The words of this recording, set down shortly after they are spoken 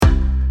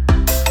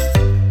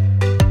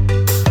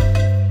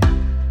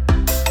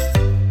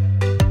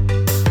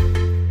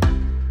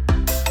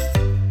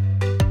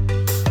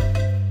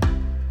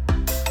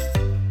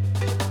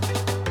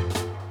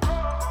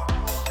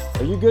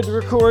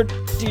record,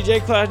 DJ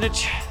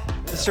Klasnic,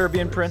 the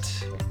Serbian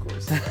prince. Of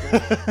course.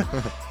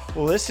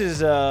 Well, this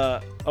is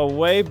a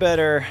way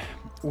better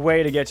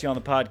way to get you on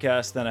the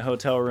podcast than a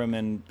hotel room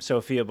in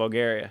Sofia,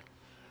 Bulgaria.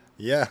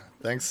 Yeah,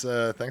 thanks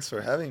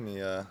for having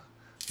me.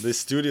 This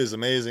studio is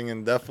amazing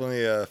and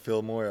definitely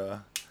feel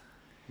more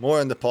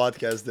on the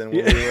podcast than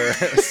when we were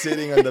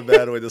sitting on the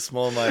bed with a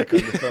small mic on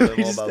the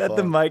You just mobile had phone.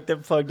 the mic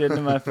that plugged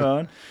into my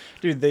phone.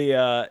 Dude,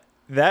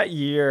 that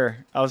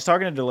year, I was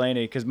talking to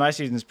Delaney because my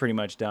season's pretty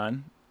much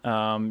done.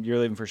 You're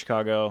leaving for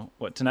Chicago,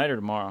 what, tonight or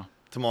tomorrow?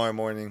 Tomorrow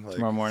morning,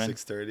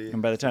 6:30.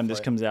 And by the time this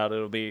comes out,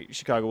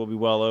 Chicago will be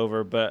well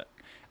over. But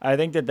I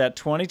think that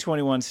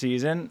 2021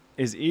 season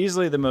is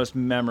easily the most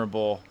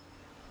memorable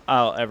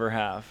I'll ever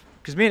have.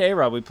 Because me and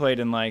A-Rob, we played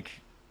in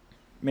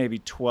maybe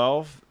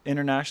 12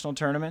 international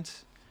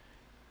tournaments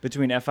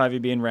between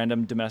FIVB and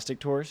random domestic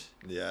tours.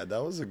 Yeah,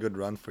 that was a good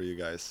run for you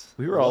guys.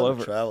 We were all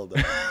over. Travel,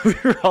 though. We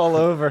were all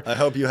over. I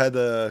hope you had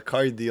the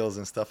car deals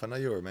and stuff. I know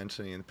you were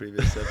mentioning in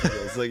previous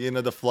episodes,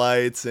 the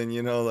flights and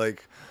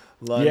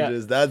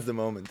lounges. Yeah. That's the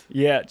moment.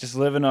 Yeah, just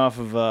living off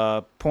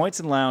of points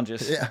and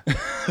lounges. Yeah.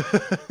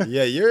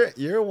 Yeah,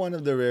 you're one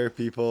of the rare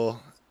people,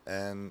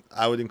 and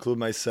I would include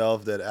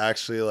myself, that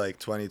actually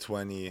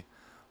 2020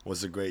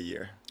 was a great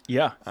year.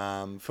 Yeah.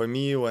 For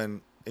me,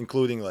 when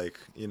including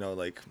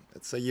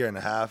it's a year and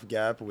a half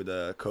gap with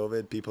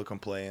COVID, people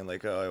complain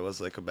oh, it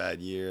was a bad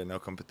year, no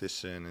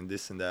competition and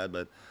this and that.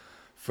 But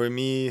for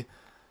me,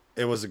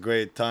 it was a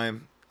great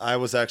time. I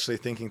was actually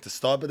thinking to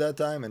stop at that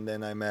time, and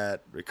then I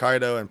met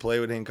Ricardo and played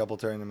with him a couple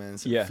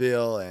tournaments, and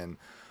Phil and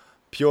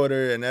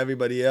Piotr and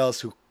everybody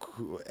else,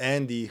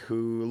 Andy,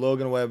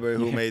 Logan Weber,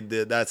 who made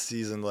that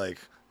season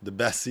the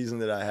best season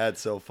that I had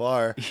so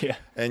far. Yeah.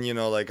 And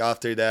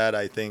after that,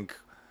 I think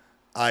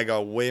I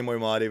got way more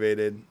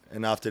motivated,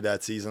 and after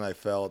that season, I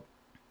felt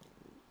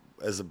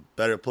as a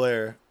better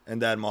player,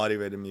 and that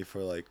motivated me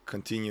for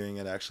continuing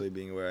and actually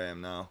being where I am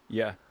now.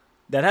 Yeah,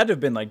 that had to have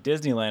been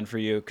Disneyland for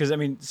you, because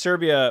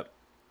Serbia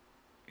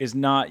is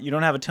not. You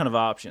don't have a ton of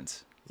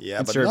options.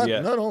 Yeah, but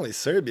not only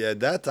Serbia. At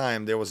that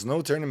time, there was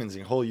no tournaments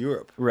in whole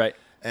Europe. Right.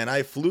 And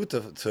I flew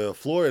to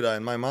Florida,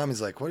 and my mom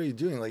is like, "What are you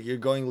doing? You're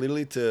going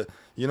literally to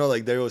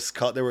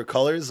there were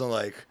colors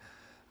on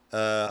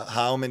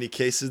how many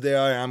cases there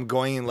are. I'm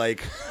going in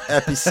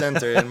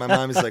epicenter," and my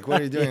mom is like,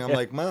 "What are you doing?" I'm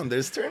like, "Mom,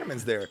 there's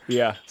tournaments there."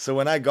 Yeah. So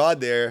when I got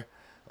there,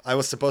 I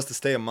was supposed to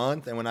stay a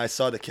month, and when I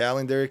saw the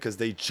calendar, because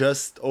they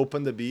just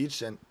opened the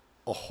beach, and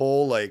a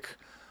whole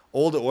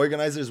all the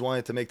organizers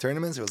wanted to make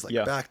tournaments, it was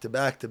back to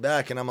back to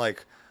back, and I'm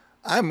like,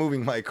 I'm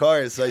moving my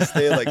car, so I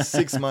stayed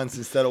 6 months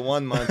instead of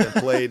 1 month, and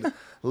played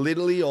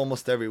literally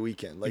almost every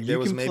weekend. There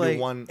was maybe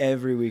one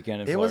every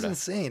weekend in Florida. It was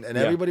insane, and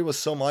everybody was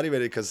so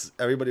motivated because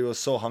everybody was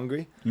so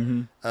hungry.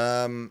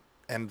 Mm-hmm.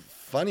 And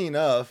funny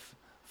enough,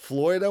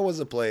 Florida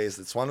was a place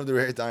that's one of the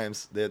rare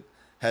times that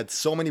had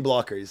so many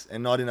blockers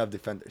and not enough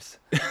defenders.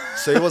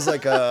 So it was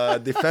like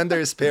a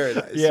defender's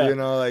paradise.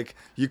 Yeah.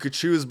 You could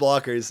choose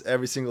blockers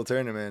every single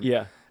tournament.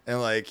 Yeah. And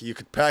you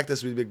could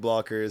practice with big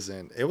blockers,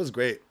 and it was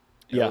great.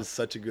 It was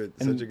such a good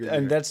year.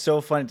 And that's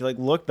so funny to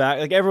look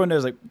back. Everyone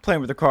knows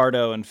playing with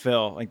Ricardo and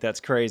Phil,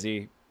 that's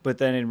crazy. But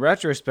then in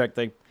retrospect,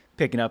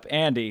 picking up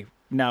Andy,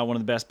 now one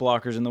of the best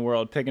blockers in the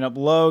world, picking up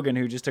Logan,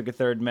 who just took a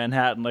third in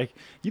Manhattan.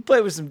 You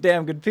played with some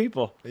damn good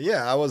people.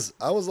 Yeah, I was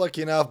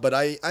lucky enough, but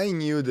I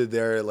knew that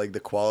they're the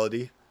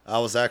quality. I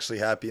was actually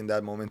happy in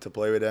that moment to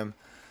play with them.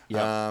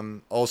 Yeah.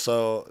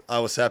 Also, I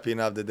was happy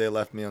enough that they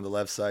left me on the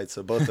left side,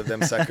 so both of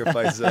them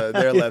sacrificed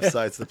their left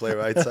sides to play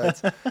right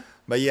sides.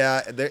 But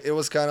yeah, it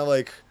was kind of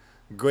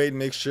great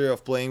mixture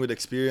of playing with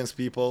experienced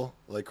people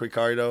like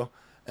Ricardo,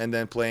 and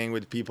then playing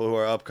with people who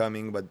are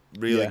upcoming but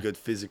really good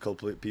physical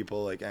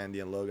people like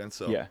Andy and Logan.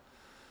 So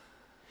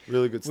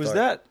really good start. Was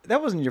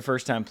that wasn't your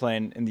first time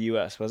playing in the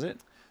U.S., was it?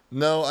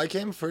 No, I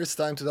came first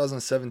time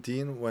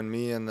 2017 when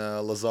me and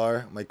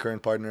Lazar, my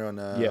current partner on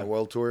a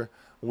world tour,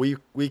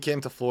 we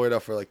came to Florida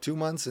for 2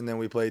 months, and then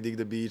we played Dig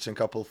the Beach and a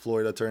couple of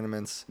Florida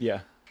tournaments.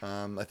 Yeah.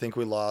 I think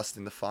we lost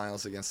in the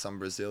finals against some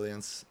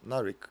Brazilians.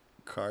 Not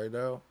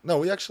Ricardo. No,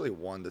 we actually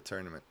won the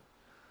tournament.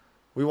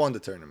 We won the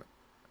tournament.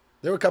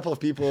 There were a couple of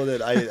people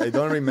that I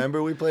don't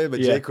remember we played, but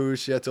Jay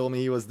Kurushia told me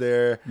he was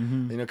there.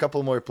 Mm-hmm. A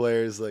couple more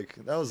players.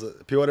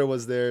 Piotr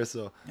was there,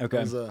 so it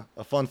was a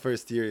fun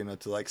first year,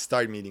 to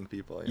start meeting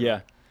people.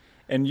 Yeah.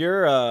 And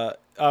you're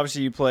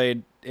obviously you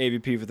played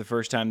AVP for the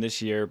first time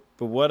this year,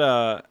 but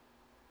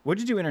what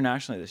did you do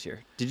internationally this year?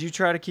 Did you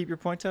try to keep your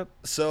points up?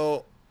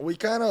 So we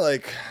kind of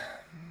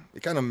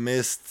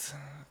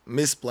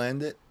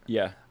misplanned it.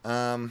 Yeah.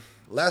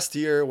 Last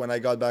year when I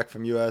got back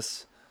from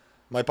US,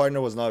 my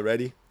partner was not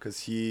ready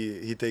because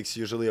he takes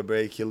usually a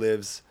break. He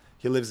lives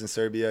in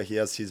Serbia. He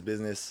has his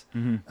business.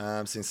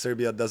 Mm-hmm. Since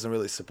Serbia doesn't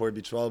really support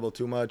beach volleyball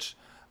too much,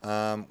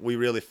 we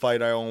really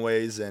fight our own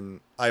ways,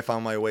 and I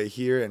found my way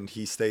here, and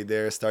he stayed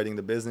there starting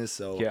the business.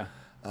 So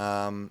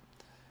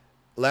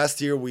last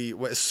year,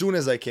 as soon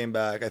as I came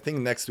back, I think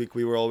next week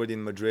we were already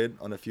in Madrid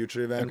on a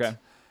future event,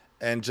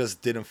 and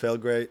just didn't feel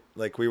great.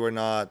 We were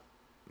not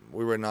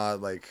we were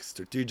not like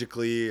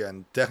strategically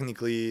and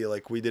technically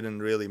like we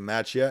didn't really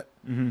match yet.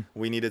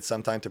 We needed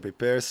some time to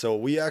prepare, so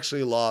we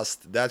actually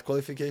lost that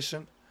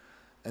qualification,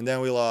 and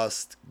then we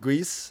lost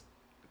Greece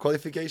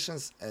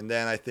qualifications, and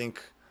then I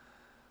think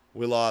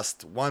we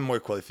lost one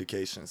more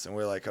qualifications, and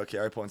we're like, okay,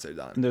 our points are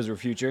done. And those were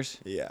futures.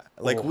 Yeah,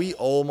 like we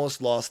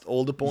almost lost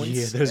all the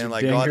points, those and are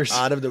like dingers.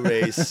 got out of the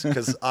race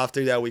because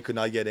after that we could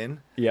not get in.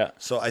 Yeah.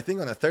 So I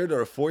think on a third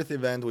or a fourth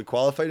event we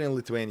qualified in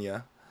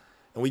Lithuania,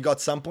 and we got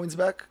some points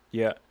back.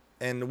 Yeah.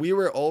 And we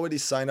were already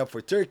signed up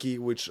for Turkey,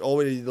 which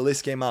already the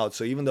list came out.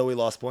 So even though we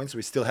lost points,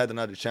 we still had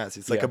another chance.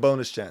 It's like a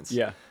bonus chance.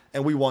 Yeah.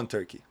 And we won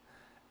Turkey,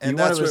 and You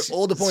that's won it where with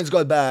all the points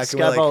got back.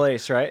 And we're Skyball like,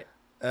 ace, right?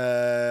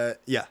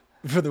 Yeah.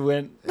 For the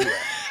win.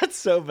 That's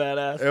so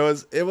badass.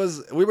 It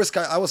was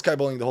I was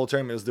skyballing the whole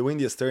tournament. It was the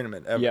windiest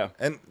tournament ever. Yeah.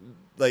 And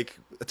like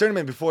a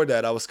tournament before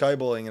that, I was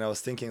skyballing and I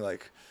was thinking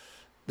like,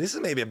 this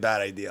is maybe a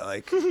bad idea.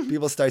 Like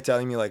people start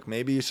telling me like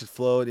maybe you should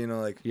float, you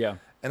know, like Yeah.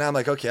 And I'm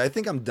like, okay, I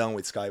think I'm done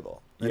with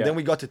skyball. And then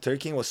we got to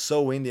Turkey and it was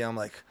so windy. I'm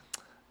like,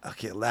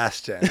 okay,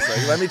 last chance.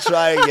 Like let me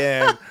try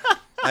again.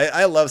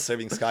 I love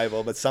serving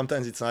skyball, but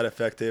sometimes it's not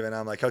effective. And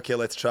I'm like, okay,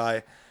 let's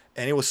try.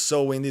 And it was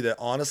so windy that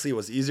honestly it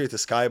was easier to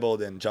skyball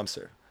than jump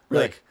serve.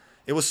 Really? Like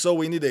it was so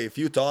windy that if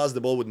you toss,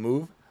 the ball would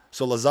move.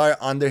 So Lazar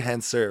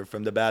underhand serve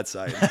from the bad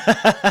side.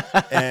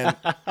 And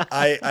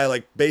I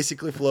like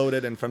basically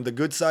floated, and from the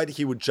good side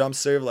he would jump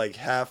serve like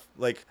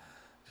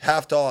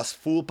half toss,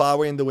 full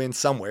power in the wind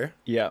somewhere.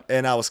 Yeah.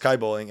 And I was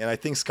skyballing, and I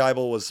think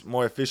skyball was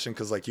more efficient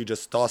because like you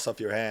just toss off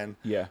your hand.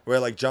 Yeah. Where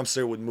like jump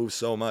serve would move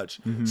so much.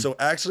 So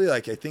actually,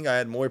 like I think I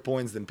had more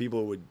points than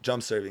people with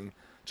jump serving,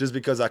 just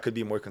because I could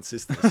be more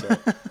consistent. So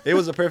it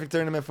was a perfect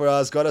tournament for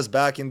us. Got us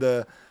back in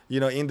the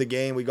in the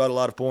game. We got a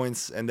lot of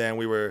points, and then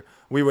we were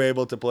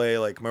able to play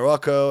like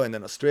Morocco and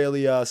then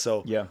Australia.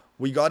 So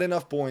we got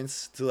enough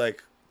points to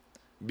like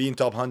be in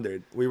top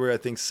 100. We were I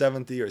think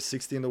 70 or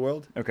 60 in the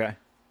world. Okay.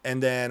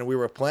 And then we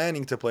were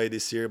planning to play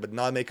this year, but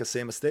not make the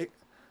same mistake.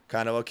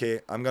 Kind of, okay,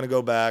 I'm going to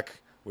go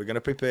back. We're going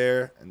to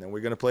prepare, and then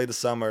we're going to play the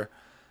summer.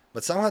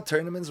 But somehow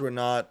tournaments there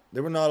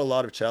were not a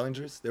lot of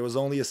challengers. There was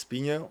only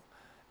Espinho,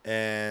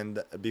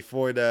 and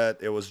before that,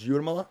 it was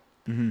Jurmala.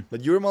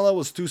 But Jurmala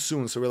was too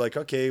soon, so we're like,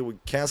 okay, we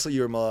cancel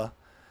Jurmala.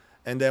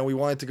 And then we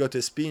wanted to go to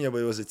Espinho, but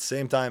it was at the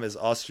same time as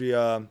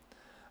Austria.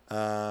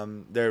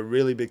 They're a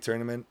really big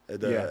tournament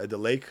at the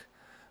lake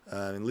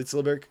in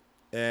Litzelberg.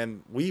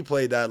 And we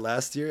played that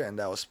last year, and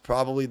that was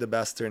probably the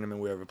best tournament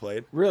we ever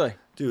played. Really?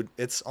 Dude,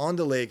 it's on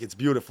the lake. It's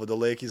beautiful. The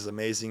lake is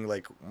amazing.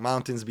 Like,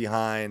 mountains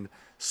behind,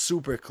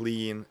 super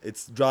clean.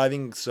 It's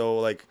driving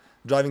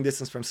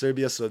distance from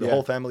Serbia, so the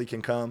whole family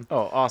can come.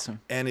 Oh, awesome.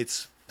 And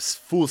it's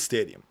full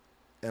stadium.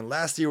 And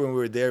last year when we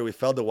were there, we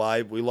felt the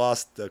vibe. We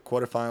lost the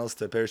quarterfinals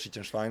to Perisic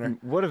and Schweiner.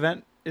 What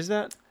event is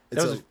that?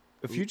 It's That was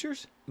a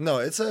Futures? No,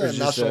 it's a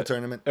national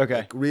tournament. Okay.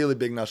 Like, really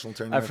big national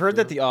tournament. I've heard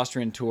that the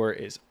Austrian tour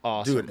is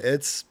awesome. Dude,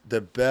 it's the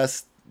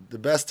best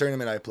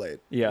tournament I played.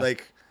 Yeah.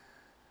 Like,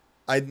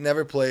 I'd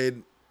never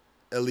played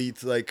elite,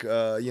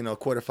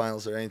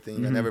 quarterfinals or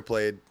anything. I never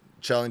played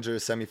challenger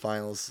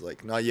semifinals,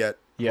 like, not yet,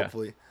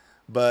 hopefully.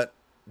 But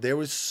there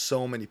was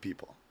so many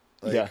people.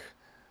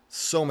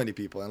 So many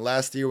people. And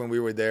last year when we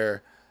were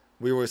there,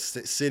 we were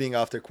sitting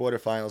after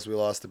quarterfinals. We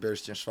lost to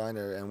Perisic and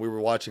Schweiner, and we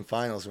were watching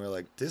finals, and we were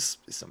like, this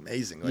is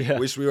amazing. Like, I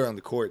wish we were on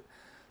the court.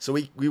 So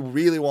we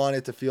really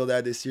wanted to feel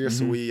that this year,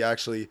 so we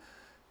actually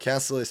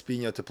canceled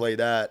Espinho to play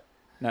that.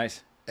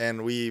 Nice.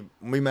 And we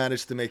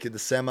managed to make it the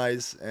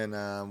semis,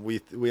 and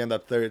we ended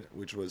up third,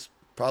 which was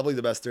probably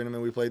the best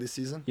tournament we played this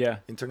season. Yeah.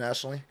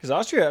 Internationally. Because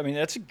Austria, I mean,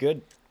 that's a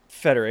good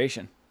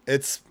federation.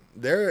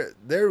 They're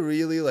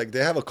really, like,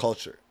 they have a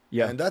culture.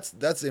 Yeah. And that's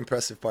the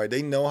impressive part.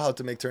 They know how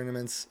to make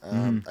tournaments.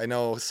 I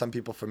know some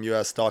people from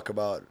US talk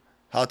about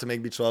how to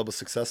make beach volleyball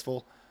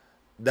successful.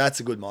 That's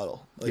a good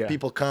model. Like,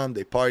 people come,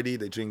 they party,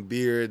 they drink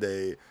beer,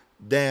 they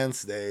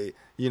dance, they,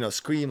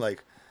 scream.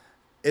 Like,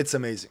 it's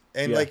amazing.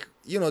 And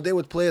they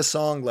would play a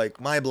song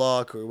like My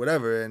Block or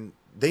whatever, and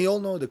they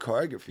all know the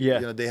choreography.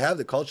 Yeah. They have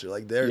the culture.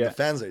 Like, the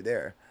fans are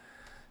there.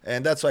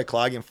 And that's why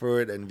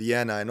Klagenfurt and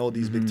Vienna and all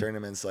these big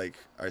tournaments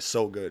are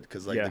so good,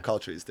 because the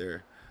culture is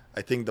there.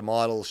 I think the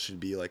model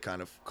should be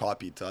kind of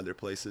copied to other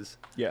places.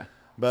 Yeah.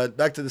 But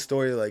back to the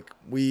story,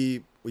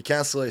 we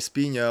canceled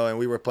Espinho, and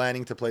we were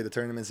planning to play the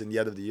tournaments in the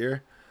end of the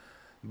year.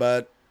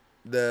 But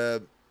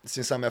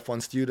since I'm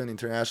F1 student,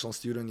 international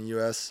student in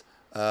US,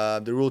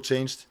 the rule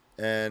changed,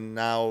 and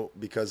now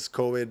because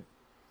COVID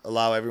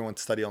allow everyone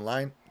to study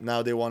online,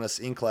 now they want us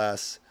in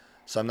class,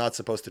 so I'm not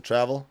supposed to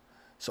travel.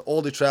 So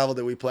all the travel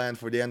that we planned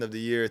for the end of the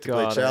year to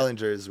play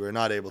challengers, we're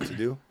not able to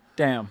do.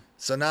 Damn.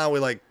 So now we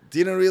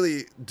didn't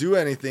really do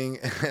anything,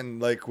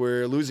 and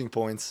we're losing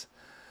points.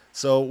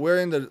 So we're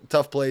in the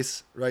tough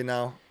place right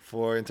now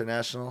for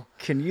international.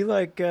 Can you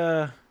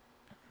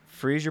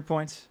freeze your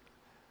points?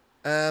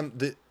 There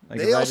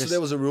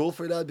was a rule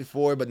for that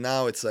before, but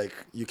now it's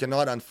you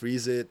cannot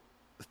unfreeze it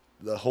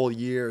the whole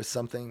year or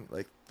something,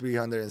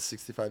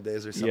 365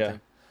 days or something.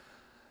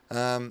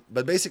 Yeah.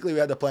 But basically we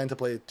had the plan to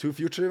play 2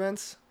 future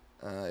events.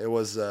 It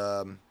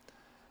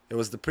it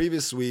was the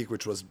previous week,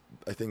 which was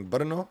I think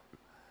Brno,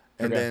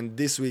 and Okay. then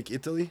this week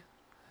Italy,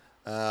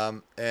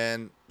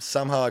 and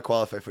somehow I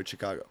qualified for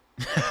Chicago.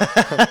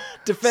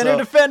 Defender, So-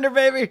 defender,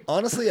 baby.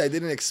 Honestly, I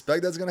didn't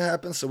expect that's gonna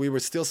happen. So we were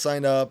still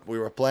signed up. We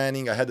were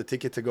planning. I had the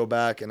ticket to go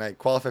back, and I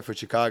qualified for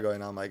Chicago.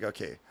 And I'm like,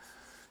 okay,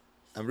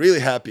 I'm really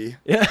happy,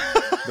 Yeah.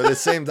 but at the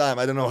same time,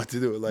 I don't know what to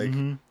do. Like,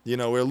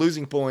 Mm-hmm. we're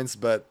losing points,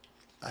 but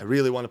I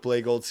really want to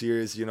play Gold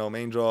Series.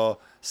 Main draw,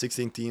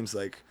 16 teams.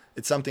 Like,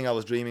 it's something I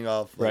was dreaming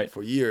of Right.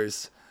 for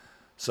years.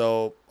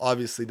 So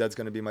obviously that's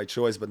gonna be my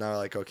choice. But now,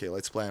 like, okay,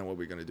 let's plan what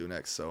we're gonna do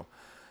next. So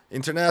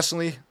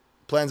internationally,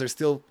 plans are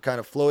still kind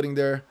of floating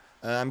there.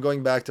 I'm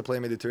going back to play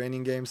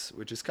Mediterranean games,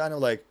 which is kind of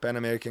like Pan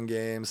American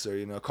games or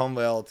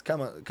Commonwealth,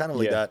 kind of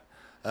like Yeah.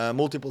 that.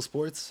 Multiple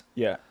sports.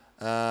 Yeah.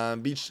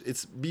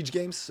 It's beach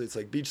games. So it's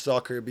like beach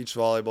soccer, beach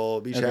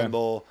volleyball, beach Okay.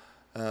 handball,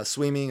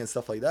 swimming, and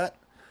stuff like that.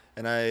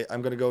 And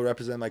I'm gonna go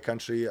represent my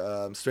country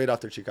straight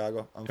after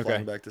Chicago. I'm Okay.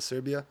 flying back to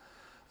Serbia.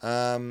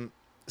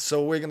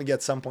 So we're gonna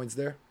get some points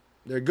there.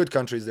 There are good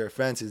countries there.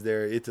 France is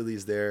there. Italy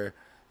is there.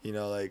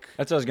 Like.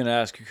 That's what I was gonna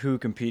ask. Who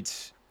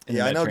competes? In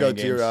Yeah, the I know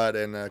Mediterranean games? Gautirat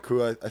and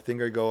Crew, I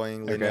think, are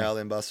going. Okay. Linnell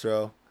and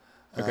Bastro.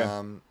 Okay.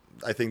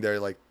 I think they're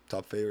like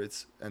top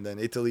favorites. And then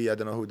Italy, I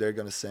don't know who they're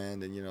gonna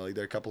send. And like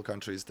there are a couple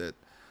countries that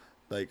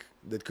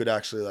could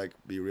actually like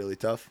be really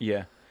tough.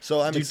 Yeah.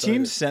 So I'm Do excited.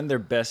 teams send their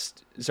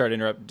best? Sorry to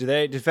interrupt.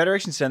 Do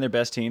federations send their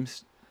best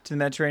teams to the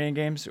Mediterranean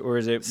games, or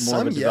is it more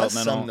Some of a yes,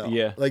 developmental? some no.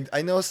 Yeah. Like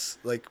I know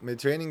like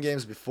Mediterranean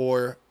games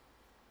before.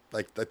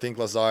 Like I think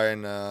Lazar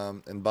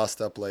and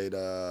Basta played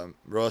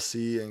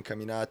Rossi and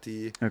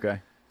Caminati.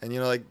 Okay. And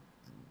like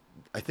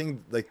I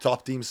think like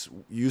top teams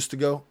used to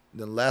go.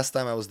 Then last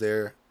time I was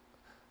there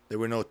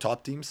were no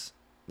top teams.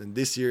 Then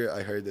this year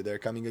I heard that they're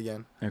coming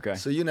again. Okay.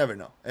 So you never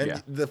know. And Yeah.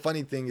 the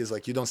funny thing is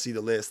like you don't see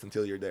the list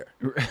until you're there.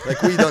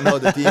 Like we don't know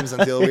the teams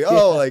until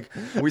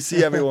we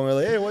see everyone. We're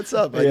like, hey, what's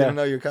up? I Yeah. didn't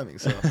know you're coming.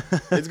 So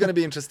it's gonna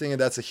be interesting, and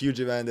that's a huge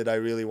event that I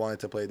really wanted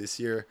to play this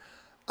year.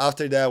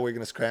 After that, we're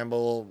gonna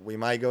scramble. We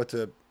might go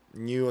to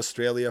New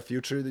Australia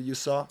Future that you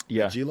saw.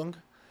 Yeah. Geelong.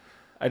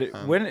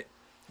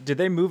 Did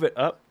they move it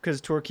up?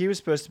 Because Torquay was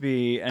supposed to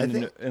be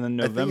in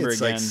November I think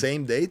it's again. like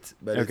same date,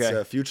 but it's Okay.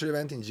 a future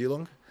event in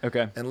Geelong.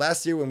 Okay. And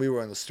last year when we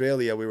were in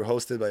Australia, we were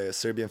hosted by a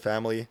Serbian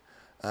family,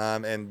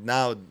 and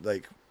now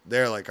like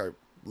they're like our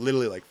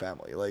literally like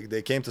family. Like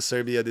they came to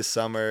Serbia this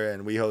summer,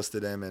 and we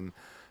hosted them, and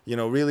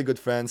really good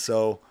friends.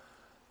 So,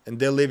 and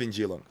they live in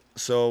Geelong,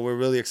 so we're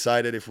really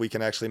excited if we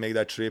can actually make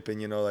that trip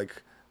and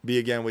like be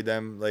again with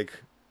them like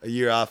a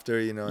year after,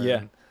 Yeah.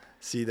 and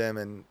see them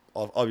and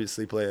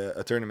obviously play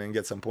a tournament and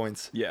get some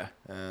points. Yeah.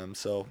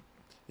 So,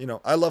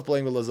 I love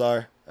playing with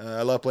Lazar.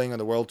 I love playing on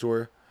the World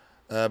Tour.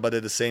 But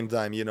at the same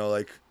time,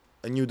 like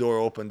a new door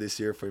opened this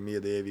year for me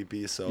at the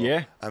AVP. So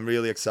Yeah. I'm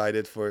really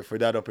excited for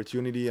that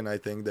opportunity. And I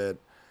think that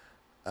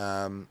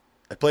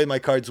I played my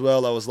cards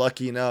well. I was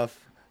lucky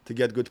enough to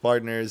get good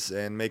partners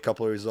and make a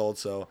couple of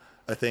results. So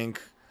I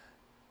think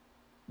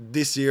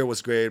this year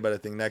was great, but I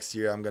think next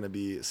year I'm going to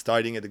be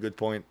starting at a good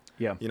point.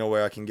 Yeah.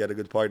 Where I can get a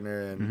good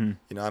partner, and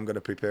Mm-hmm. I'm going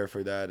to prepare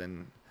for that,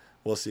 and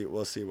we'll see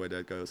where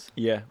that goes.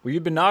 Yeah. Well,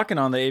 you've been knocking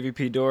on the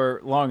AVP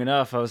door long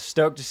enough. I was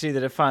stoked to see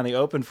that it finally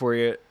opened for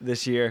you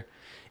this year.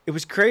 It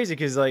was crazy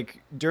because,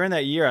 like, during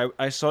that year,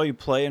 I saw you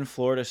play in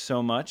Florida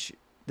so much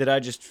that I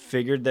just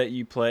figured that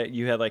you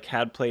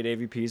had played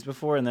AVPs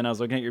before, and then I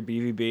was looking at your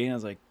BVB, and I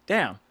was like,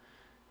 damn,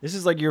 this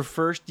is like your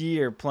first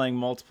year playing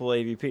multiple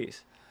AVPs.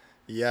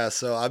 Yeah,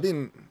 so I've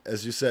been,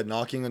 as you said,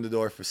 knocking on the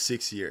door for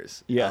 6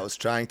 years. Yeah. I was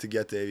trying to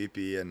get to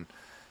AVP, and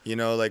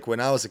like when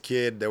I was a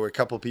kid, there were a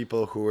couple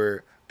people who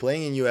were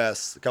playing in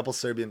US.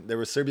 There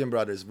were Serbian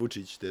brothers,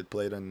 Vucic, that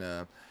played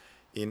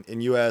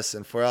in US,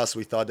 and for us,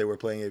 we thought they were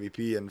playing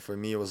AVP, and for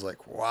me, it was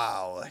like,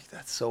 wow, like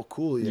that's so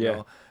cool, you Yeah.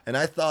 know. And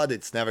I thought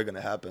it's never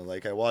gonna happen.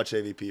 Like I watch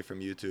AVP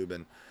from YouTube,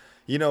 and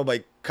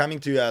by coming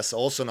to US,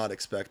 also not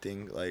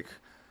expecting like.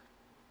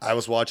 I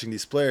was watching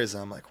these players,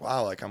 and I'm like,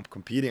 wow, like I'm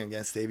competing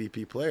against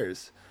AVP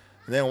players.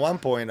 And then at one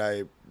point,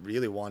 I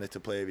really wanted to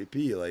play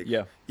AVP. Like,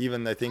 Yeah.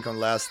 even I think on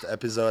last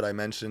episode, I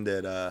mentioned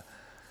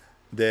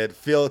that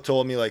Phil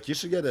told me like you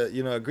should get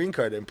a green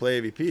card and play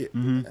AVP.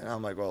 Mhm. And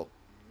I'm like, well,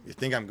 you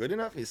think I'm good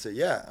enough? He said,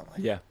 yeah. I'm like,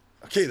 Yeah.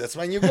 okay, that's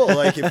my new goal.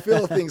 Like, if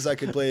Phil thinks I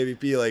could play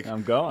AVP, like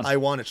I'm going. I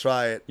want to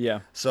try it.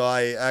 Yeah. So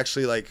I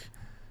actually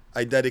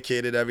I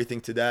dedicated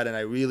everything to that, and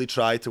I really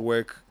tried to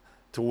work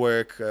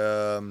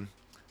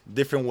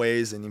different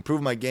ways and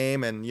improve my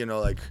game, and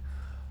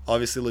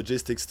obviously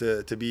logistics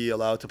to be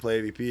allowed to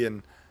play AVP.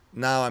 And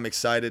now I'm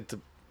excited to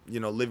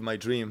live my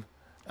dream,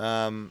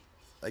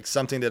 like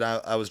something that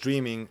I was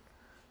dreaming.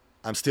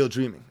 I'm still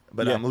dreaming,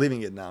 but Yeah. I'm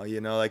living it now.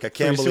 Like I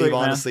can't Pretty believe sweet,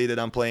 man. honestly that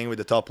I'm playing with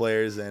the top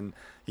players, and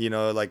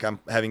like I'm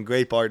having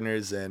great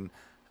partners, and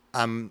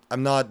I'm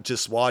not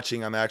just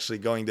watching. I'm actually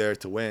going there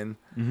to win.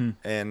 Mm-hmm.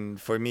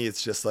 And for me,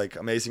 it's just like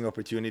amazing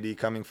opportunity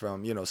coming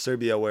from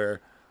Serbia,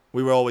 where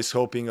we were always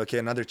hoping, okay,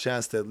 another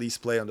chance to at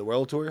least play on the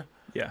World Tour.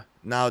 Yeah.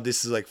 Now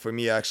this is like for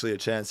me actually a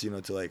chance,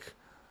 to like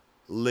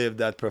live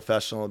that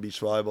professional beach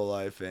volleyball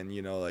life, and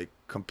like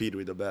compete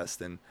with the best.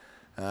 And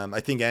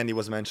I think Andy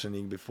was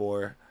mentioning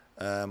before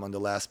on the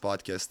last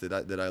podcast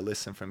that I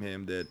listened from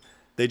him, that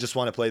they just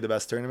want to play the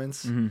best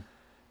tournaments. Mm-hmm.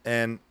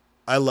 And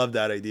I love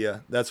that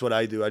idea. That's what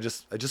I do. I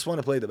just want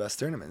to play the best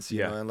tournaments,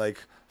 you know. And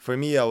like for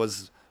me, I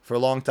was for a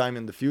long time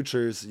in the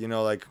futures, you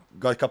know, like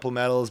got a couple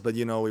medals, but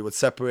you know, we would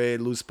separate,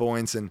 lose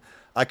points, and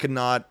I could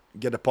not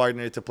get a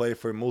partner to play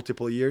for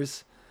multiple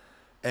years.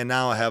 And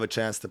now I have a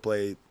chance to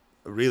play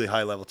really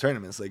high level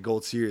tournaments. Like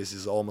Gold Series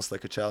is almost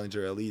like a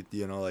Challenger Elite,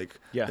 you know, like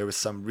there are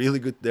some really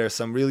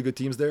good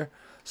teams there.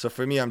 So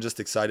for me, I'm just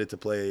excited to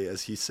play,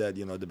 as he said,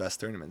 you know, the best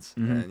tournaments.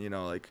 Mm-hmm. And, you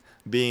know, like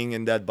being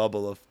in that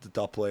bubble of the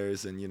top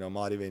players and, you know,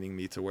 motivating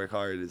me to work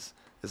hard is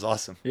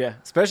awesome. Yeah,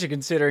 especially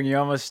considering you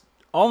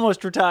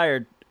almost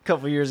retired a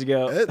couple years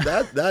ago.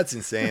 That's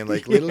insane.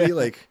 Like literally,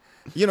 like,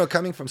 you know,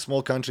 coming from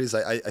small countries,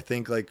 I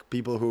think like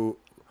people who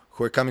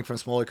are coming from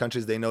smaller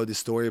countries, they know this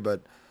story,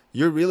 but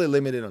you're really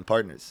limited on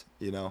partners,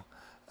 you know.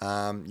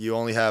 You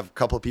only have a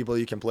couple of people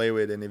you can play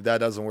with, and if that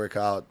doesn't work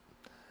out,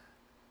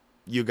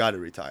 you got to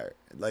retire.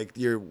 Like,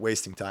 you're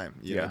wasting time.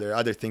 You know, there are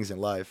other things in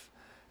life.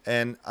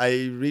 And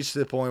I reached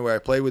the point where I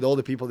played with all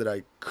the people that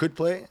I could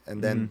play,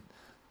 and then,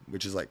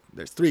 which is like,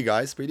 there's 3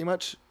 guys pretty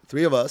much,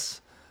 3 of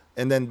us,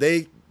 and then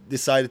they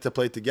decided to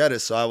play together,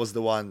 so I was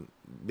the one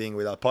being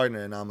without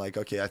partner, and I'm like,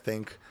 okay, I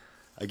think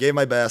I gave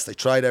my best, I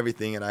tried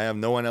everything, and I have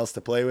no one else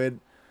to play with.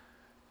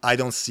 I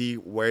don't see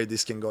where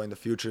this can go in the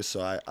future,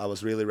 so I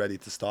was really ready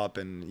to stop,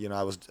 and you know,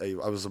 I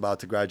was about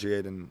to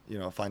graduate and, you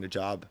know, find a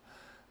job.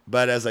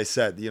 But as I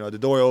said, you know, the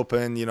door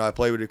opened, you know, I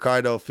played with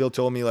Ricardo. Phil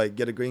told me, like,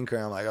 get a green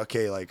card. I'm like,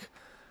 okay, like,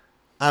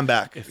 I'm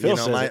back. You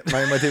know,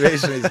 my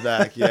motivation is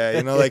back. Yeah,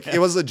 you know, like, it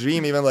was a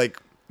dream, even, like,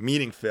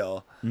 meeting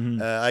Phil.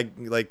 Mm-hmm. I,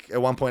 like,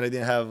 at one point I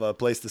didn't have a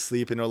place to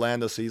sleep in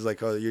Orlando, so he's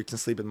like, oh, you can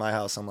sleep at my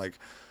house. I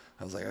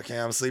was like, okay,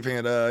 I'm sleeping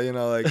at, you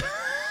know, like,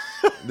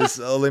 this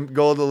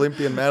gold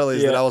Olympian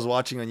medalist that I was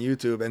watching on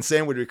YouTube. And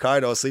same with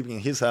Ricardo, I was sleeping in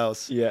his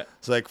house. Yeah.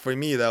 So, like, for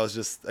me, that was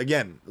just,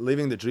 again,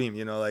 living the dream,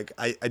 you know, like,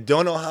 I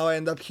don't know how I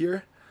end up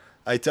here.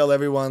 I tell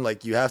everyone,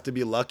 like, you have to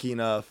be lucky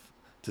enough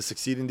to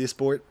succeed in this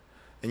sport.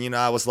 And, you know,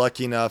 I was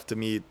lucky enough to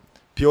meet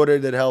Piotr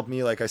that helped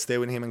me. Like, I stayed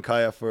with him and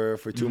Kaya for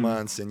 2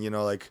 months. And, you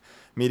know, like,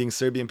 meeting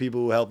Serbian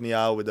people who helped me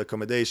out with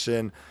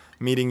accommodation,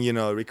 meeting, you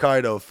know,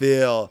 Ricardo,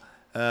 Phil,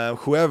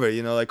 whoever,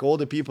 you know, like, all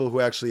the people who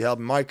actually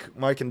helped,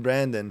 Mark and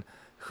Brandon,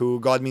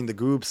 who got me in the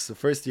groups the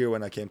first year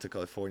when I came to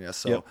California.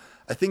 So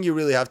I think you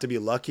really have to be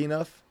lucky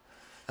enough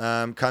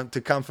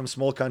to come from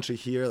small country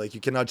here. Like,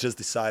 you cannot just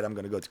decide I'm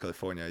going to go to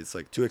California. It's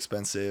like too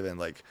expensive, and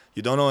like,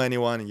 you don't know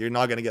anyone, and you're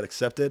not going to get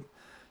accepted.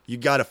 You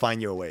got to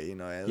find your way, you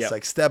know. And it's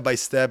like step by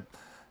step.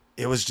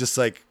 It was just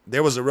like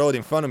there was a road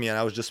in front of me, and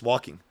I was just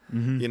walking.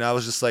 You know, I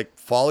was just like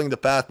following the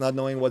path, not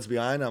knowing what's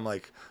behind. I'm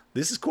like,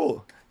 this is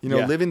cool. You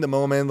know, live in the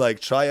moment, like,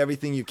 try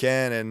everything you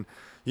can, and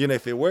you know,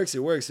 if it works, it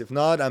works. If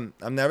not, I'm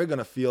never going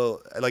to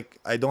feel like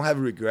I don't have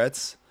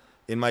regrets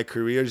in my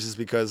career, just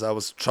because I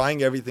was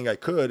trying everything I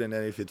could. And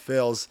then if it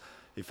fails,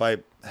 if I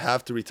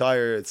have to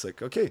retire, it's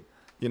like, okay,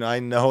 you know, I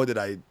know that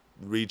I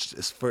reached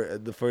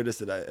the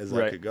furthest as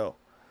I could go.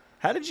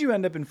 How did you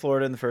end up in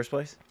Florida in the first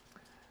place?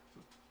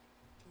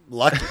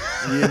 Lucky.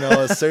 You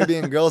know, a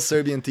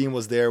Serbian team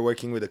was there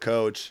working with a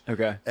coach.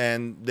 Okay.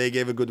 And they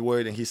gave a good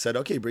word, and he said,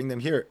 okay, bring them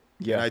here.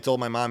 Yeah. And I told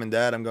my mom and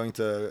dad, I'm going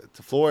to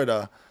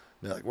Florida.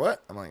 They're like,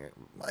 what? I'm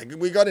like,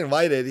 we got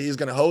invited. He's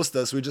going to host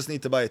us. We just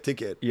need to buy a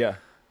ticket. Yeah.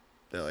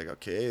 They're like,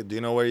 okay, do you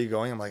know where you're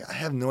going? I'm like, I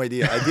have no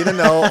idea. I didn't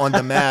know on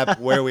the map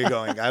where we're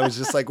going. I was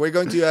just like, we're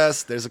going to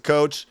US. There's a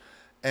coach,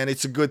 and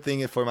it's a good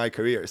thing for my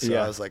career. So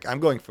I was like, I'm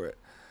going for it.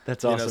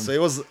 That's awesome. You know, so it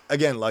was,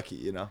 again, lucky,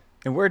 you know.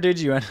 And where did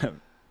you end up?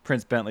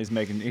 Prince Bentley's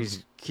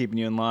he's keeping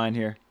you in line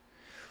here.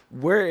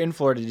 Where in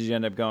Florida did you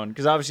end up going?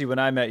 Because obviously when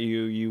I met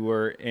you, you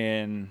were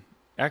in...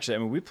 Actually, I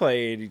mean, we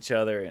played each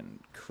other in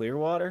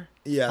Clearwater.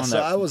 Yeah, so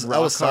I was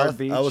south.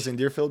 Beach. I was in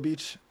Deerfield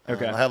Beach.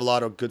 Okay. I have a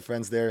lot of good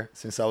friends there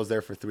since I was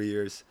there for 3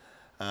 years,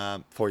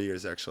 4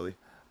 years actually.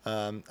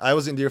 I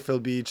was in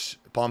Deerfield Beach,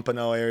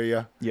 Pompano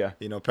area. Yeah.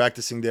 You know,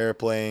 practicing there,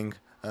 playing.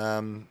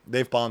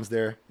 Dave Palm's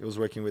there. He was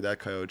working with that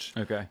coach.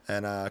 Okay.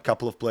 And a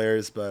couple of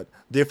players, but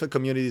Deerfield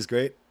community is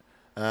great.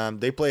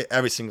 They play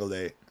every single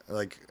day.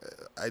 Like,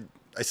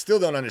 I still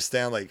don't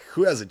understand, like,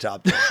 who has a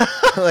job there?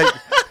 Like,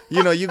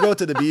 you know, you go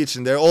to the beach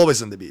and they're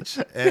always on the beach,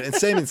 and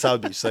same in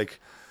South Beach. Like,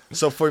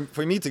 so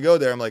for me to go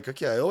there, I'm like,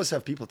 okay, I always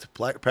have people to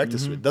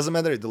practice with. Doesn't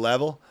matter the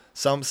level.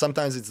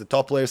 Sometimes it's the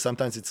top players,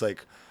 sometimes it's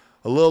like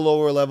a little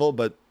lower level,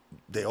 but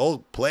they all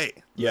play.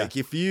 Yeah. Like,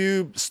 if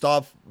you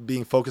stop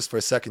being focused for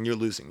a second, you're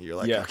losing. You're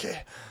like,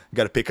 okay,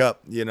 got to pick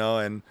up, you know,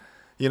 and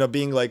you know,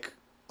 being like,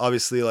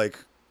 obviously, like,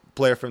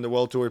 player from the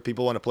world tour,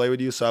 people want to play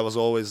with you, so I was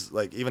always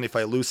like, even if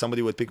I lose,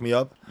 somebody would pick me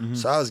up.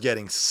 So I was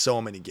getting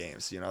so many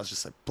games, you know. I was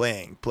just like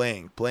playing,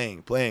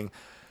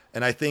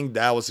 and I think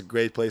that was a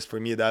great place for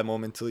me at that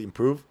moment to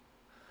improve.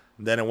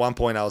 And then at one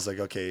point I was like,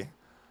 okay,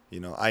 you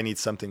know, I need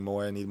something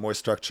more. I need more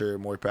structure,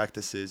 more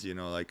practices, you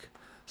know, like.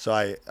 So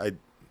I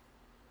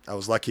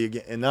was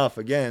lucky enough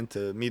again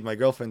to meet my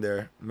girlfriend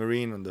there,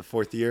 Marine, in the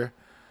 4th year,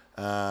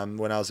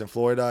 when I was in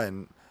Florida,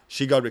 and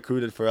she got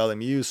recruited for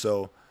LMU.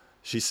 So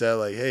she said,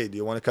 like, hey, do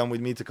you want to come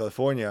with me to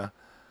California?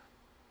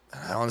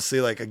 I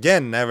honestly, like,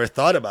 again, never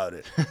thought about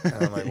it. And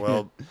I'm like,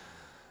 well,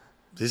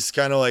 this is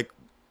kind of like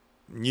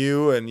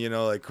new and,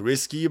 like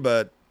risky,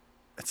 but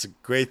it's a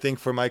great thing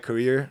for my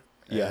career.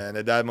 Yeah. And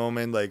at that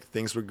moment, like,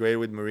 things were great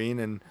with Marine.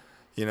 And,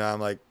 I'm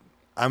like,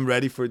 I'm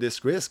ready for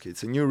this risk.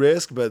 It's a new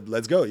risk, but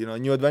let's go, a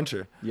new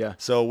adventure. Yeah.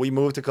 So we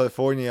moved to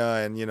California,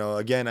 and,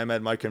 again, I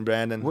met Mark and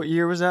Brandon. What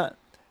year was that?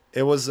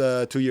 It was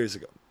 2 years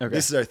ago. Okay.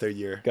 This is our third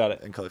year. Got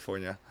it. In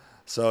California.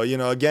 So,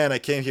 again, I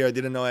came here. I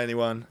didn't know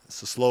anyone.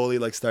 So slowly,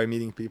 like, started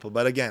meeting people.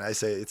 But again, I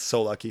say it's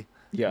so lucky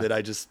that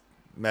I just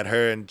met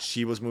her, and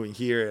she was moving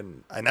here.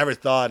 And I never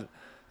thought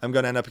I'm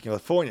going to end up in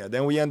California.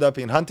 Then we end up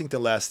in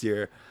Huntington last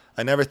year.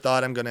 I never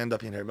thought I'm going to end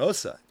up in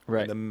Hermosa.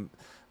 Right.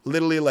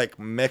 Literally, like,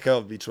 mecca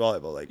of beach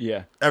volleyball. Like,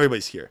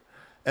 everybody's here.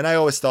 And I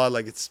always thought,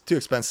 like, it's too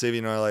expensive,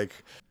 like...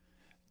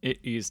 It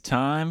is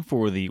time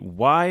for the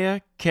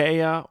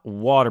Waiakea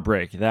Water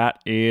Break. That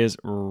is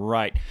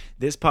right.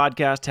 This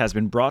podcast has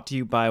been brought to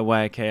you by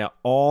Waiakea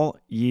all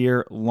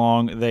year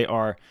long. They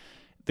are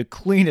the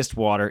cleanest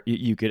water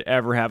you could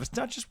ever have. It's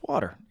not just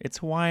water. It's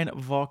Hawaiian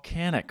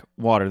volcanic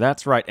water.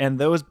 That's right. And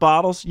those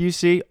bottles you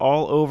see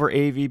all over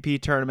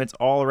AVP tournaments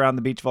all around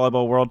the beach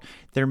volleyball world,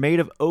 they're made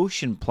of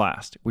ocean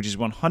plast, which is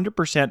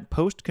 100%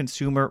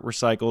 post-consumer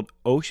recycled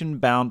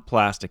ocean-bound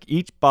plastic.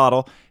 Each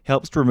bottle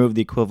helps to remove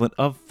the equivalent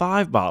of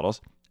 5 bottles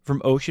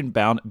from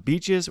ocean-bound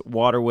beaches,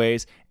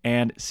 waterways,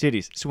 and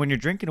cities. So when you're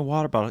drinking a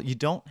water bottle, you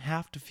don't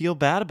have to feel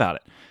bad about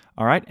it.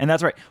 All right, and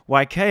that's right.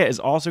 Waiakea is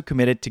also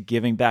committed to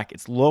giving back.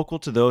 It's local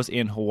to those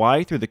in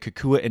Hawaii through the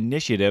Kukua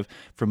Initiative,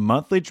 from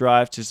monthly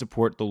drives to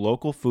support the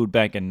local food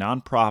bank and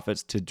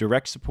nonprofits to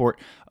direct support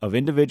of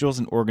individuals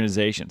and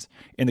organizations.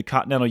 In the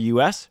continental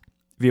U.S.,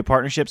 via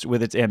partnerships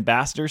with its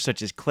ambassadors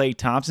such as Clay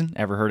Thompson,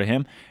 ever heard of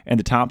him, and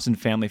the Thompson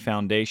Family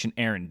Foundation,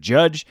 Aaron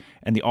Judge,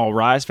 and the All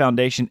Rise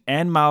Foundation,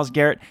 and Miles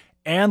Garrett,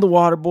 and the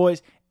Water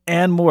Boys,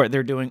 and more.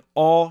 They're doing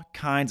all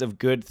kinds of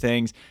good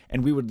things,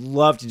 and we would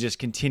love to just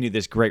continue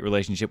this great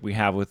relationship we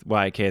have with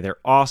Waiakea. They're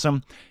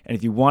awesome, and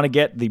if you want to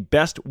get the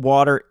best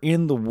water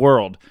in the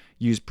world,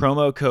 use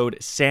promo code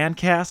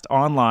SANDCAST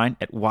online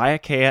at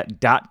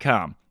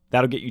waiakea.com.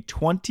 That'll get you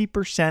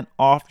 20%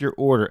 off your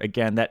order.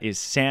 Again, that is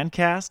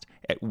SANDCAST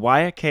at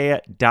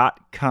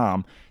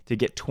waiakea.com to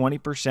get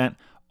 20%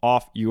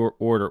 off your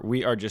order.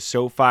 We are just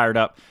so fired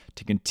up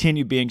to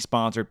continue being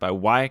sponsored by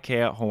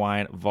Waiakea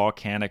Hawaiian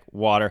Volcanic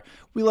Water.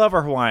 We love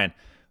our Hawaiian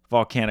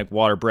volcanic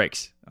water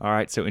breaks. All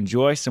right, so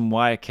enjoy some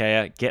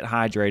Waiakea. Get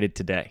hydrated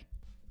today.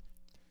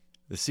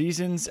 The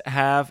seasons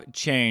have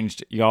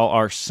changed, y'all.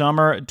 Our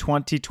summer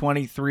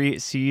 2023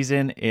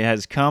 season, it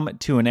has come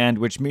to an end,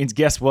 which means,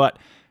 guess what?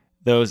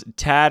 Those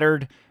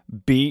tattered,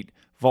 beat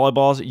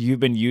volleyballs you've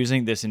been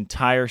using this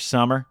entire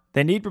summer,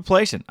 they need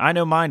replacing. I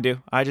know mine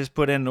do. I just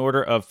put in an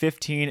order of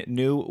 15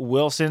 new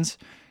Wilsons.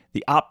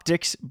 The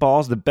Optics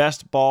balls, the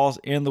best balls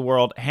in the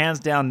world, hands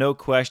down, no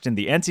question.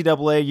 The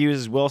NCAA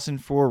uses Wilson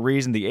for a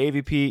reason. The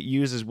AVP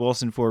uses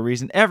Wilson for a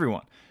reason.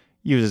 Everyone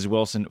uses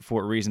Wilson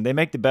for a reason. They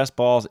make the best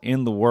balls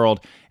in the world,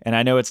 and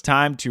I know it's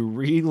time to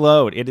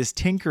reload. It is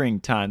tinkering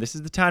time. This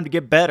is the time to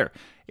get better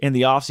in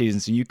the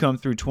offseason, so you come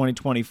through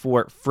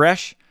 2024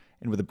 fresh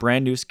and with a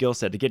brand new skill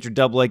set to get your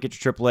AA,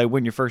 get your AAA,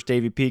 win your first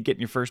AVP, get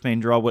in your first main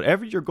draw,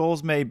 whatever your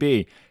goals may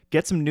be.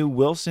 Get some new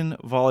Wilson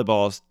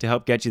volleyballs to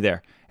help get you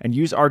there. And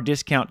use our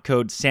discount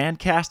code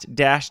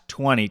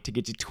SANDCAST-20 to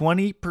get you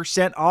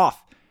 20%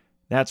 off.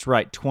 That's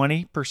right,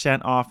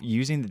 20% off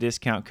using the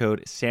discount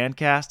code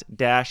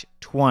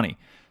SANDCAST-20.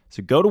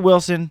 So go to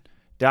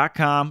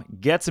wilson.com,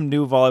 get some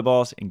new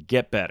volleyballs, and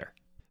get better.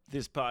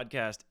 This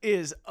podcast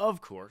is,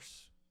 of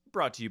course,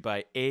 brought to you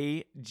by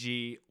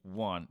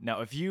AG1.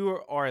 Now, if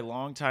you are a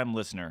longtime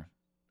listener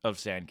of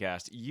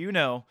Sandcast, you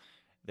know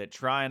that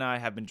Tri and I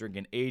have been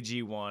drinking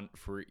AG1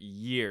 for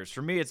years.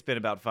 For me, it's been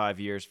about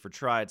 5 years. For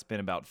Tri, it's been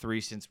about 3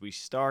 since we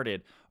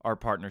started our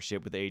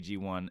partnership with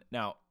AG1.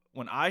 Now,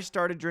 when I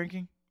started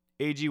drinking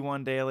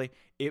AG1 daily,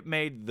 it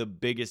made the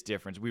biggest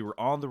difference. We were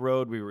on the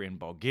road. We were in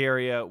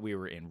Bulgaria. We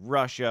were in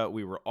Russia.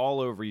 We were all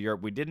over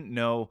Europe. We didn't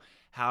know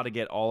how to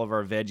get all of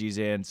our veggies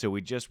in, so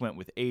we just went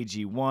with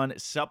AG1,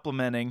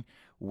 supplementing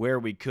where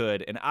we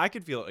could, and I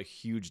could feel a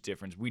huge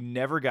difference. We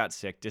never got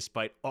sick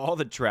despite all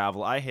the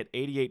travel. I hit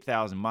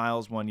 88,000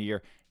 miles one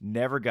year,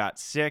 never got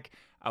sick.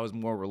 I was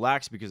more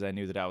relaxed because I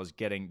knew that I was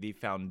getting the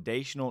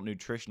foundational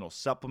nutritional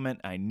supplement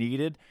I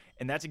needed,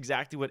 and that's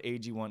exactly what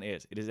AG1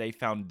 is. It is a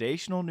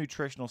foundational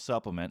nutritional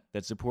supplement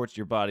that supports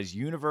your body's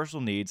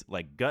universal needs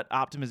like gut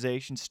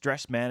optimization,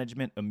 stress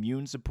management,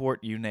 immune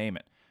support, you name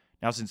it.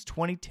 Now, since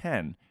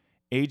 2010,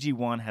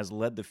 AG1 has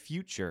led the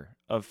future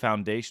of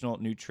foundational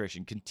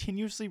nutrition,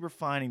 continuously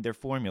refining their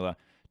formula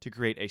to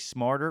create a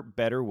smarter,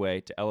 better way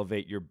to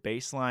elevate your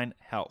baseline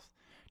health.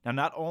 Now,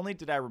 not only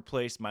did I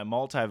replace my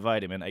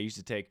multivitamin, I used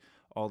to take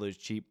all those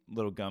cheap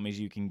little gummies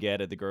you can get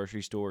at the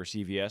grocery store or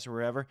CVS or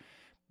wherever.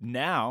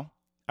 Now,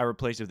 I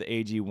replaced it with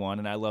the AG1,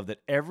 and I love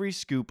that every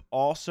scoop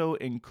also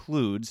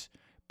includes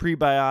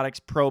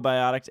prebiotics,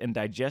 probiotics, and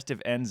digestive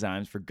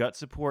enzymes for gut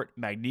support,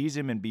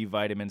 magnesium and B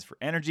vitamins for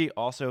energy,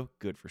 also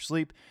good for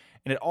sleep.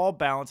 And it all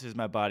balances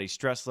my body's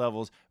stress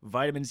levels.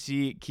 Vitamin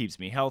C keeps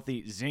me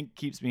healthy. Zinc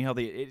keeps me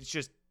healthy.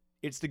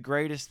 It's the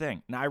greatest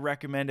thing. And I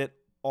recommend it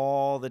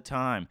all the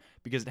time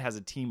because it has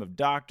a team of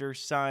doctors,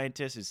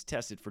 scientists. It's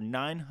tested for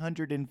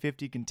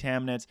 950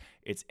 contaminants.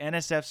 It's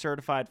NSF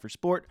certified for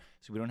sport,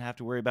 so we don't have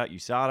to worry about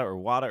USADA or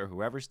WADA or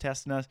whoever's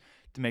testing us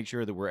to make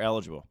sure that we're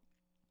eligible.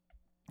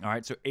 All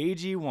right, so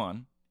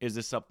AG1 is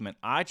the supplement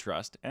I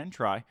trust and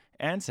try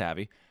and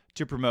savvy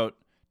to provide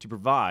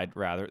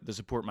the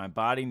support my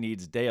body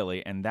needs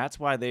daily, and that's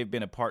why they've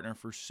been a partner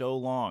for so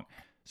long.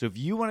 So if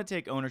you want to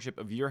take ownership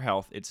of your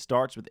health, it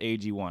starts with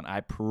AG1.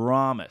 I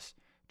promise.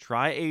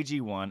 Try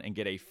AG1 and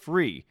get a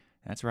free,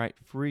 that's right,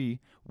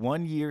 free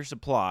 1-year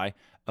supply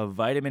of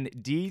vitamin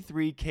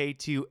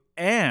D3K2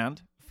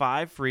 and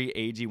 5 free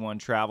AG1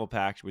 travel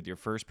packs with your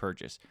first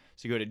purchase.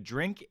 So go to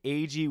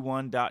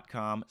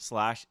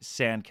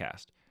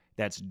drinkag1.com/sandcast.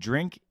 That's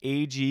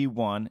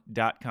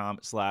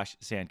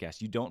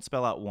drinkag1.com/sandcast. You don't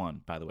spell out one,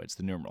 by the way. It's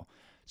the numeral.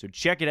 So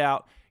check it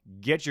out.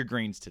 Get your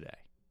greens today.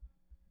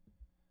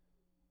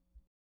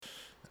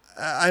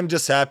 I'm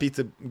just happy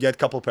to get a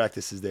couple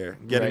practices there,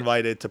 get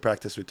invited to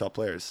practice with top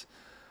players.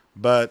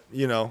 But,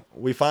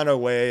 we found our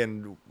way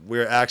and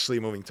we're actually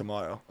moving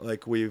tomorrow.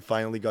 Like, we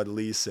finally got a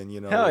lease and,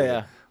 Hell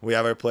yeah. We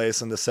have our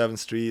place on the 7th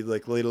Street,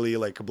 like literally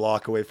like a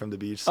block away from the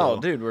beach. So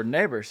dude, we're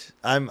neighbors.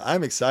 I'm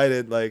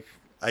excited. Like,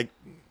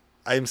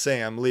 I'm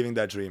saying I'm living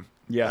that dream.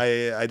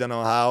 Yeah. I don't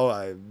know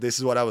how. This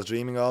is what I was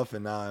dreaming of,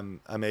 and now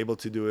I'm able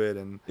to do it.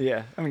 And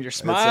yeah, I mean, you're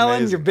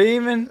smiling, you're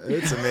beaming.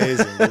 It's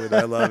amazing, dude.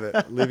 I love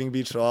it. Living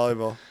beach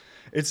volleyball.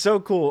 It's so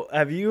cool.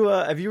 Have you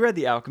read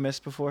The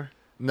Alchemist before?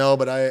 No,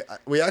 but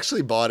we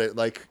actually bought it.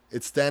 Like,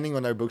 it's standing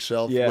on our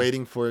bookshelf,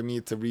 waiting for me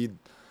to read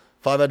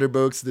 5 other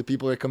books that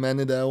people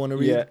recommended that I want to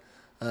read.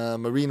 Yeah.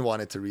 Marine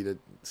wanted to read it,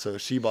 so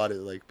she bought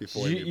it like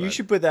before. You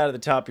should put that at the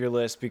top of your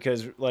list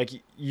because like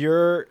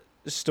your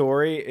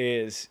story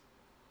is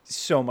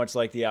so much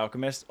like The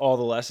Alchemist. All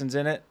the lessons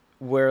in it,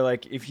 where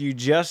like if you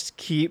just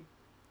keep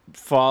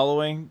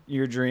following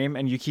your dream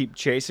and you keep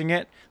chasing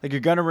it, like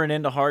you're gonna run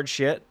into hard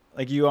shit.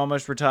 Like you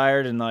almost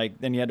retired and like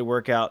then you had to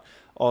work out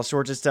all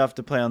sorts of stuff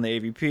to play on the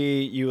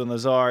AVP. You and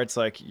Lazar, it's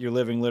like you're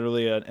living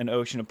literally an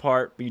ocean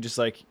apart, but you just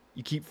like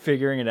you keep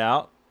figuring it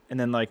out, and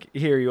then like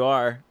here you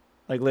are,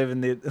 like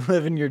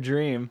living your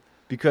dream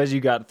because you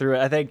got through it.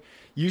 I think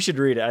you should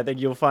read it. I think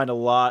you'll find a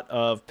lot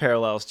of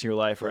parallels to your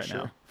life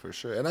now. For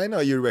sure. And I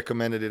know you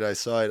recommended it. I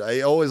saw it.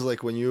 I always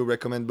like when you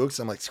recommend books,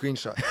 I'm like,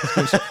 screenshot.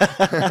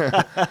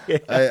 Yeah.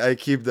 I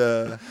keep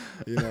the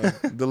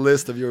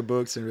list of your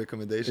books and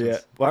recommendations. Yeah.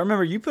 Well, I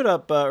remember you put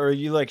up or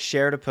you like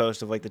shared a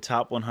post of like the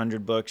top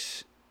 100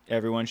 books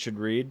everyone should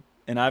read.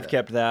 And I've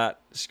kept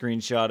that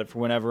screenshotted for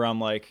whenever I'm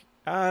like,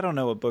 I don't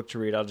know what book to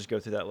read. I'll just go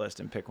through that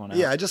list and pick one out.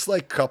 Yeah. I just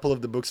like a couple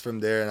of the books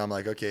from there. And I'm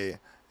like, okay,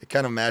 it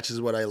kind of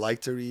matches what I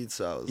like to read.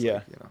 So I was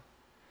like,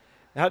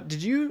 How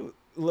did you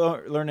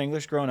learn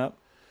English growing up?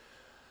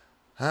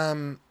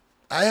 I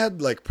had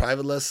like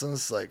private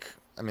lessons. Like,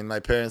 I mean, my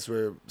parents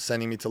were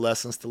sending me to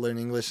lessons to learn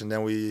English, and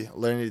then we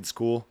learned it at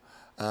school.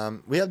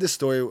 We have this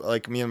story,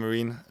 like me and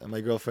Marine, and my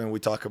girlfriend,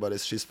 we talk about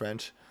it. She's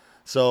French.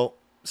 So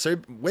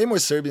way more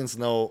Serbians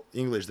know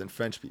English than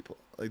French people.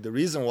 Like the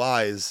reason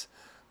why is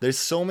there's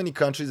so many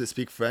countries that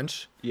speak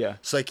French. Yeah.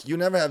 So like you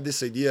never have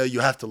this idea you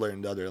have to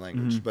learn the other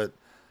language. Mm-hmm. But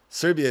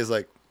Serbia is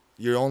like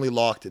you're only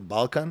locked in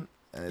Balkan,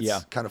 and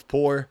it's kind of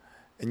poor,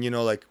 and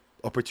like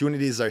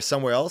opportunities are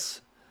somewhere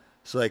else.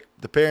 So like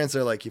the parents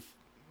are like, if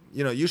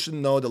you should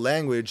know the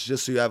language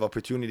just so you have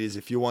opportunities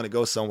if you want to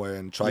go somewhere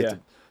and try to,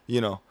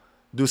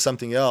 do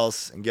something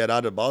else and get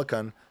out of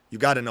Balkan, you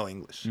got to know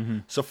English. Mm-hmm.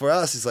 So for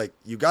us, it's like,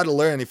 you got to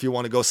learn if you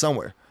want to go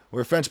somewhere.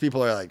 Where French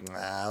people are like,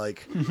 nah,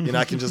 like,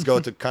 I can just go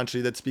to a country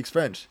that speaks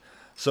French.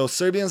 So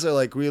Serbians are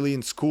like really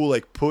in school,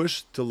 like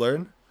pushed to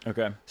learn.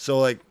 Okay. So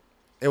like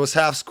it was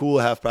half school,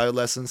 half private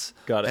lessons.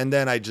 Got it. And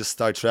then I just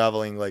start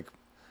traveling. Like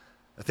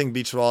I think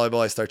beach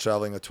volleyball, I started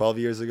traveling like 12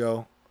 years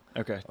ago.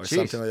 Okay. Or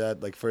something like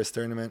that, like first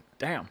tournament.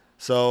 Damn.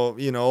 So,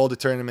 all the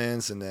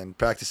tournaments and then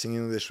practicing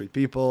English with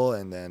people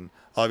and then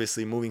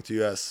obviously moving to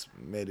US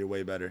made it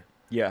way better.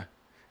 Yeah.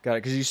 Got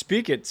it. Because you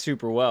speak it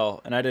super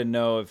well. And I didn't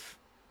know if,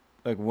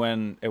 like,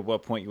 at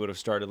what point you would have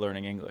started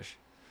learning English.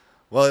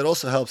 Well, it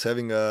also helps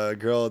having a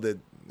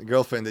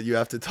girlfriend that you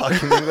have to talk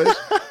in English.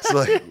 So,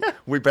 like,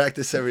 we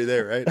practice every day,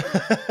 right?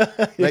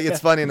 Like, it's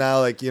funny now,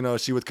 like,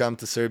 she would come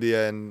to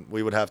Serbia and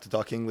we would have to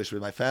talk English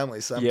with my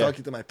family. So I'm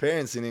talking to my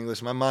parents in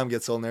English. My mom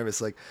gets all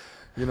nervous, like,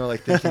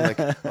 like thinking, like,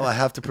 oh, I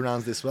have to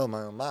pronounce this well.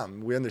 My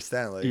mom, we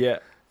understand,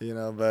 like,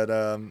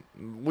 but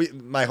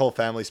my whole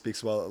family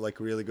speaks well, like,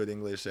 really good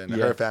English, and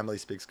her family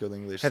speaks good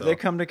English. Have they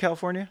come to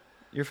California?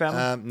 Your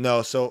family?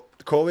 No. So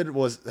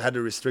COVID had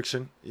a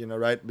restriction,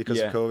 right?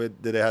 Because of COVID,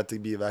 they had to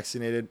be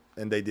vaccinated,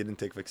 and they didn't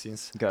take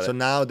vaccines. Got it. So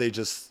now they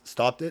just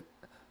stopped it.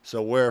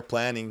 So we're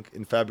planning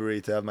in February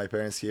to have my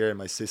parents here and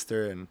my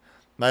sister, and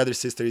my other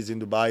sister is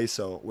in Dubai,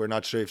 so we're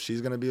not sure if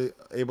she's gonna be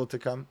able to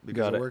come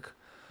because of work.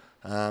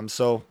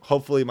 So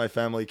hopefully my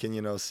family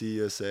can, see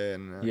USA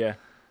and, Yeah.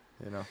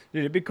 you know.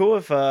 Dude, it'd be cool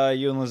if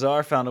you and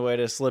Lazar found a way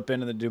to slip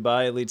into the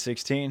Dubai Elite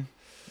 16.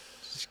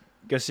 Just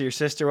go see your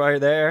sister while you're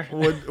there.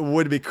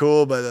 Would be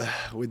cool, but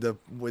with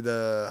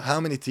the how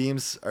many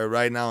teams are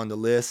right now on the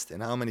list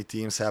and how many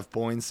teams have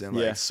points and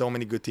like so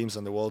many good teams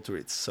on the World Tour,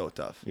 it's so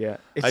tough. Yeah.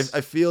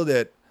 I feel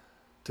that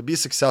to be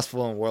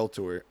successful on World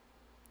Tour,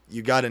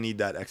 you gotta need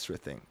that extra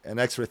thing. An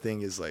extra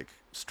thing is like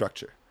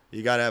structure.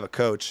 You gotta have a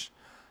coach.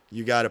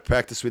 You gotta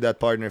practice with that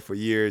partner for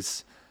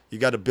years. You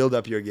gotta build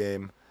up your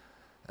game.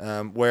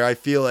 Where I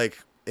feel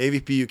like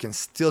AVP, you can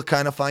still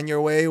kind of find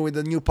your way with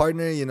a new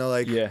partner,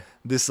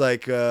 this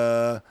like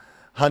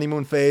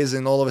honeymoon phase,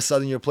 and all of a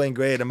sudden you're playing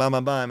great and bam,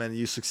 bam, bam, and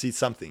you succeed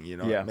something,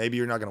 Maybe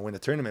you're not going to win a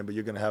tournament, but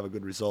you're going to have a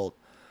good result.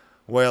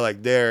 Where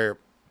like there,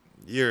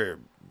 you're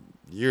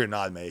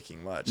not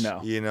making much.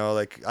 No.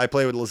 Like I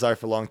played with Lazar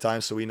for a long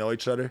time, so we know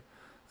each other.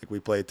 Like we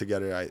played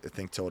together, I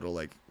think total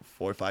like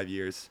 4 or 5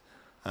 years.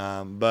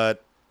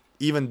 But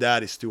even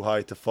that is too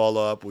hard to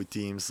follow up with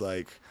teams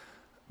like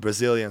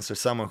Brazilians or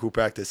someone who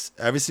practice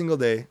every single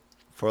day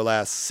for the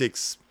last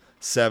 6,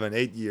 7,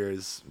 8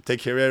 years.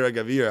 Take Herrera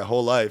Gavira,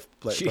 whole life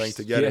playing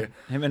together.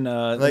 Yeah. Him and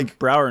like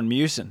Brouwer and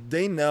Mewson.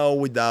 They know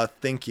without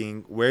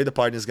thinking where the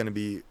partner is going to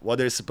be, what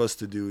they're supposed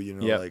to do,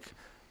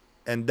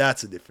 and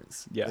that's a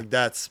difference. Yeah. Like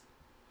that's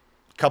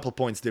a couple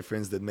points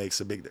difference that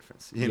makes a big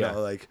difference.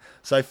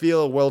 So I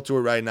feel World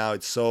Tour right now,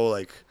 it's so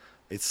like,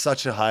 it's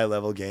such a high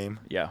level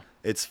game. Yeah.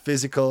 It's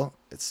physical,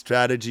 it's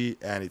strategy,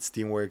 and it's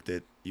teamwork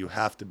that you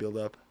have to build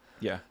up.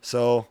 Yeah.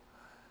 So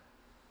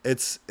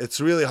it's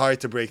really hard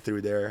to break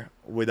through there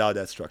without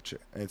that structure.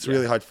 And it's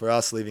really hard for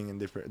us living in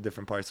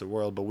different parts of the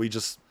world, but we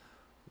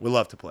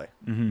love to play.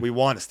 Mm-hmm. We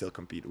want to still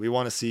compete. We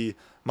want to see,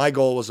 my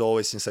goal was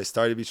always since I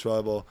started beach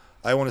volleyball,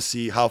 I want to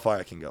see how far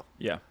I can go.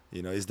 Yeah.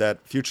 Is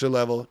that future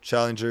level,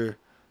 challenger,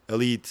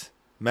 elite,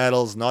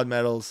 medals, not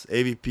medals,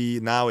 AVP.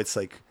 Now it's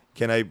like,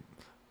 can I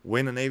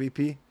win an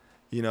AVP?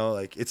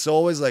 Like it's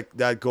always like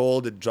that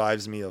goal that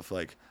drives me of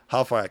like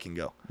how far I can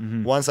go.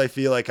 Mm-hmm. Once I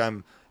feel like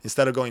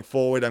instead of going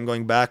forward, I'm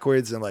going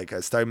backwards, and like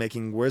I start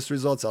making worse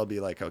results, I'll be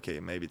like, okay,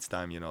 maybe it's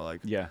time,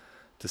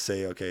 to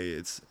say, okay,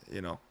 it's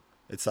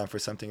time for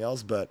something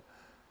else. But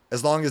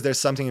as long as there's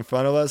something in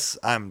front of us,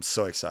 I'm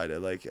so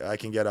excited. Like I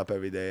can get up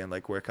every day and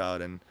like work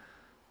out, and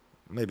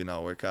maybe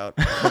not work out.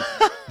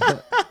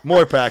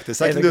 More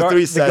practice. I can do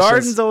 3 sessions. The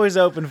garden's always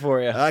open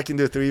for you. I can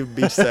do 3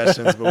 beach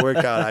sessions, but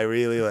workout, I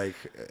really like.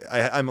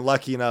 I'm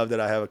lucky enough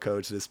that I have a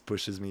coach that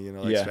pushes me,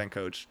 strength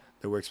coach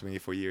that works for me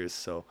for years.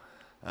 So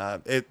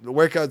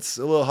workout's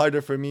a little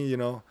harder for me,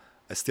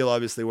 I still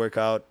obviously work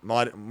out.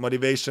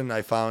 Motivation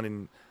I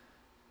found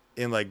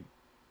in like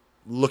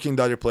looking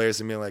to other players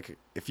and being like,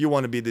 if you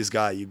want to be this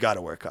guy, you got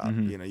to work out.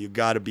 Mm-hmm. You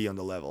got to be on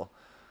the level.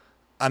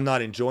 I'm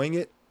not enjoying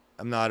it.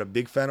 I'm not a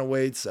big fan of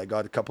weights. I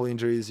got a couple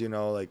injuries,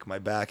 like my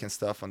back and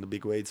stuff on the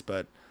big weights,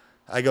 but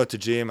I go to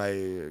gym,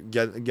 I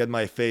get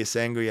my face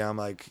angry. I'm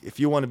like, if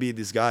you want to be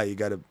this guy, you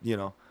got to,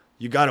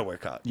 you got to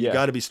work out. You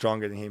got to be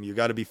stronger than him. You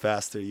got to be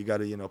faster. You got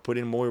to, put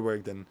in more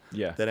work than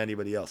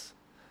anybody else.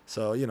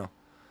 So, And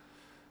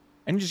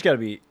you just got to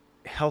be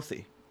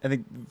healthy. I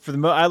think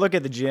I look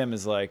at the gym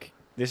as like,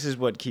 this is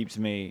what keeps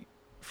me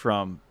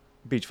from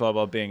beach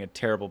volleyball being a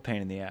terrible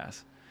pain in the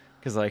ass.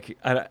 Because like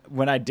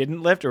when I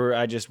didn't lift, or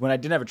when I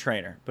didn't have a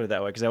trainer, put it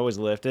that way, because I always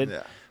lifted,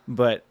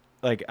 but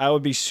like I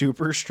would be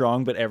super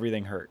strong, but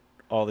everything hurt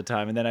all the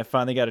time. And then I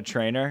finally got a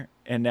trainer,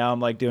 and now I'm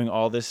like doing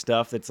all this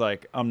stuff that's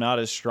like I'm not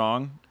as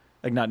strong,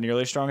 like not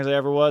nearly as strong as I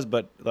ever was,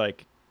 but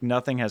like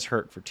nothing has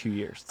hurt for 2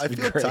 years. I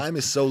feel great. Time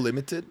is so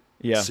limited,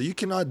 yeah. So you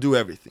cannot do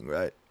everything,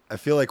 right? I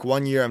feel like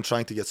 1 year I'm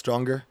trying to get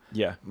stronger.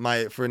 Yeah.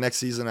 For next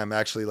season, I'm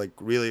actually like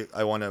really,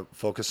 I want to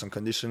focus on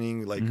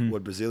conditioning, like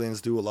what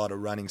Brazilians do, a lot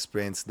of running,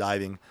 sprints,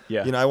 diving.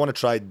 Yeah. I want to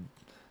try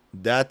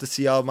that to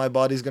see how my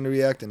body's going to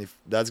react and if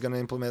that's going to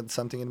implement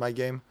something in my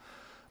game.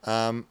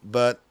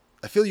 But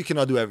I feel you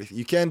cannot do everything.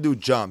 You can't do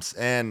jumps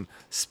and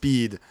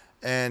speed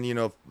and,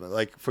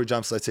 like for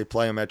jumps, let's say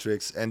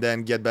plyometrics, and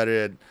then get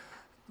better at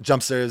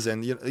jump serves,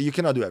 and you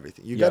cannot do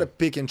everything. You got to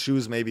pick and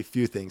choose maybe a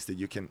few things that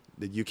you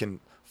can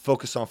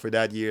focus on for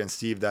that year and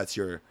see if that's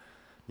your,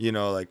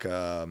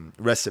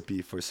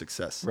 recipe for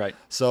success. Right.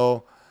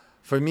 So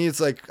for me,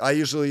 it's like I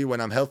usually, when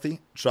I'm healthy,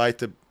 try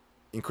to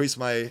increase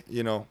my,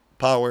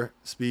 power,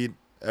 speed,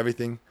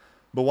 everything.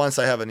 But once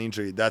I have an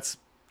injury,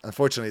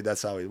 unfortunately,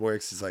 that's how it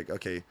works. It's like,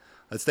 okay,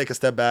 let's take a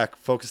step back,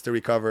 focus to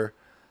recover,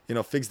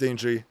 fix the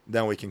injury,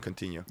 then we can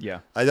continue. Yeah.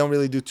 I don't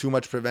really do too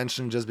much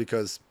prevention just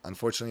because,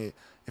 unfortunately,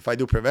 if I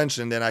do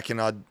prevention, then I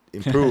cannot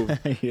improve,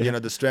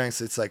 the strengths.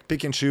 It's like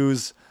pick and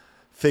choose,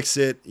 fix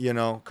it,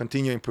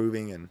 continue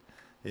improving, and,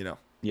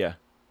 Yeah.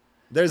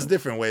 There's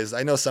different ways.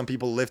 I know some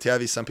people lift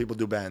heavy, some people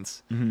do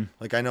bands. Mm-hmm.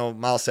 Like I know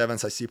Miles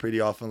Evans, I see pretty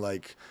often,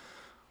 like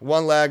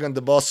one leg on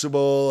the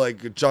possible, like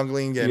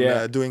jungling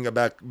and doing a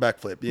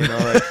backflip,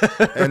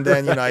 and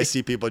then, I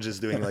see people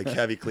just doing like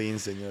heavy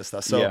cleans and,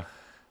 stuff. So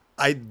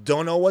I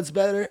don't know what's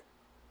better.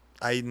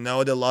 I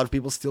know that a lot of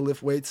people still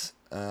lift weights.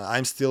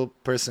 I'm still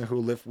a person who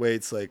lift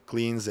weights like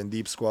cleans and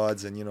deep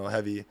squats and,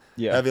 heavy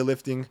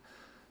lifting.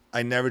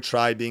 I never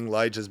tried being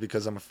light just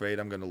because I'm afraid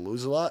I'm gonna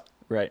lose a lot.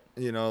 Right.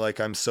 You know, like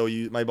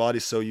my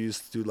body's so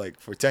used to, like,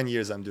 for 10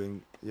 years I'm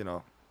doing,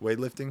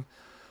 weightlifting,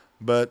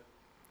 but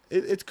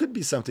it could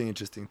be something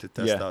interesting to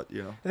test Yeah. out.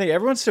 I think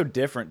everyone's so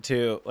different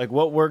too. Like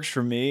what works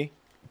for me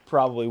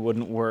probably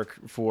wouldn't work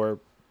for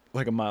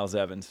like a Miles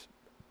Evans.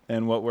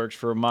 And what works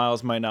for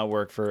Miles might not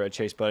work for a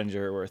Chase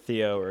Budinger or a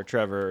Theo or a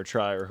Trevor or a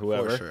Try or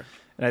whoever. For sure.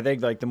 And I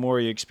think like the more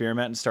you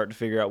experiment and start to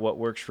figure out what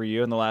works for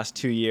you in the last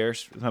 2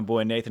 years with my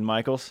boy Nathan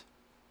Michaels,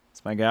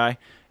 it's my guy.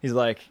 He's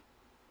like,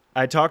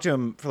 I talked to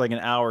him for like an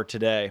hour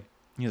today.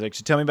 He's like,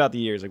 so tell me about the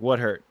years. Like what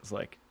hurt? It's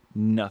like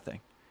nothing.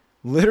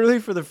 Literally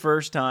for the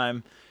first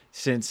time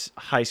since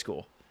high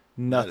school,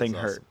 nothing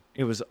hurt. Awesome.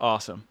 It was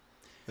awesome.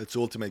 It's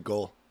the ultimate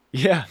goal.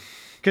 Yeah.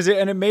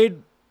 It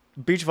made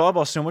beach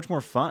volleyball so much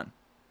more fun.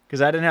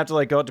 Because I didn't have to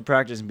like go out to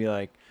practice and be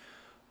like,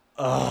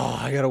 oh,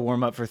 I got to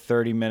warm up for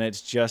 30 minutes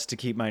just to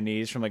keep my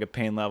knees from like a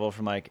pain level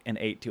from like an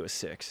 8 to a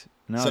 6.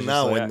 So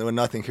now when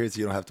nothing hurts,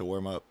 you don't have to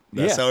warm up.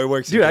 That's yeah. how it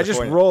works. Dude, I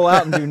just roll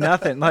out and do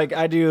nothing. Like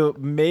I do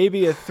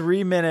maybe a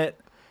 3-minute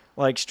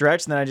like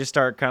stretch, and then I just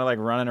start kind of like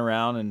running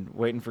around and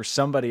waiting for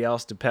somebody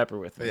else to pepper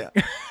with me.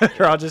 Yeah.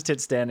 Or I'll just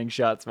hit standing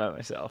shots by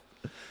myself.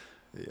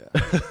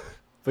 Yeah.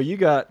 But you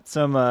got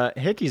some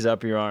hickeys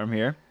up your arm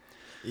here.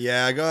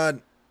 Yeah, I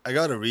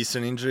got a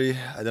recent injury.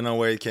 I don't know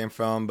where it came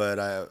from,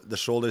 but the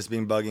shoulder's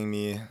been bugging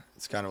me.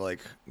 It's kind of like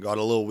got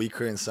a little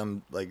weaker in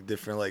some like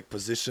different like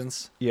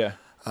positions. Yeah.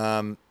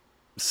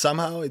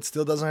 Somehow it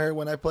still doesn't hurt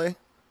when I play,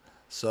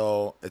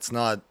 so it's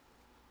not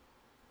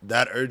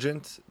that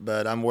urgent.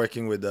 But I'm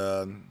working with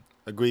a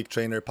Greek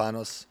trainer,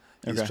 Panos.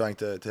 He's trying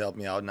to help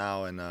me out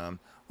now, and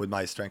with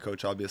my strength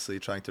coach, obviously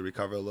trying to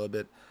recover a little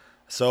bit.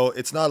 So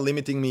it's not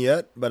limiting me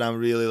yet, but I'm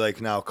really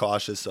like now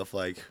cautious of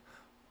like,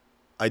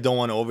 I don't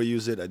want to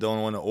overuse it. I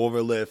don't want to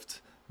overlift.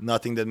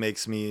 Nothing that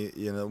makes me,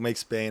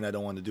 makes pain. I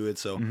don't want to do it.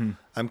 So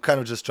I'm kind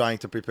of just trying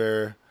to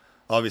prepare,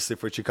 obviously,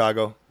 for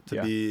Chicago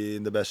to be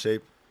in the best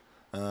shape.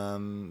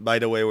 By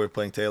the way, we're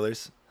playing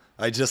Taylor's.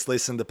 I just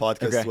listened to the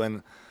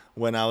podcast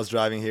when I was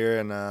driving here,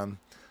 and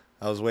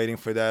I was waiting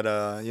for that,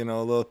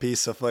 little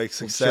piece of like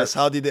success.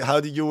 Sure. How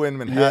did you win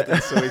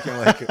Manhattan? So we can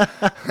like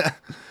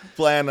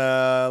plan.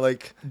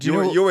 Like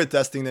you were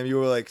testing them. You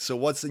were like, so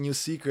what's the new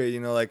secret?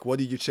 Like what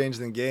did you change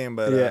in the game?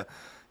 But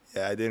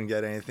I didn't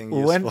get anything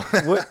useful.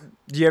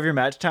 Do you have your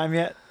match time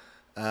yet?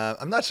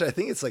 I'm not sure. I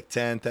think it's like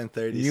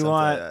 10:30. You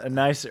want a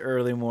nice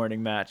early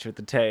morning match with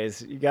the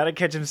Tays. You got to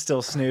catch them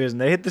still snoozing.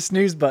 They hit the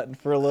snooze button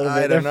for a little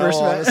bit. I don't know,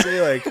 honestly.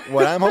 Like,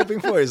 what I'm hoping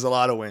for is a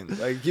lot of wins.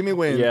 Like, give me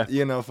win.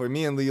 Yeah. For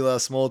me and Leela,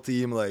 small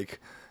team, like,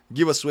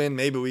 give us win.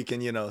 Maybe we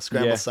can,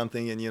 scramble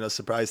something and,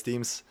 surprise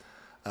teams.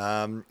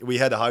 We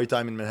had a hard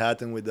time in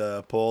Manhattan with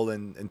Paul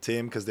and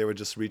Tim because they were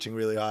just reaching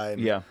really high.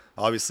 And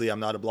obviously,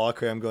 I'm not a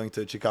blocker. I'm going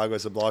to Chicago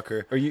as a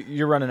blocker.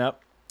 You're running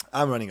up?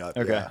 I'm running up,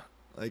 okay. Yeah.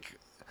 Like,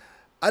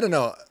 I don't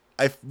know.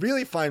 I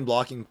really find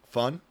blocking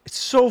fun. It's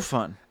so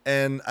fun.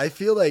 And I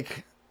feel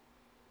like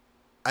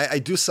I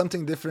do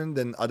something different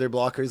than other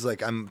blockers.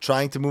 Like I'm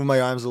trying to move my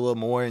arms a little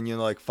more and,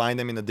 like find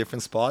them in the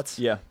different spots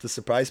to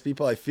surprise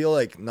people. I feel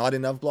like not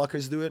enough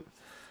blockers do it.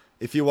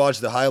 If you watch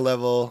the high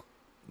level,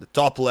 the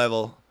top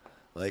level,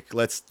 like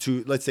let's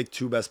take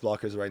two best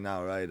blockers right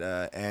now, right?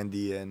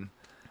 Andy and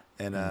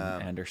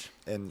Anders.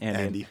 And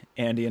Andy.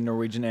 Andy and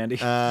Norwegian Andy.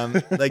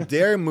 Like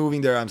they're moving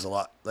their arms a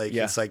lot. Like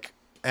it's like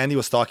Andy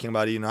was talking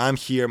about it, I'm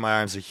here, my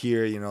arms are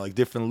here, like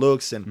different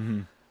looks.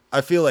 And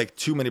I feel like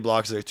too many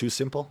blocks are too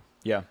simple.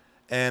 Yeah.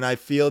 And I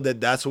feel that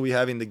that's what we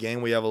have in the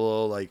game. We have a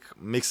little like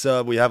mix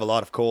up. We have a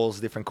lot of calls,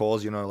 different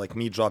calls, like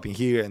me dropping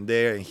here and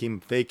there and him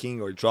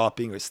faking or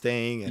dropping or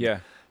staying.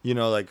 And,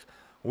 like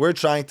we're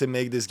trying to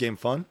make this game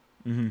fun.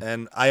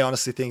 And I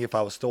honestly think if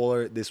I was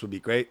taller, this would be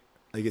great.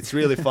 Like it's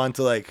really fun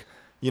to like,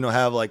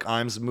 have like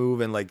arms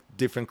move and like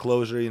different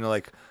closure,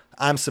 like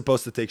I'm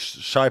supposed to take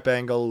sharp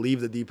angle,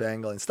 leave the deep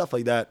angle and stuff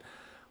like that,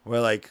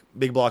 where like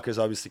big blockers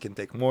obviously can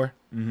take more.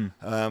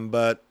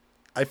 But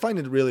I find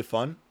it really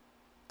fun.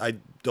 I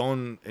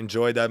don't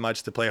enjoy that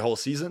much to play a whole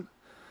season.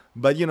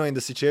 But, in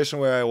the situation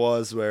where I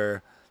was,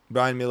 where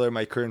Brian Miller,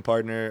 my current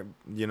partner,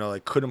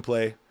 like couldn't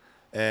play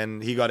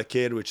and he got a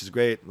kid, which is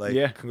great.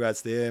 Like,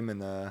 congrats to him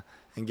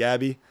and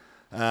Gabby.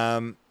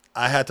 I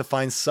had to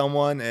find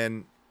someone,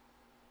 and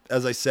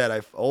as I said,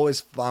 I've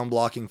always found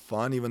blocking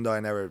fun, even though I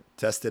never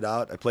tested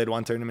out. I played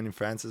one tournament in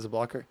France as a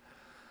blocker.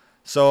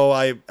 So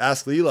I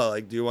asked Leela,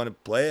 like, do you want to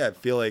play? I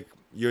feel like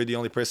you're the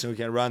only person who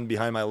can run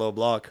behind my low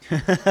block.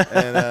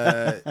 And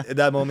at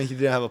that moment, he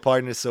didn't have a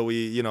partner. So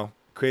we,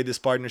 created this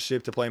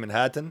partnership to play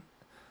Manhattan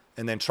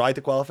and then try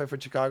to qualify for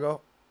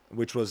Chicago,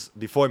 which was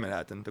before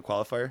Manhattan, the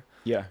qualifier.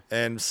 Yeah.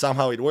 And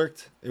somehow it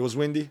worked. It was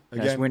windy.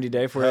 Again, nice windy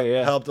day for you,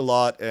 helped a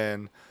lot.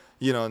 And,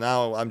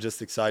 now I'm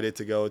just excited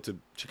to go to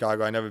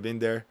Chicago. I've never been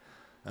there.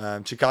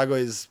 Chicago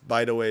is,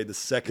 by the way, the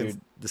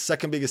second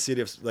biggest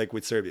city of like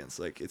with Serbians.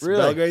 Like it's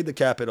really? Belgrade, the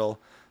capital,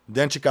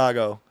 then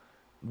Chicago,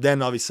 then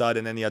Novi Sad,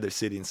 and any other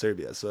city in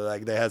Serbia. So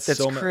like they had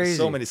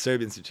so many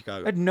Serbians in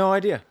Chicago. I had no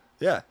idea.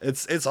 Yeah,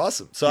 it's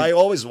awesome. So I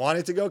always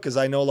wanted to go because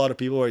I know a lot of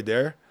people are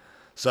there.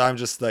 So I'm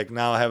just like,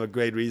 now I have a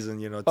great reason,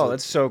 to Oh,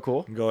 that's so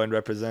cool. go and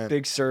represent.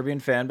 Big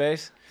Serbian fan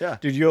base. Yeah.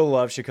 Dude, you'll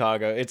love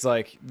Chicago. It's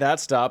like that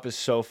stop is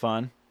so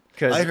fun.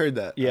 I heard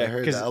that. Yeah, I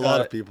heard because that. A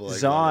lot of people like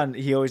Zahn,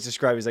 he always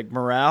described, he's like,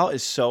 morale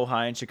is so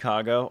high in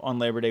Chicago on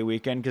Labor Day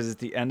weekend because it's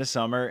the end of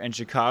summer and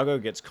Chicago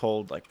gets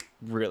cold like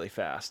really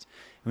fast.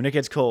 When it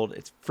gets cold,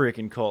 it's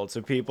freaking cold.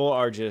 So people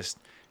are just,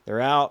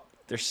 they're out,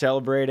 they're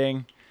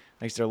celebrating.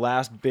 Like it's their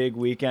last big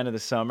weekend of the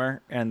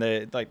summer, and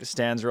the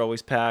stands are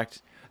always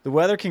packed. The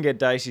weather can get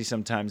dicey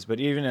sometimes, but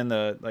even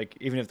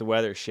if the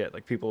weather's shit,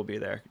 like people will be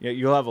there.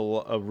 You'll have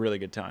a really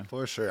good time.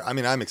 For sure. I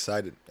mean, I'm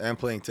excited. I'm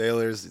playing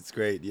Taylor's. It's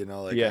great.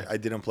 Yeah. I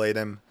didn't play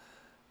them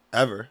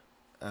ever.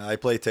 I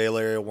played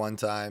Taylor one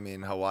time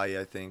in Hawaii,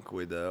 I think,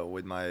 with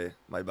my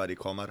buddy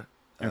Komar,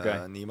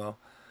 Okay. Nemo,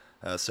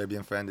 a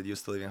Serbian friend that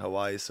used to live in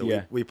Hawaii. So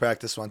Yeah. we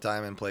practiced one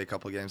time and played a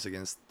couple games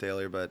against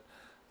Taylor. But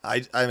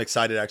I'm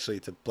excited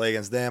actually to play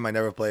against them. I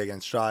never play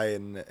against Try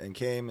and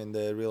came in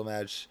the real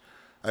match.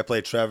 I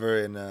played Trevor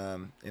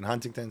in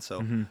Huntington.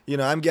 So,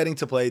 I'm getting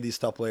to play these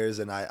top players,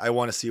 and I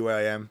want to see where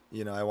I am.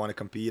 I want to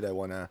compete. I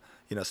want to,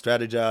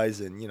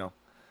 strategize, and,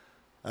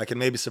 I can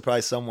maybe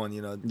surprise someone.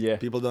 Yeah.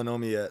 People don't know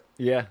me yet.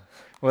 Yeah.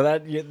 Well,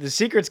 the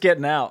secret's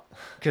getting out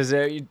because,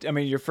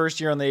 your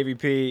first year on the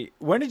AVP,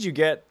 when did you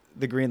get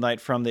the green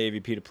light from the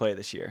AVP to play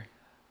this year?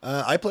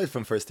 I played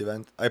from first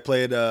event. I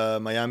played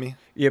Miami.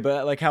 Yeah,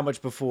 but like how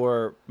much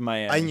before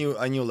Miami?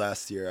 I knew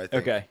last year. I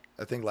think. Okay.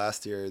 I think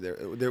last year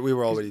we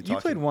were already talking.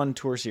 You played one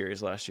tour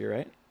series last year,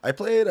 right? I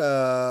played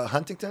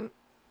Huntington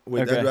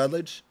with Ed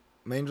Radledge,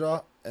 main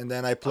draw, and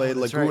then I played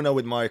Laguna right.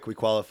 with Mark. We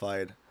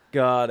qualified.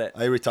 Got it.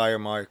 I retire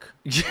Mark.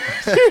 Dude,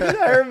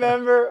 I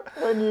remember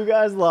when you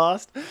guys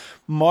lost.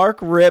 Mark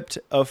ripped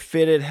a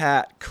fitted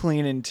hat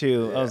clean in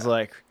two. Yeah. I was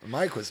like,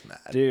 Mike was mad.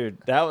 dude,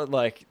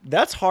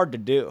 that's hard to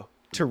do.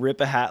 To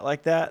rip a hat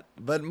like that.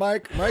 But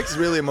Mike's a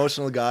really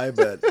emotional guy,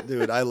 but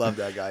dude, I love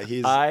that guy.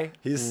 He's a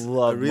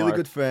really Mark.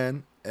 good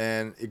friend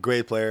and a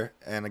great player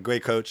and a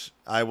great coach.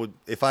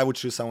 If I would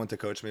choose someone to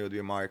coach me, it would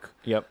be Mark.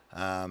 Yep.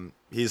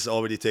 He's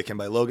already taken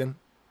by Logan,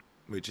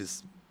 which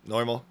is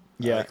normal.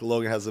 Yeah.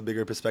 Logan has a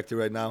bigger perspective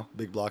right now,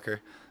 big blocker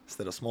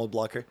instead of small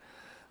blocker.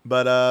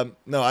 But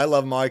no, I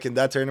love Mark, and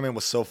that tournament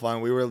was so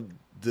fun. We were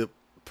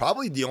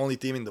probably the only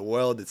team in the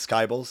world that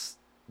skyballs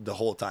the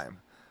whole time.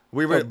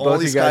 We were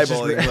only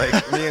skyballing,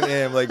 like me and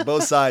him, like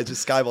both sides,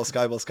 just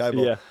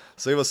skyball. Yeah.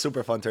 So it was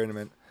super fun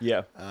tournament.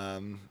 Yeah.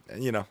 And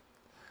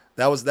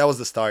that was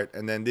the start.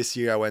 And then this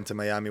year I went to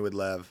Miami with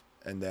Lev,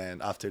 and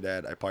then after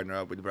that I partnered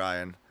up with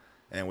Brian,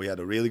 and we had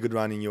a really good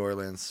run in New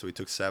Orleans. We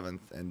took 7th,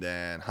 and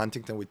then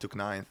Huntington we took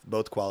 9th.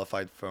 Both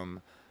qualified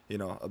from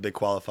a big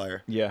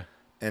qualifier. Yeah.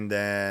 And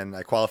then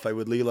I qualified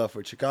with Leela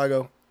for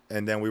Chicago,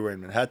 and then we were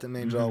in Manhattan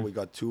main draw. We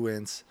got 2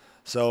 wins.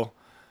 So,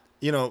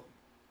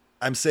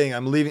 I'm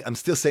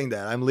still saying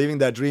that. I'm living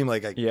that dream.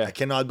 Like, I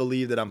cannot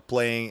believe that I'm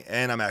playing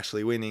and I'm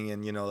actually winning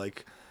and,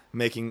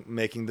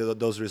 making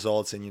those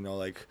results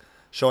and,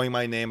 showing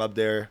my name up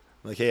there.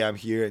 Like, hey, I'm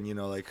here and,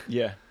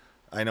 Yeah.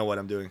 I know what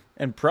I'm doing.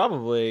 And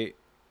probably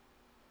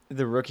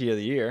the rookie of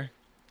the year,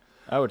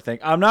 I would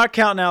think. I'm not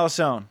counting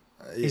Alisson.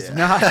 He's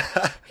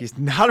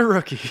not a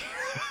rookie.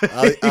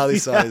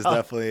 Alisson is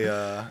definitely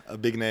a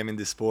big name in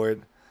this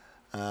sport.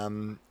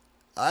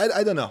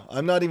 I don't know.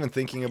 I'm not even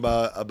thinking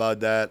about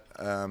that.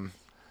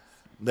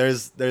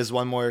 There's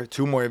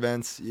 2 more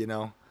events.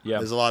 Yeah.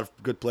 There's a lot of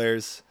good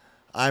players.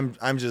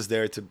 I'm just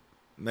there to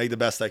make the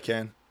best I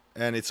can,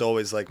 and it's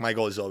always like my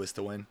goal is always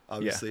to win.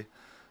 Obviously,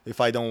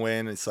 if I don't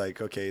win, it's like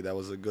okay, that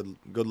was a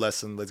good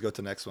lesson. Let's go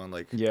to the next one.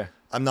 Like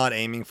I'm not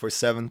aiming for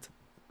 7th.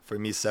 For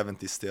me,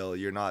 7th is still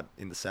you're not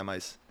in the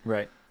semis.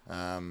 Right.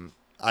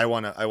 I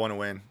wanna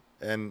win,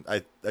 and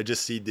I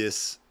just see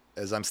this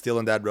as I'm still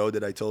on that road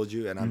that I told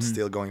you, and I'm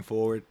still going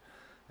forward.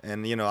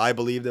 And, I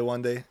believe that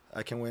one day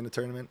I can win a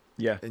tournament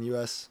in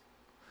U.S.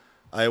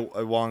 I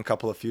won a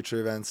couple of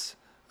future events,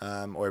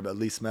 or at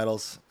least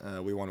medals.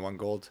 We won 1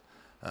 gold,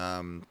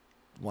 1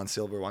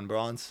 silver, 1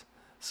 bronze.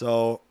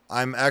 So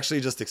I'm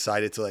actually just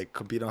excited to,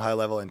 compete on high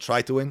level and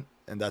try to win,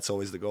 and that's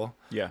always the goal.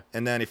 Yeah.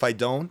 And then if I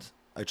don't,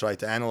 I try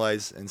to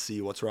analyze and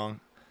see what's wrong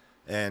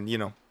and,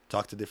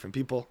 talk to different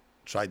people,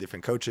 try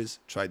different coaches,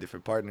 try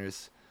different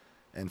partners,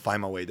 and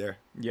find my way there.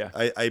 Yeah.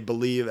 I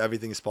believe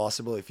everything is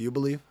possible if you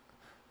believe,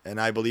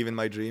 and I believe in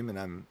my dream, and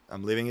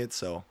I'm living it.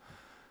 So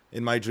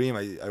in my dream,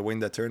 I win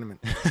that tournament.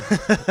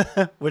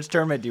 Which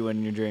tournament do you win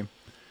in your dream?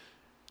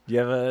 Do you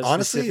have a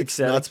Honestly, specific it's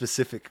setting? not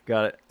specific.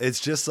 Got it. It's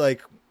just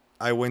like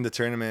I win the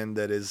tournament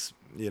that is,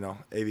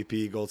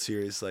 AVP Gold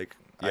Series. Like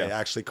I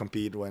actually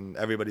compete when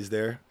everybody's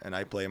there, and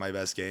I play my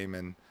best game,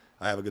 and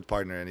I have a good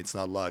partner, and it's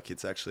not luck.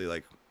 It's actually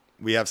like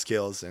we have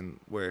skills, and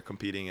we're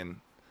competing,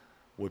 and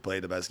we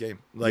play the best game.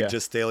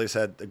 Just Taylor's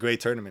had a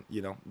great tournament.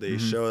 They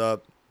showed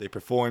up, they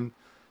performed,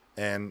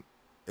 and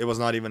it was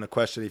not even a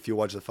question if you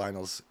watch the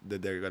finals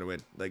that they're gonna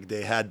win. Like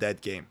they had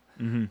that game,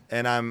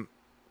 and I'm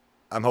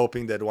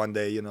hoping that one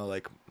day,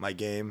 my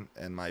game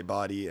and my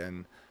body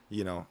and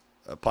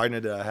a partner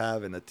that I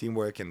have and the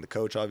teamwork and the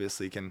coach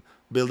obviously can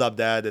build up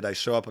that I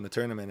show up on the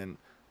tournament and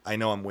I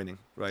know I'm winning.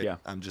 Right? Yeah.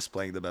 I'm just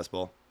playing the best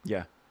ball.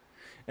 Yeah.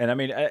 And I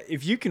mean,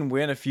 if you can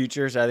win a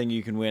futures, I think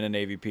you can win an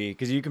AVP,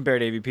 because you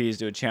compared AVPs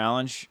to a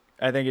challenge.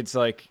 I think it's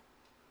like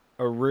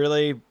a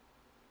really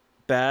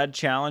bad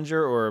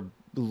challenger or a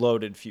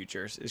loaded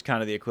futures is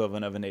kind of the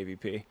equivalent of an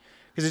AVP,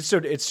 because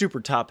it's super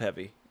top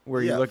heavy.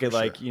 Where you Yeah, look for at,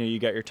 sure. like, you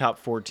got your top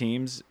 4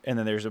 teams, and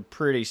then there's a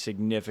pretty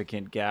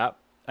significant gap,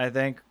 I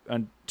think,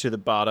 to the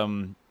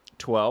bottom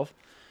 12.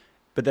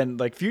 But then,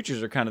 like,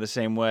 futures are kind of the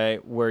same way,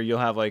 where you'll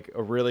have like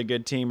a really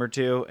good team or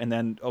two, and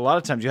then a lot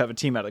of times you have a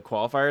team out of the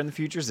qualifier in the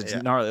futures. It's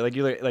Yeah. gnarly.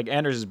 Like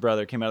Anders'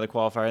 brother came out of the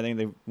qualifier. I think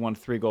they won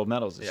 3 gold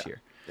medals Yeah. this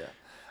year. Yeah.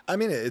 I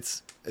mean,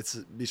 it's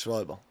beach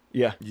volleyball.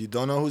 Yeah. You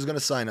don't know who's gonna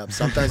sign up.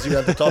 Sometimes you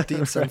have the top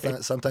team. Sometimes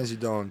Right. sometimes you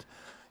don't.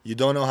 You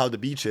don't know how the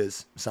beach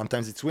is.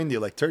 Sometimes it's windy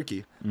like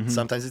Turkey.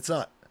 Sometimes it's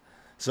not.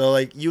 So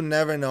like you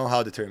never know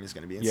how the tournament is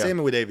going to be. And Yeah. same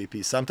with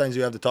AVP. Sometimes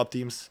you have the top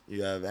teams.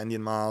 You have Andy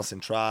and Miles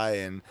and Try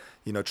and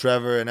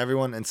Trevor and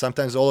everyone. And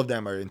sometimes all of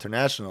them are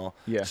international.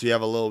 Yeah. So you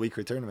have a little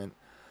weaker tournament.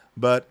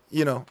 But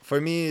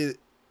for me,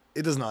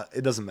 it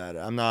doesn't matter.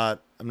 I'm not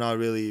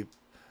really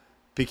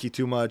picky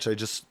too much. I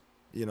just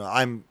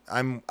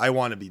I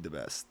want to be the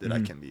best that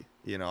I can be.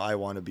 I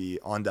want to be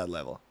on that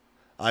level.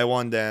 I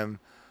want them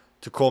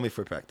to call me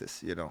for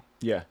practice.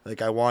 Yeah.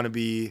 Like I want to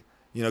be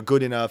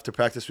good enough to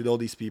practice with all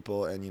these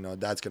people, and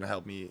that's gonna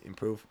help me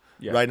improve.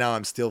 Yeah. Right now,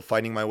 I'm still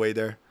finding my way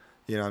there.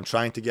 I'm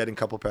trying to get in a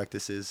couple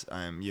practices.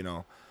 I'm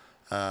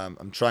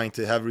trying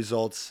to have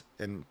results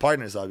and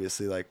partners.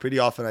 Obviously, like pretty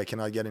often I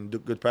cannot get in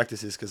good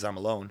practices because I'm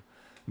alone.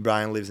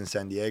 Brian lives in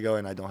San Diego,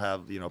 and I don't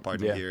have a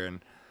partner Yeah. here, and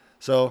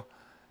so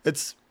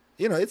it's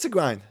it's a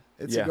grind.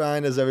 It's Yeah. a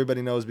grind, as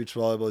everybody knows. Beach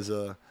volleyball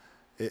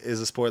is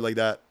a sport like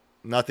that.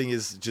 Nothing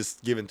is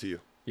just given to you.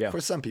 Yeah.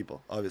 For some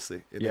people,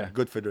 obviously, in Yeah.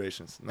 good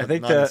federations. I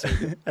think not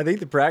necessarily. I think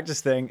the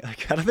practice thing,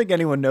 like, I don't think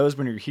anyone knows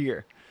when you're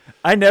here.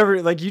 I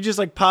never, like, you just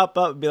like pop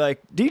up and be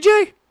like,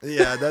 DJ?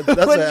 Yeah, that's When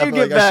what did you happened.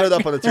 get Like I back? showed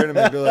up on the tournament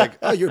and be like,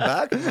 "Oh, you're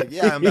back?" I'm like,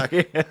 "Yeah, I'm back.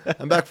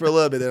 I'm back for a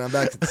little bit, and I'm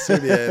back to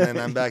Serbia, and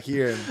then I'm back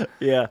here." And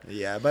Yeah.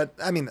 yeah, but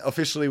I mean,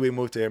 officially we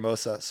moved to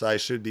Hermosa, so I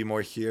should be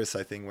more here. So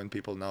I think when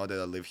people know that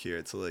I live here,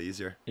 it's a little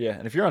easier. Yeah.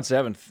 And if you're on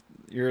 7th,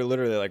 you're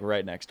literally like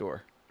right next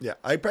door. Yeah,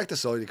 I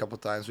practiced already a couple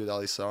of times with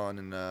Alisson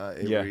and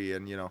Avery,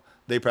 and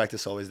they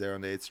practice always there on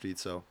the 8th Street,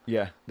 so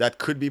Yeah. that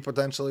could be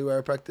potentially where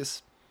I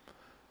practice.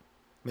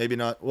 Maybe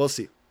not. We'll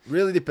see.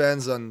 Really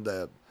depends on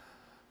the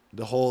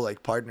whole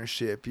like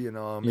partnership, mix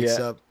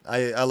Yeah. up.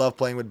 I love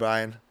playing with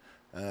Brian.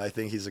 I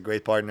think he's a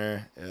great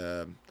partner.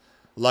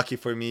 Lucky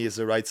for me, he's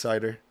a right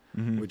sider,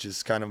 which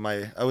is kind of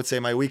I would say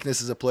my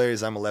weakness as a player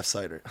is I'm a left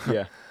sider.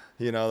 Yeah.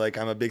 Like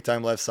I'm a big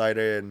time left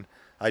sider, and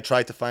I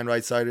try to find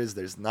right siders.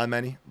 There's not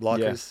many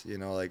blockers.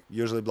 Like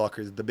usually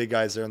blockers, the big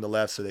guys are on the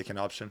left so they can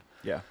option.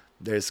 Yeah.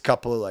 There's a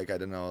couple like I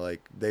don't know,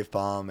 like Dave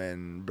Palm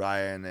and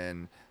Brian,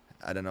 and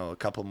I don't know, a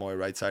couple more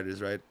right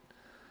siders, right?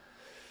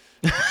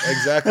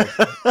 Exactly.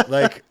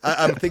 Like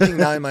I'm thinking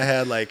now in my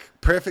head, like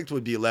perfect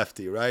would be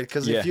lefty, right?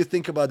 Because Yeah. if you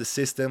think about the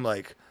system,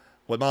 like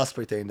what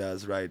Malspertain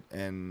does, right,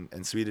 and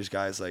Swedish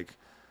guys, like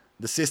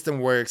the system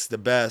works the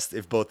best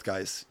if both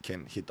guys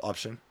can hit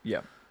option.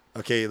 Yeah.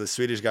 Okay, the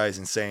Swedish guy is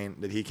insane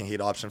that he can hit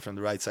option from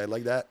the right side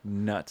like that,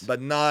 Nuts.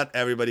 but not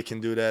everybody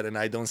can do that, and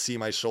I don't see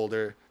my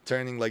shoulder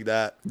turning like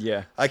that.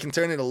 Yeah. I can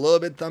turn it a little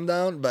bit thumb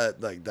down, but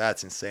like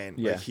that's insane.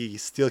 Yeah. Like he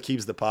still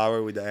keeps the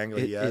power with the angle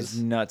It he has.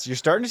 is nuts. You're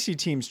starting to see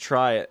teams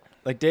try it.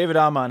 Like David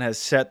Amon has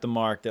set the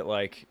mark that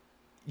like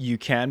you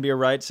can be a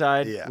right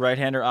side, Yeah.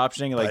 right-hander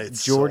optioning. But Like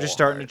it's George so is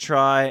starting hard. to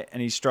try and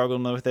he's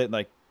struggling with it.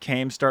 Like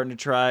Kame's starting to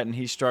try it and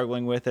he's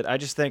struggling with it. I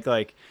just think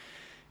like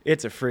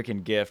it's a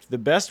freaking gift. The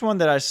best one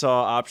that I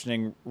saw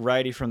optioning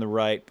righty from the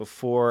right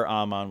before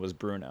Amon was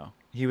Bruno.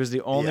 He was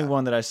the only Yeah.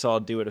 one that I saw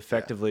do it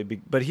effectively,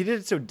 but he did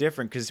it so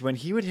different because when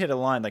he would hit a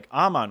line, like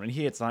Amon, when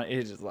he hits line, it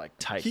is like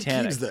He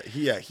Titanic.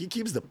 he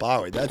keeps the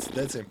power. That's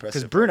Because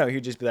impressive. Bruno,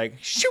 he'd just be like,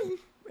 shoo,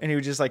 and he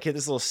would just like hit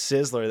this little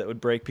sizzler that would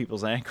break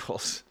people's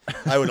ankles.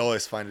 I would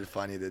always find it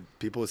funny that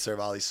people would serve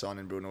Alisson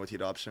and Bruno would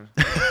hit option.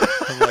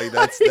 I'm like,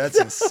 that's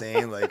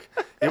insane. Like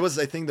it was,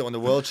 I think, that on the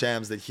World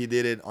Champs that he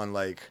did it on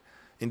like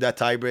in that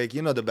tiebreak.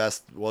 The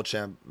best World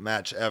Champ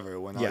match ever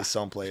when Yeah.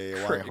 Alisson played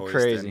Weinhorst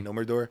Crazy. and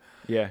Numerdor.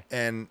 Yeah.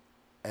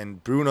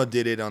 And Bruno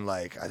did it on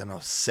like I don't know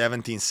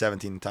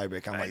 17-17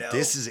 tiebreak. I'm I like, know.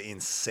 this is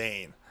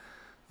insane.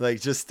 Like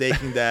just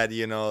taking that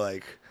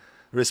like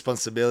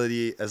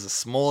responsibility as a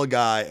small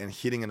guy and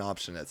hitting an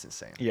option. That's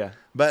insane. Yeah.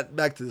 But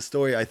back to the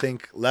story, I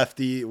think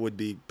lefty would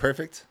be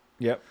perfect.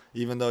 Yep.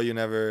 Even though you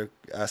never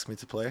asked me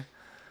to play.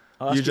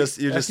 I'll You ask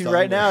just ask you told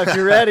right me. now if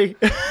you're ready.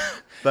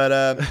 But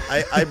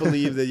I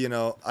believe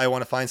that I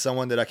want to find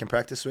someone that I can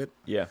practice with.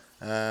 Yeah.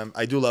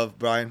 I do love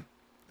Brian.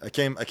 I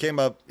came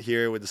up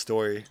here with the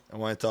story. I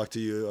want to talk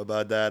to you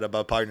about that,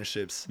 about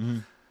partnerships.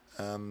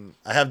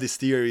 I have this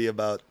theory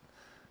about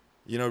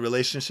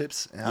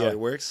relationships and how Yeah. it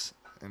works,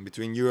 and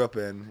between Europe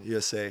and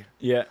USA.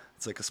 Yeah.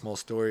 It's like a small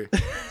story.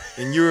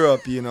 In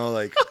Europe,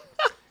 like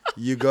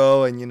you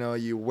go and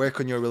you work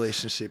on your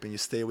relationship and you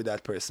stay with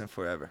that person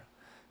forever.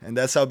 And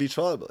that's how beach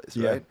volleyball is,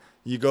 Yeah. right?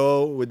 You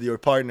go with your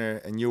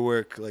partner and you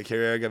work like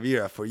Herrera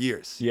Gavira for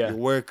years. Yeah. You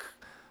work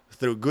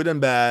through good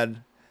and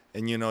bad,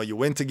 and you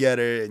win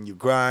together and you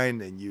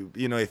grind and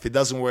if it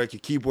doesn't work, you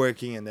keep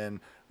working, and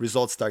then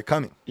results start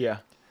coming. Yeah.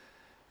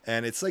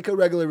 And it's like a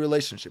regular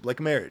relationship, like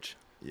marriage,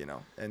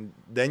 and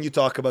then you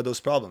talk about those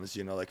problems,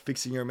 like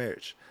fixing your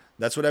marriage.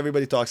 That's what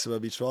everybody talks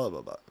about beach volleyball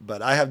about.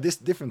 But I have this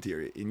different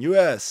theory. In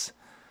US,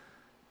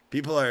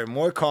 people are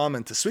more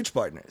common to switch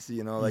partners,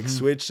 like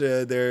switch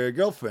their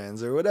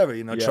girlfriends or whatever,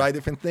 try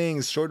different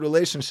things, short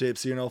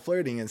relationships,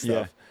 flirting and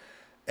stuff.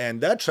 Yeah.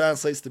 And that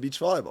translates to beach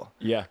volleyball.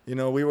 Yeah.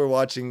 We were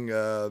watching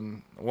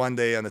one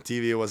day on the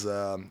TV, it was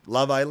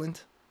Love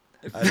Island.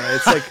 I know,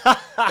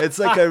 it's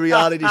like a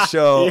reality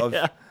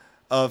show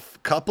of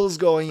couples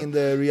going in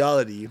the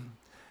reality,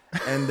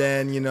 and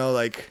then,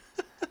 like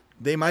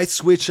they might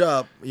switch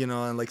up,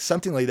 and like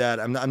something like that.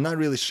 I'm not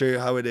really sure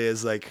how it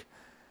is. Like,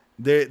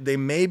 they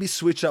maybe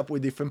switch up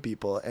with different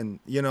people. And,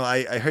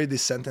 I heard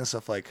this sentence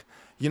of like,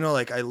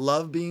 like I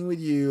love being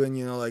with you,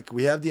 and, like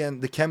we have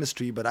the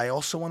chemistry, but I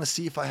also want to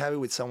see if I have it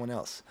with someone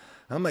else.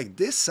 And I'm like,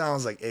 this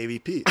sounds like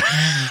AVP.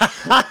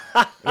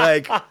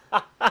 Like,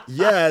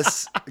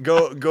 yes,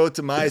 go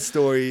to my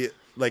story.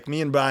 Like,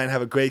 me and Brian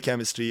have a great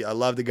chemistry. I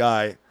love the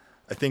guy.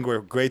 I think we're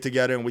great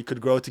together and we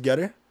could grow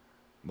together.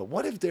 But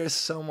what if there's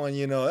someone,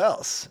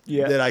 else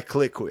that I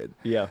click with?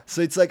 Yeah.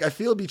 So it's like, I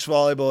feel beach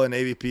volleyball and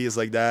AVP is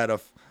like that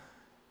of,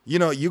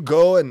 you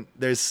go and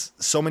there's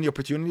so many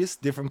opportunities,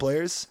 different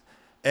players.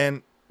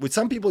 And with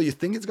some people, you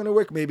think it's going to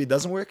work. Maybe it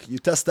doesn't work. You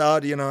test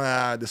out,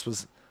 this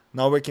was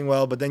not working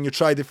well. But then you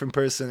try a different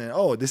person.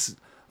 And, this is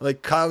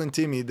like Kyle and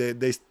Timmy.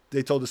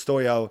 They told the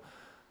story how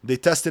they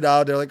tested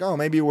out. They're like, oh,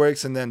 maybe it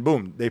works. And then,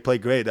 boom, they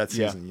played great that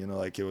season.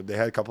 Yeah. They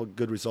had a couple of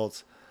good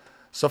results.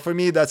 So for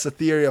me, that's a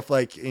theory of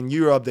like in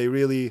Europe, they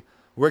really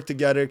work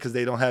together because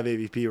they don't have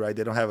AVP, right?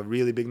 They don't have a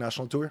really big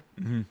national tour.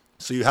 Mm-hmm.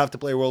 So you have to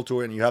play World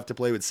Tour and you have to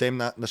play with same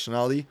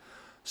nationality.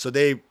 So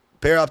they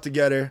pair up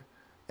together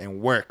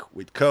and work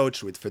with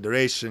coach, with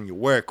federation. You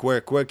work,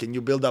 and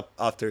you build up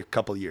after a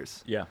couple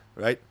years. Yeah.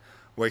 Right?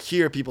 Where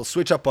here, people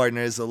switch up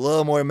partners, a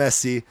little more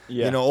messy,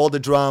 all the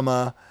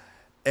drama,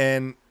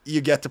 and you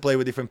get to play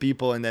with different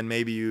people. And then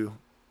maybe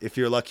if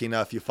you're lucky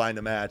enough, you find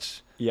a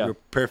match. Yeah. You're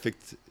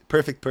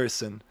perfect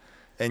person.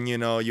 And,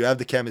 you have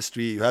the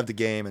chemistry, you have the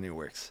game, and it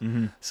works.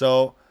 Mm-hmm.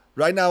 So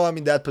right now I'm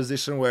in that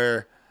position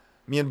where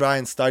me and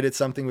Brian started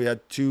something. We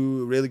had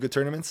 2 really good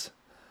tournaments.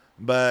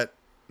 But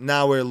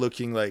now we're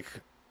looking like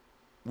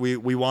we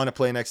want to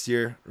play next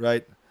year,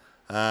 right?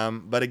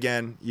 But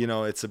again,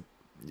 it's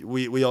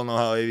we all know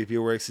how AVP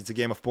works. It's a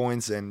game of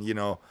points. And,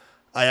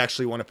 I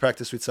actually want to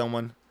practice with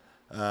someone.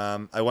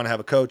 I want to have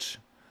a coach.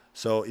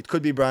 So it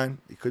could be Brian.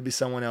 It could be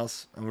someone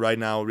else. I'm right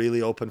now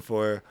really open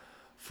for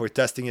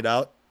testing it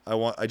out.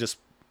 I just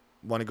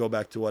want to go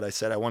back to what I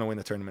said. I want to win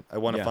a tournament. I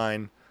want to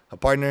find a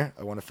partner.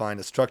 I want to find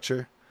a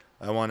structure.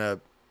 I want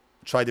to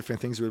try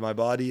different things with my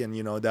body, and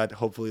that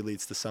hopefully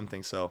leads to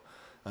something. So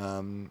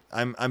I'm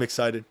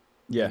excited.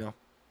 Yeah.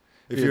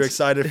 If you're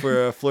excited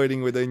for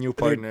flirting with a new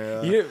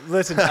partner,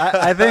 listen.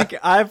 I think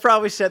I've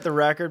probably set the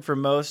record for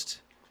most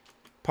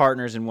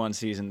partners in one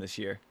season this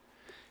year.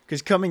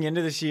 Because coming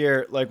into this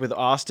year, like with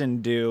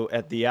Austin due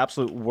at the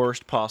absolute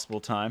worst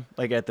possible time,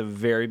 like at the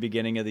very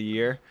beginning of the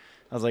year,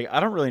 I was like, I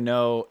don't really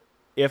know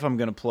if I'm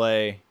going to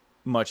play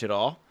much at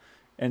all.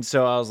 And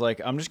so I was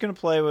like, I'm just going to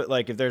play with,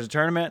 like, if there's a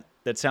tournament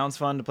that sounds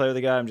fun to play with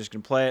a guy, I'm just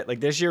going to play it. Like,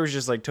 this year was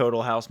just, like,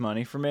 total house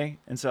money for me.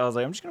 And so I was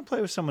like, I'm just going to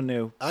play with someone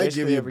new. I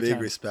give you big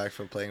respect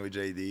for playing with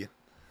JD.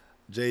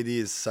 JD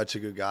is such a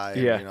good guy.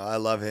 And, I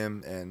love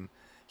him. And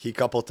he a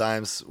couple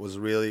times was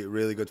really,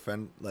 really good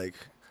friend, like,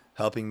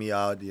 helping me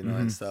out,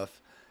 and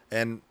stuff.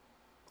 And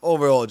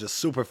overall, just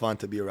super fun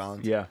to be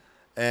around. Yeah.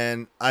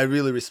 And I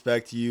really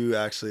respect you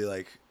actually,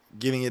 like,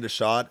 giving it a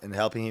shot and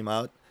helping him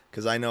out,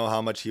 because I know how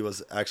much he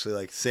was actually,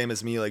 like, same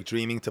as me, like,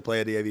 dreaming to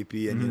play at the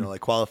AVP and, like,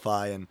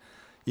 qualify and,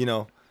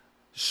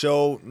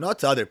 show, not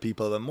to other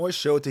people, but more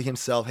show to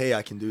himself, hey,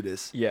 I can do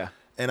this. Yeah.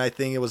 And I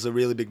think it was a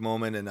really big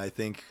moment, and I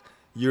think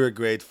you're a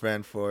great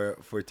friend for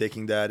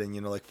taking that and,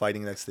 like,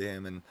 fighting next to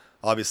him. And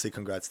obviously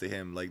congrats to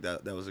him. Like,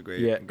 that was a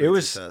great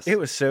success. It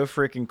was so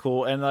freaking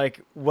cool. And,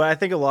 like, what I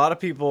think a lot of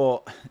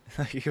people,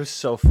 like, it was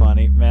so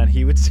funny, man.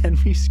 He would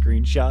send me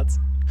screenshots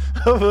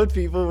of what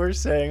people were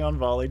saying on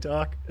Volley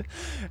Talk.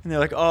 And they're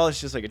like, oh, it's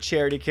just like a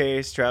charity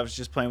case. Travis is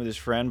just playing with his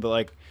friend. But,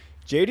 like,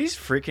 JD's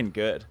freaking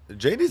good.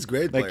 JD's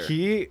great player. Like,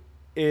 he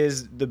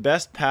is the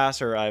best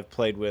passer I've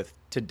played with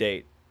to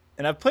date.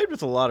 And I've played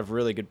with a lot of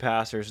really good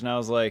passers. And I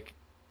was like,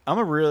 I'm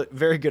a really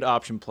very good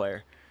option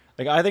player.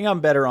 Like, I think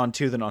I'm better on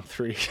 2 than on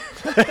 3.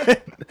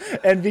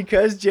 And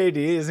because JD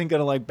isn't going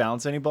to, like,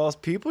 bounce any balls,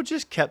 people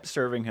just kept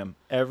serving him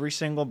every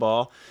single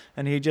ball.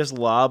 And he just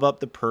lob up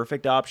the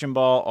perfect option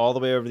ball all the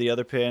way over the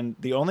other pin.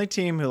 The only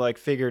team who, like,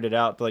 figured it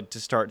out, like, to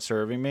start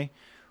serving me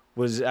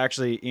was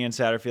actually Ian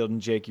Satterfield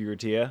and Jake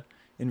Urrutia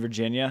in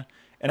Virginia.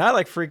 And I,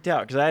 like, freaked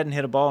out because I hadn't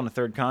hit a ball in a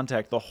third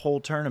contact the whole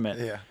tournament.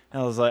 Yeah.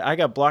 And I was like, I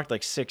got blocked,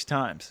 like, 6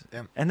 times.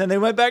 Damn. And then they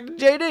went back to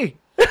JD.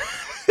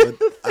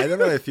 I don't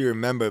know if you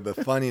remember,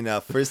 but funny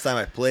enough, first time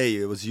I played,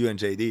 it was you and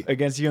JD.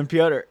 Against you and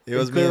Piotr. It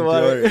was me and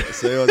Piotr.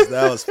 So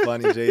that was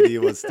funny. JD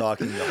was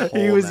talking the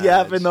whole He was match.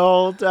 yapping the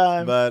whole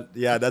time. But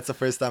yeah, that's the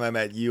first time I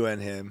met you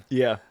and him.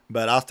 Yeah.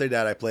 But after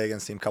that, I played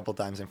against him a couple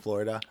times in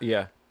Florida.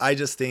 Yeah. I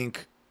just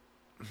think,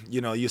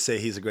 you say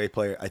he's a great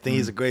player. I think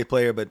he's a great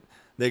player, but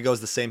there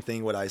goes the same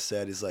thing what I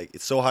said is like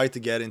it's so hard to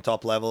get in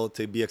top level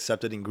to be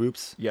accepted in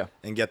groups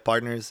and get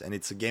partners, and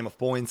it's a game of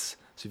points.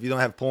 So if you don't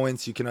have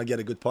points, you cannot get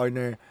a good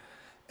partner.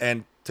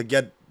 And to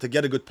get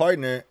a good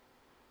partner,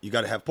 you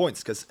got to have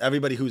points, because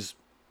everybody who's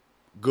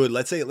good,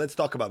 let's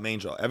talk about main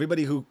draw.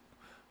 Everybody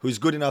who's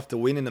good enough to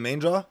win in the main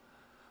draw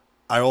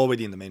are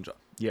already in the main draw.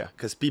 Yeah.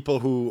 Because people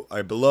who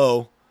are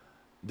below,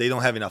 they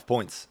don't have enough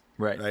points.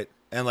 Right.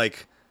 And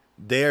like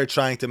they're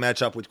trying to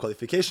match up with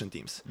qualification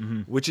teams,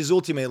 which is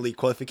ultimately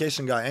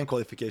qualification guy and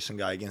qualification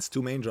guy against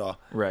two main draw.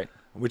 Right.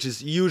 Which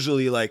is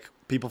usually like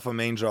people from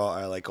main draw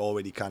are like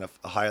already kind of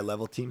a higher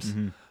level teams.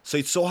 So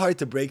it's so hard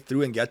to break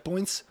through and get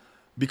points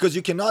because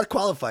you cannot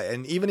qualify.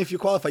 And even if you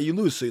qualify, you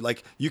lose. So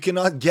like you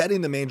cannot get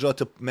in the main draw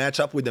to match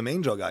up with the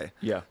main draw guy.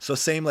 Yeah. So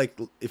same like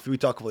if we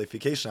talk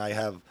qualification, I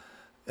have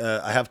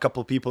a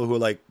couple of people who are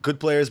like good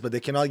players, but they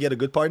cannot get a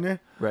good partner.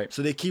 Right.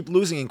 So they keep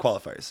losing in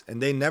qualifiers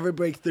and they never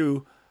break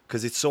through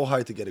because it's so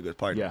hard to get a good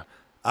partner. Yeah.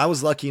 I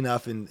was lucky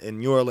enough in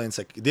New Orleans,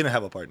 I didn't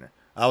have a partner.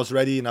 I was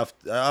ready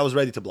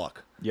to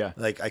block. Yeah.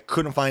 Like I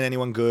couldn't find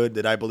anyone good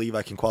that I believe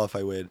I can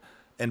qualify with.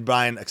 And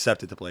Brian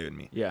accepted to play with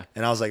me. Yeah.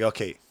 And I was like,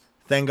 okay,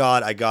 thank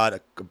God I got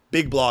a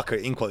big blocker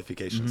in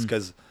qualifications,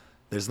 because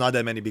there's not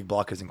that many big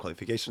blockers in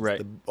qualifications. Right.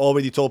 The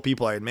already tall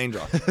people are in main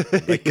draw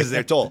because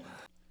they're tall.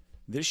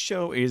 This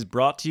show is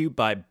brought to you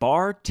by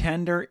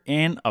Bartender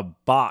in a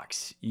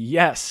Box.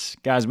 Yes,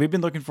 guys, we've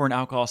been looking for an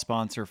alcohol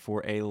sponsor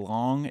for a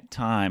long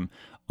time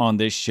on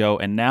this show,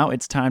 and now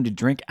it's time to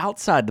drink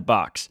outside the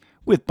box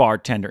with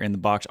Bartender in the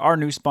Box, our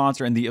new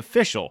sponsor and the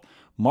official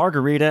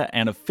margarita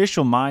and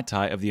official Mai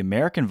Tai of the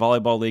American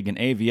Volleyball League and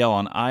AVL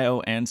on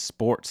ION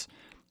Sports.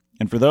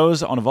 And for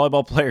those on a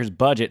volleyball player's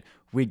budget,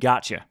 we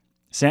got you.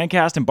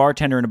 Sandcast and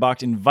Bartender in a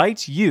Box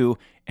invites you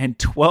and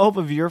 12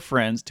 of your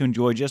friends to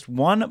enjoy just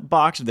one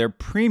box of their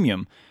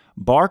premium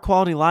bar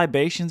quality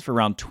libations for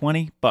around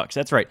 $20.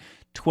 That's right,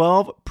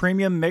 12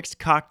 premium mixed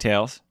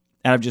cocktails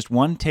out of just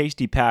one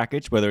tasty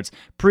package, whether it's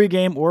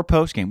pregame or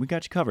postgame. We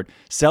got you covered.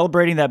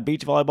 Celebrating that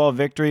beach volleyball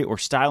victory or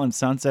style and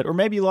sunset, or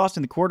maybe you lost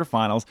in the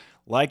quarterfinals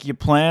like you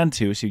planned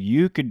to, so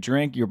you could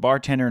drink your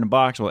Bartender in a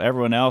Box while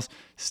everyone else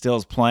still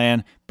is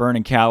playing,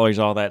 burning calories,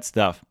 all that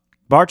stuff.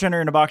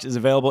 Bartender in a Box is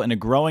available in a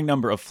growing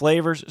number of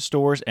flavors,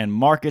 stores, and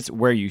markets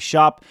where you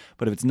shop,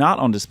 but if it's not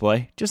on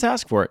display, just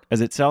ask for it, as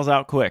it sells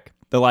out quick.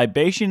 The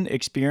libation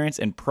experience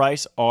and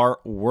price are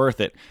worth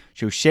it.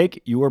 So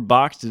shake your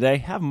box today,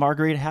 have a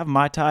margarita, have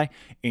Mai Tai,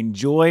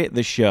 enjoy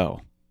the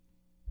show.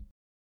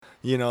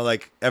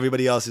 Like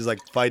everybody else is like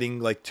fighting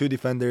like two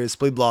defenders,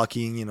 split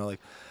blocking, like.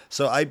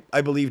 So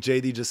I believe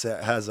JD just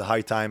has a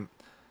hard time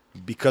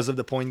because of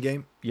the point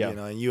game. Yeah.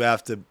 And you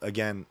have to,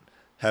 again,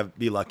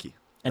 be lucky.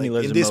 And he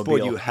lives in this Mobile.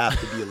 sport, you have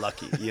to be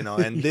lucky,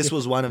 and this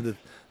was one of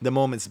the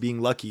moments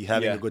being lucky,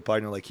 having a good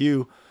partner like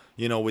you,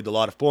 with a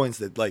lot of points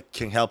that like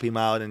can help him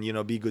out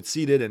and, be good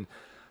seated. And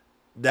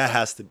that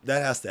has to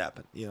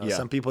happen.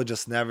 Some people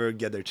just never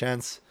get their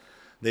chance.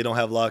 They don't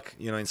have luck,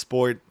 in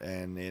sport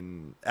and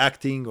in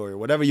acting or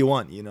whatever you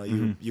want,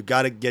 you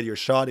got to get your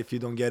shot. If you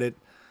don't get it,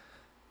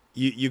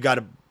 you got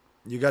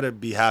to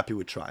be happy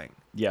with trying.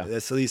 Yeah.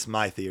 That's at least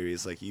my theory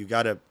is like, you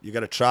got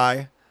to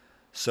try.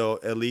 So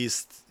at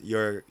least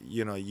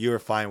you're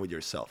fine with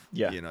yourself.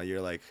 Yeah.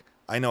 You're like,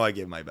 I know I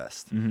give my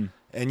best. And,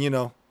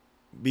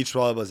 beach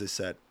volleyball, as I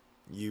said,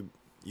 you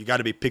got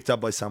to be picked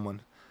up by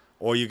someone,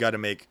 or you got to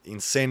make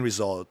insane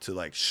result to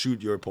like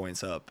shoot your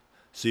points up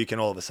so you can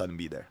all of a sudden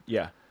be there.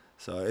 Yeah.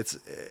 So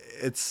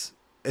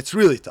it's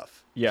really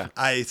tough. Yeah.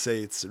 I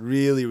say it's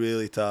really,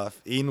 really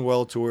tough in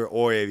World Tour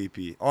or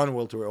AVP, on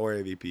World Tour or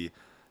AVP,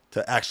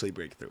 to actually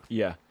break through.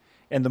 Yeah.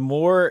 And the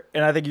more,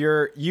 and I think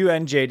you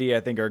and JD, I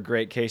think, are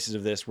great cases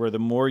of this, where the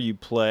more you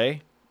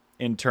play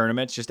in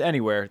tournaments, just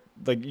anywhere,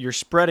 like you're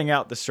spreading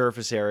out the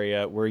surface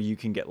area where you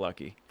can get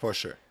lucky. For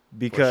sure.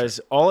 Because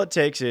all it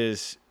takes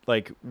is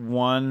like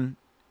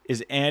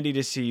Andy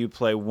to see you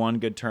play one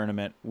good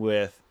tournament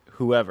with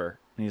whoever.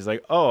 And he's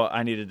like, oh,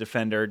 I need a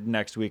defender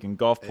next week in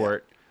Gulfport.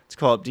 Yeah. Let's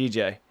call up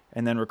DJ.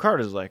 And then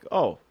Ricardo's like,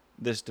 oh,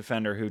 this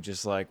defender who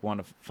just like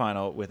won a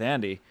final with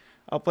Andy,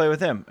 I'll play with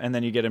him. And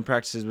then you get in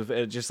practices with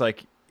it, just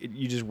like,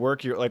 you just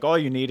work all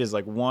you need is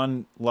like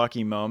one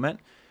lucky moment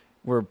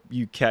where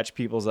you catch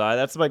people's eye.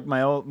 That's like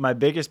my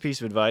biggest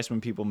piece of advice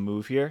when people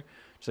move here.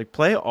 Just like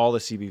play all the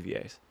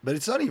CBVAs. But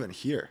it's not even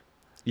here.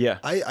 Yeah.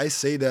 I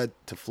say that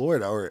to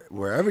Florida or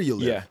wherever you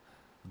live. Yeah.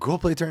 Go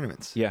play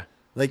tournaments. Yeah.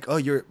 Like,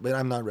 but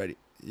I'm not ready.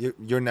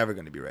 You're never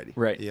going to be ready.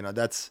 Right.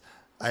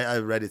 I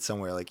read it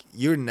somewhere. Like,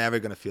 you're never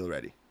going to feel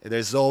ready.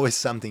 There's always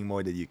something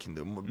more that you can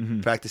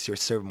do. Practice your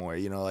serve more,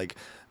 like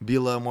be a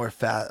little more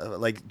fast,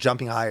 like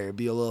jumping higher,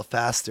 be a little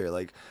faster.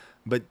 Like,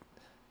 but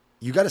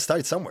you got to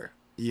start somewhere,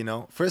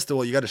 First of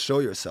all, you got to show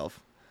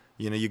yourself,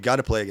 you got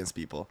to play against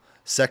people.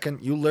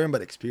 Second, you learn by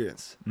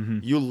experience.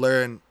 You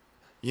learn,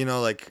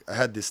 like I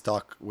had this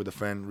talk with a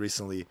friend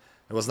recently.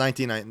 It was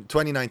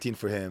 2019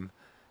 for him,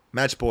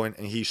 match point,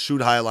 and he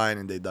shoot high line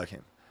and they dug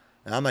him.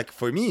 And I'm like,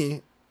 for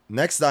me,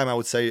 next time I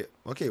would say,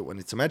 okay, when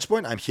it's a match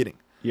point, I'm hitting.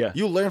 Yeah.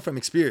 You learn from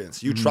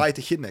experience. You try to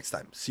hit next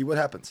time. See what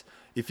happens.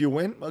 If you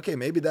win, okay,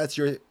 maybe that's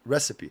your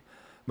recipe.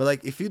 But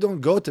like, if you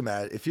don't go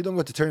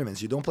to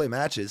tournaments, you don't play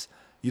matches,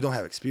 you don't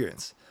have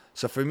experience.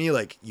 So for me,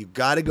 like, you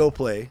gotta go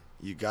play.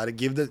 You gotta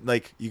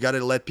you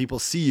gotta let people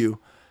see you,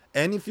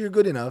 and if you're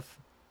good enough,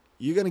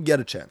 you're gonna get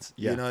a chance.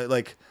 Yeah.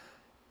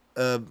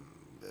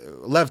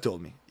 Lev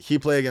told me he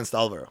played against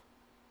Alvaro,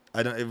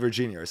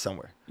 Virginia or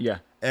somewhere. Yeah.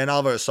 And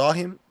Alvaro saw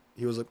him.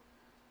 He was a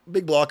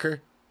big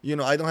blocker.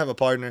 I don't have a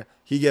partner.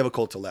 He gave a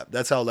call to Lev.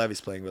 That's how Lev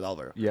is playing with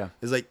Alvaro. Yeah.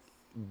 It's like,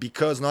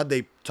 because not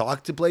they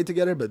talked to play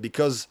together, but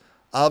because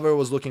Alvaro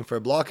was looking for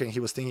a blocker and he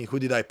was thinking, who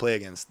did I play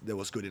against that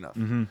was good enough?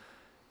 And,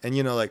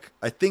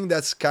 I think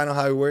that's kind of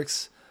how it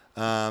works.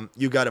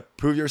 You got to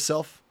prove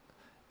yourself.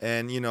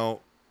 And,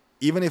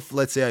 even if,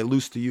 let's say, I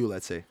lose to you,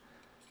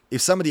 if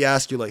somebody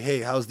asked you, like,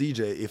 hey, how's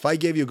DJ? If I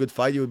gave you a good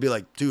fight, you would be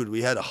like, dude,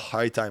 we had a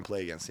hard time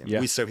playing against him.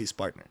 Yeah. We serve his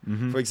partner,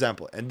 for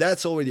example. And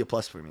that's already a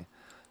plus for me.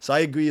 So I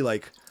agree,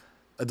 like,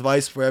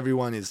 advice for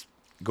everyone is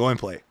go and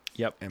play.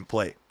 Yep. And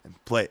play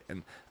and play.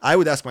 And I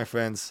would ask my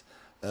friends,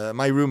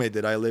 my roommate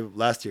that I lived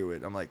last year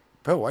with, I'm like,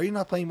 bro, why are you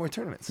not playing more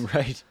tournaments?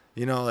 Right.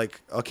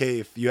 Okay,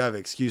 if you have an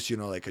excuse,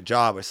 like a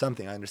job or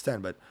something, I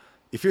understand. But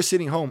if you're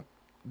sitting home,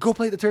 go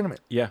play the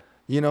tournament. Yeah.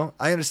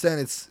 I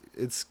understand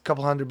it's a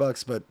couple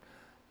 $100, but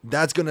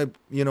that's going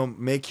to,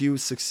 make you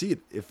succeed.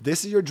 If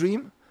this is your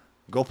dream,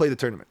 go play the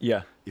tournament.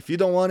 Yeah. If you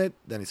don't want it,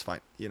 then it's fine,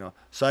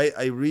 So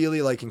I really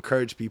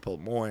encourage people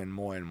more and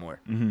more and more.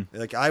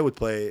 Like I would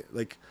play,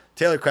 like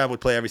Taylor Crabb would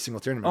play every single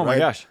tournament. Oh my right?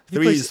 gosh. He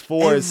 3s, plays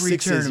 4s, every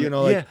 6s,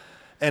 tournament.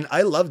 and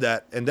I love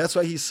that. And that's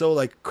why he's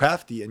so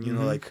crafty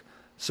and,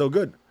 so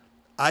good.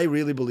 I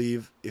really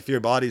believe if your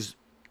body's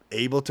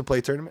able to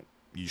play tournament,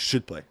 you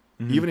should play.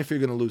 Even if you're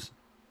going to lose.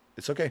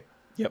 It's okay.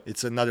 Yep.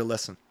 It's another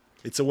lesson.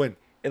 It's a win.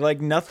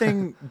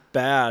 Nothing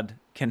bad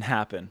can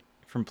happen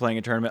from playing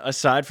a tournament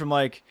aside from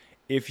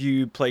if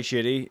you play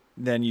shitty,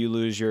 then you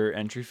lose your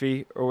entry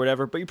fee or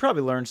whatever, but you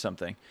probably learn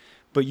something.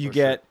 But you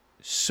get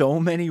so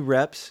many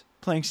reps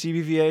playing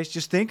CBVAs.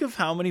 Just think of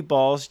how many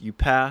balls you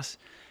pass,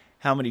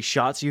 how many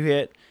shots you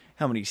hit,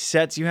 how many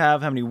sets you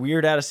have, how many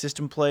weird out of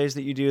system plays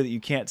that you do that you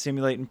can't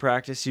simulate in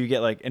practice. So you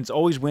get and it's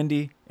always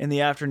windy in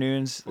the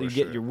afternoons. You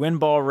get your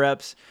wind ball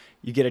reps.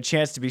 You get a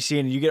chance to be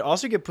seen. And you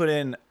also get put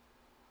in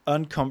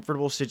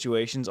uncomfortable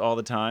situations all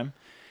the time,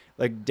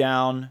 like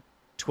down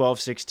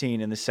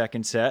 12-16 in the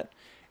second set.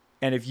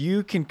 And if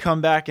you can come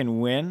back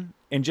and win,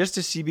 and just a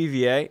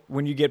CBVA,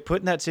 when you get put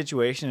in that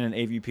situation in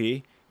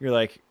AVP, you're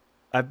like,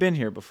 I've been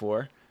here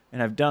before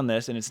and I've done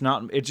this, and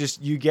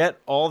you get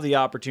all the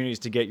opportunities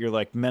to get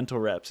your mental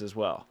reps as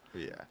well.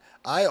 Yeah.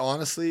 I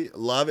honestly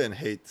love and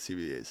hate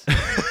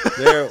CBVAs.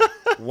 They're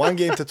 1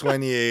 game to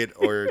 28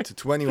 or to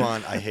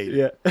 21. I hate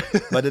it.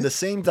 But at the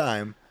same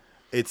time,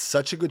 it's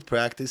such a good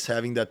practice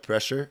having that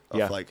pressure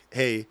of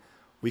hey,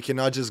 we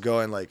cannot just go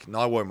and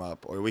not warm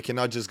up, or we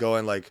cannot just go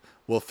and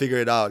we'll figure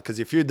it out. Because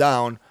if you're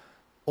down,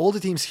 all the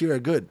teams here are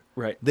good.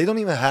 Right. They don't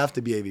even have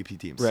to be AVP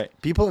teams. Right.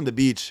 People on the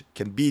beach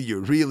can beat you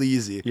really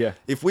easy. Yeah.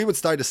 If we would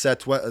start a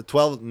set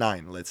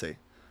 12-9, let's say,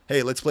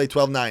 hey, let's play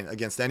 12-9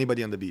 against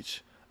anybody on the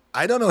beach.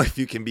 I don't know if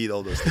you can beat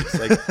all those teams.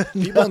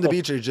 People on the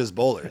beach are just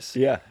bowlers.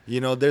 Yeah.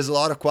 There's a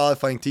lot of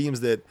qualifying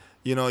teams that,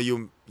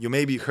 you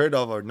may be heard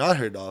of or not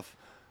heard of,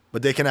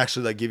 but they can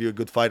actually give you a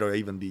good fight or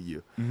even beat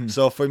you.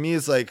 So for me,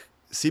 it's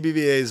CBVA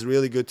is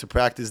really good to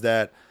practice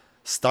that.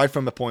 Start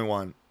from the point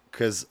one,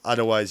 because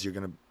otherwise you're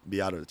going to be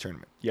out of the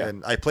tournament. Yeah.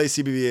 And I play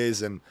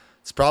CBVAs, and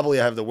it's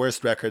probably I have the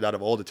worst record out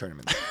of all the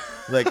tournaments.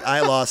 I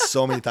lost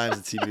so many times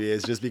at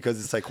CBVAs just because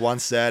it's one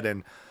set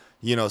and,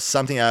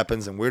 something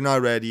happens and we're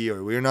not ready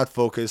or we're not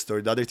focused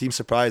or the other team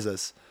surprise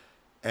us.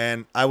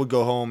 And I would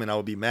go home and I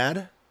would be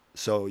mad.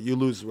 So you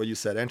lose what you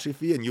said, entry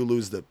fee, and you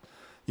lose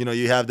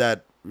you have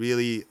that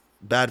really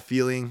bad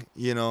feeling,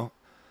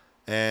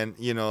 and,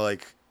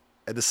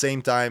 at the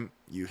same time,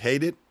 you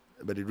hate it,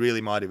 but it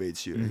really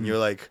motivates you. And you're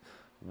like,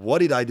 what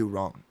did I do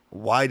wrong?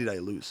 Why did I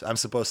lose? I'm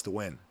supposed to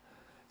win.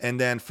 And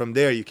then from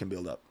there, you can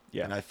build up.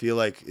 Yeah. And I feel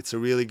like it's a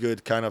really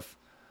good kind of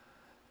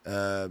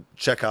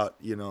check out,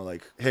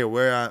 hey,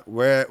 where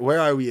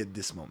are we at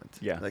this moment?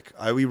 Yeah.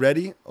 Are we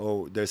ready?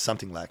 Oh, there's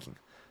something lacking.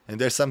 And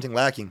there's something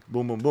lacking.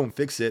 Boom, boom, boom,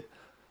 fix it.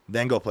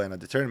 Then go play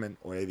another tournament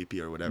or AVP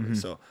or whatever.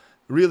 So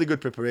really good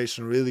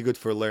preparation, really good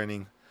for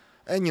learning.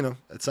 And,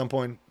 at some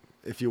point,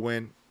 if you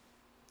win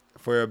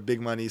for a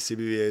big money,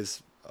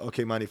 CBVAs,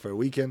 okay money for a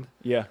weekend.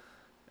 Yeah.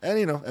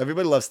 And,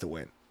 everybody loves to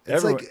win.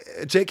 It's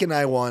Jake and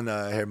I won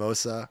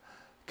Hermosa a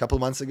couple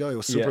months ago. It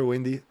was super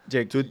windy.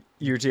 Jake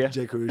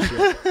Urgia.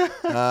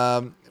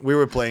 We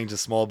were playing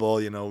just small ball,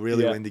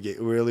 really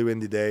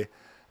windy day.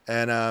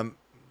 And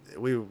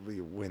we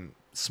win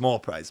small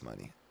prize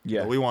money.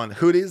 Yeah. We won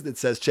hoodies that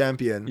says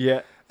champion.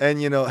 Yeah.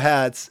 And,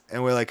 hats.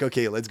 And we're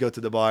okay, let's go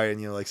to the bar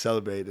and,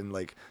 celebrate. And,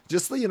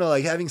 just,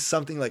 having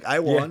something I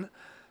won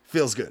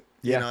feels good.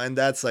 Yeah. You know, and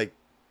that's like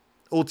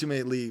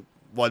ultimately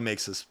what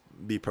makes us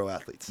be pro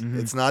athletes. Mm-hmm.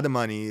 It's not the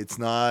money. It's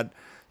not,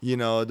 you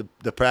know,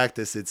 the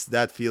practice. It's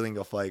that feeling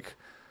of like,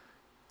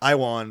 I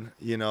won,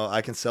 you know,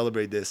 I can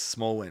celebrate this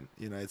small win.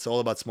 You know, it's all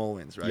about small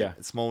wins, right? Yeah.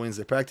 It's small wins,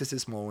 the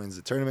practices, small wins,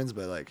 the tournaments,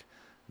 but like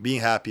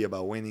being happy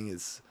about winning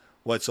is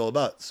what it's all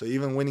about. So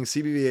even winning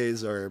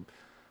CBVAs or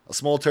a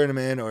small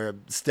tournament or a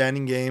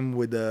standing game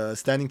with a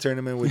standing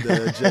tournament with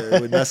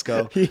with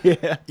Mesco,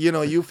 Yeah. you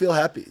know, you feel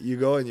happy. You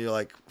go and you're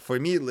like, for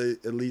me,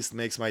 at least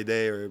makes my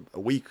day or a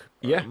week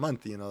or Yeah. a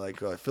month, you know,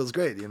 like, oh, it feels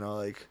great, you know,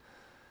 like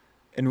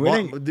And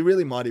winning, it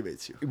really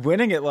motivates you.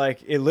 winning it,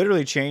 like, it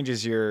literally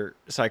changes your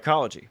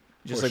psychology,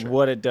 just For like sure.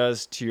 what it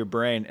does to your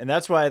brain. And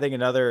that's why I think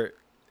another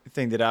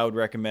thing that I would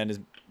recommend is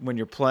when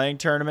you're playing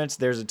tournaments,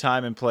 there's a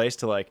time and place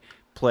to like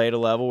play at a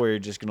level where you're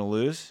just going to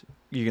lose.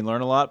 You can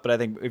learn a lot, but I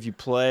think if you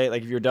play,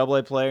 like if you're a double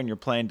A player and you're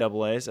playing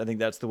double A's, I think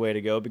that's the way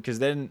to go, because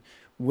then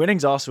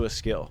winning's also a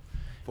skill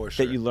For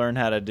sure. that you learn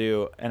how to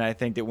do. And I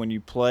think that when you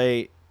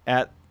play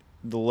at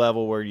the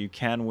level where you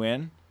can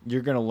win,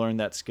 you're going to learn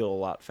that skill a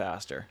lot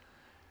faster.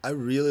 I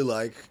really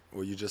like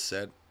what you just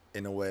said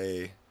in a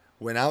way.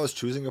 When I was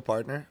choosing a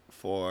partner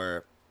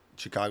for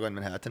Chicago and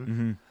Manhattan,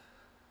 Mm-hmm.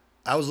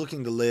 I was looking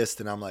at the list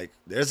and I'm like,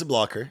 there's a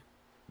blocker.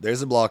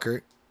 There's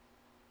Leela.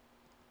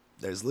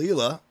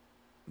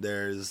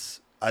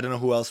 I don't know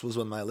who else was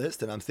on my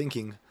list. And I'm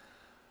thinking,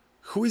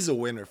 who is a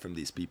winner from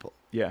these people?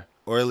 Yeah.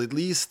 Or at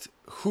least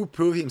who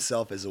proved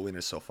himself as a winner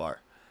so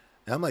far?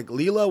 And I'm like,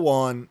 Leela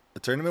won a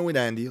tournament with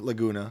Andy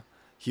Laguna.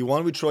 He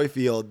won with Troy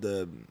Field,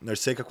 the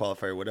Narseca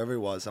qualifier, whatever it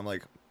was. I'm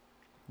like,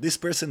 this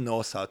person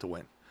knows how to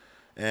win.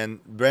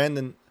 And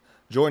Brandon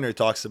Joyner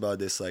talks about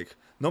this, like,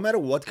 no matter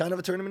what kind of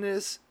a tournament it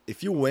is,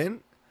 if you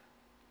win,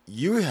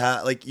 you're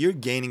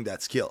gaining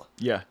that skill.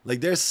 Yeah.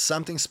 Like, there's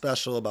something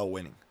special about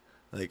winning.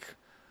 Like,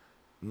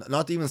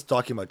 not even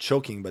talking about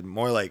choking, but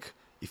more like,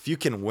 if you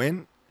can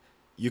win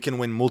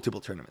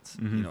multiple tournaments.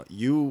 Mm-hmm. You know,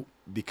 you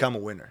become a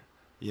winner.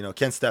 You know,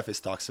 Ken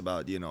Steffes talks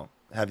about, you know,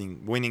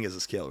 having winning as a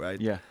skill, right?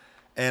 Yeah.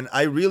 And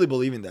I really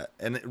believe in that.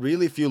 And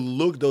really, if you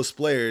look those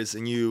players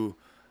and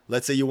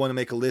let's say you want to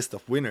make a list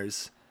of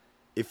winners,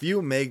 if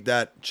you make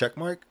that check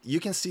mark,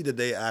 you can see that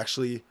they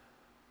actually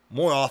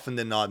more often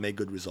than not make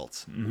good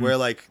results. Mm-hmm. Where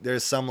like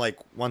there's some like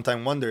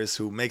one-time wonders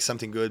who make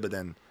something good, but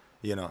then,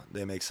 you know,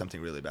 they make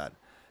something really bad.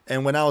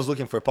 And when I was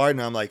looking for a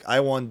partner, I'm like, I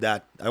want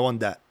that. I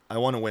want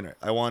a winner.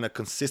 I want a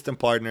consistent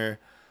partner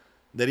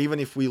that even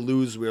if we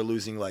lose, we're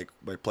losing like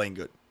by playing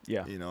good.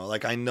 Yeah. You know,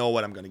 like I know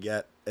what I'm going to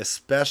get,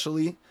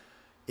 especially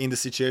in the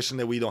situation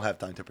that we don't have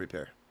time to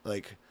prepare.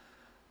 Like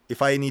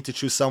if I need to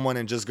choose someone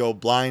and just go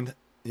blind,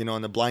 you know,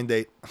 on a blind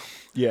date,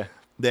 Yeah.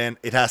 then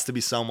it has to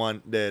be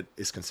someone that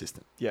is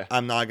consistent. Yeah.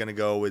 I'm not going to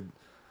go with,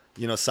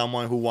 you know,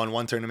 someone who won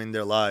one tournament in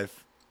their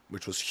life,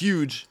 which was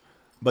huge,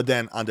 but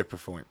then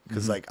underperformed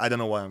because like, I don't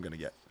know what I'm going to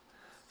get.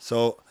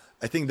 So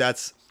I think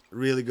that's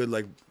really good.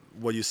 Like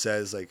what you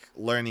said is like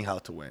learning how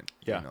to win.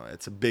 Yeah. You know,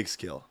 it's a big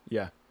skill.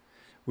 Yeah.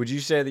 Would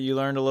you say that you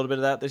learned a little bit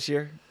of that this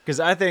year? Because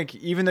I think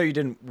even though you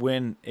didn't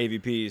win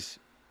AVPs,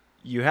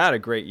 you had a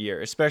great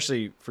year,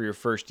 especially for your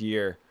first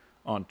year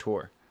on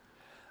tour.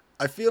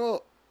 I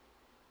feel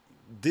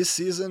this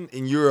season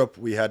in Europe,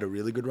 we had a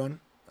really good run.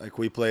 Like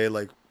we played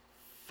like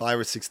 5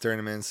 or 6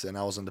 tournaments and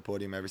I was on the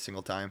podium every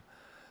single time.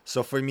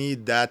 So for me,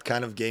 that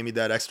kind of gave me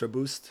that extra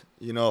boost,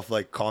 you know, of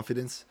like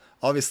confidence.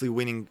 Obviously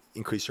winning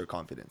increases your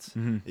confidence.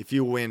 Mm-hmm. If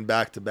you win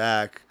back to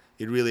back,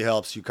 it really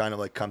helps you kind of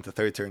like come to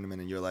third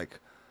tournament and you're like,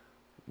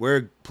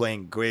 we're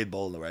playing great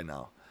ball right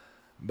now.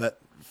 But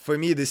for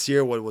me this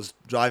year, what was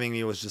driving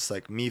me was just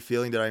like me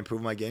feeling that I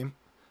improved my game.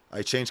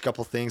 I changed a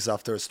couple things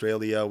after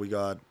Australia. We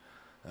got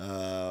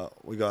our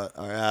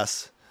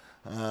ass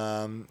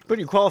But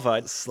you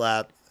qualified.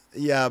 slapped.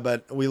 Yeah,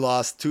 but we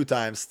lost 2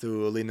 times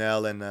to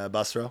Linnell and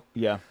Basro.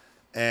 Yeah.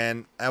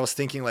 And I was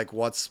thinking like,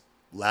 what's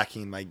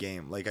lacking in my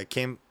game? Like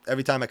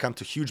every time I come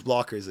to huge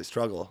blockers, I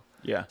struggle.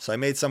 Yeah. So I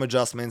made some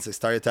adjustments. I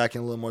started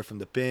attacking a little more from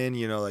the pin,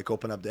 you know, like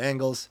open up the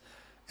angles.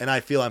 And I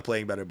feel I'm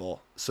playing better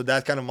ball. So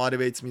that kind of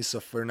motivates me.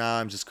 So for now,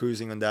 I'm just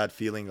cruising on that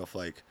feeling of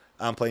like,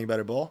 I'm playing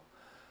better ball.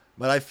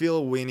 But I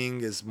feel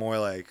winning is more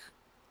like,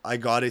 I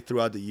got it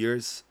throughout the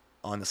years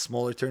on the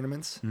smaller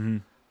tournaments. Mm-hmm.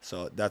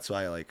 So that's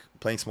why like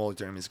playing smaller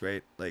tournaments is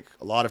great. Like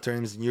a lot of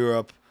tournaments in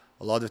Europe,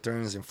 a lot of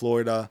tournaments in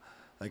Florida.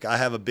 Like I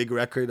have a big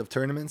record of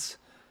tournaments.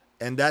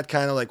 And that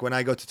kind of like when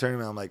I go to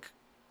tournament, I'm like,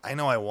 I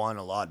know I won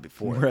a lot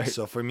before. Right.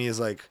 So for me, it's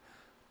like,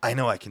 I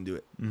know I can do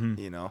it.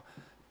 Mm-hmm. You know,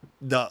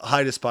 the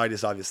hardest part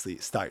is obviously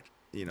start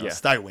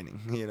winning.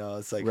 You know,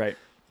 it's like, Right.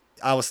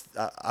 I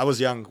was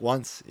young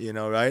once, you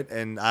know, right?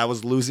 And I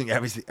was losing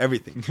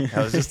everything.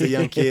 I was just a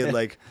young kid,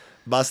 like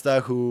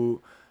Basta,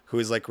 who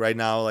is like right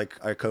now like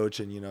our coach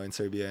and, you know, in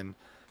Serbia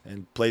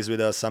and plays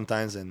with us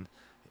sometimes. And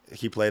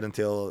he played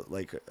until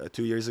like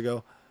 2 years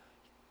ago.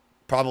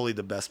 Probably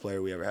the best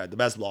player we ever had, the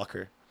best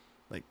blocker.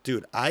 Like,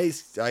 dude, I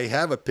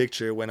have a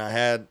picture when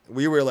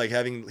we were like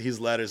having his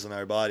letters on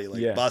our body,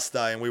 like Yeah.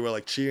 Basta, and we were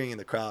like cheering in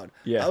the crowd.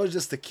 Yeah. I was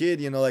just a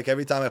kid, you know, like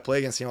every time I play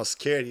against him, I was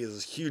scared. He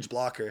was a huge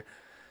blocker.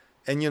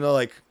 And, you know,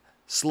 like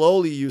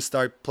slowly you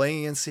start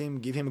playing against him,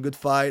 give him a good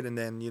fight, and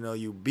then, you know,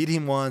 you beat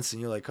him once,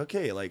 and you're like,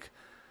 okay, like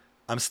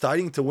I'm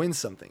starting to win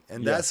something.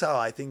 And Yeah. that's how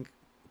I think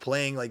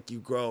playing, like, you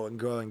grow and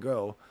grow and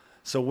grow.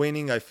 So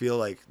winning, I feel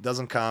like,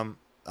 doesn't come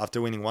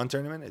after winning one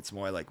tournament. It's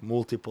more like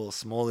multiple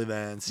small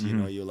events. You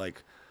know, you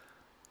like,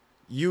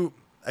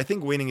 I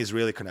think winning is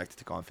really connected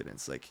to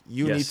confidence. Like,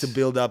 you need to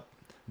build up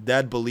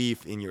that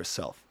belief in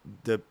yourself.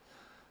 The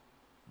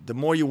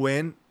more you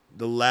win,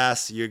 the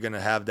less you're going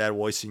to have that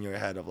voice in your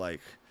head of like,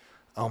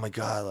 oh my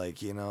God,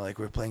 like, you know, like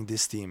we're playing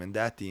this team and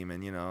that team.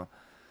 And, you know,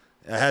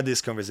 I had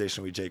this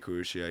conversation with Jake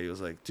Urrutia. He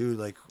was like, dude,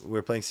 like,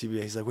 we're playing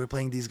CBA. He's like, we're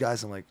playing these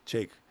guys. I'm like,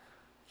 Jake,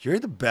 you're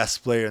the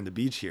best player on the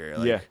beach here.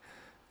 Like,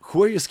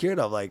 who are you scared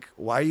of? Like,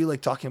 why are you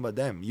like talking about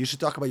them? You should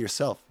talk about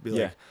yourself. Be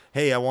like,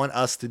 hey, I want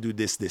us to do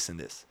this, this, and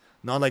this.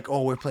 Not like,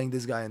 oh, we're playing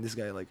this guy and this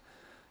guy. Like,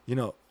 you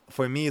know,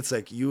 for me, it's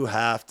like you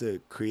have to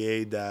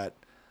create that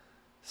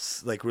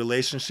like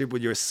relationship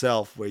with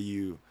yourself where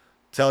you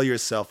tell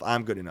yourself,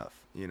 I'm good enough.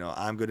 You know,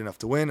 I'm good enough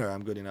to win, or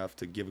I'm good enough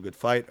to give a good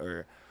fight,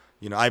 or,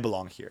 you know, I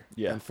belong here.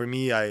 Yeah. And for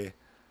me, I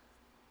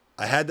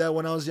had that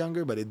when I was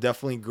younger, but it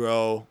definitely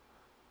grew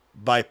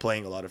by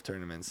playing a lot of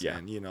tournaments. Yeah.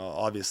 And, you know,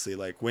 obviously,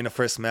 like, win a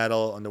first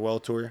medal on the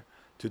World Tour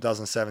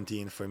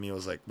 2017 for me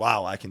was like,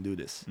 wow, I can do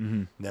this.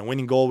 And then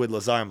winning gold with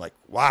Lazar, I'm like,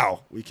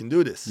 wow, we can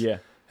do this. Yeah.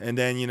 And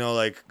then, you know,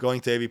 like going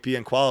to AVP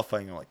and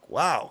qualifying, I'm like,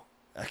 wow,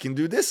 I can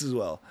do this as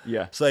well.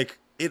 Yeah. It's like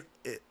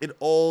it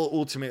all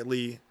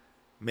ultimately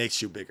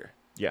makes you bigger.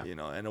 Yeah. You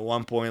know, and at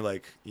one point,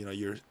 like, you know,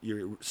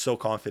 you're so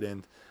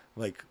confident.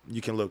 Like,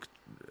 you can look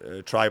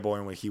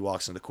Triborn when he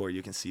walks on the court,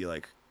 you can see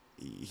like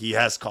he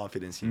has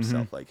confidence in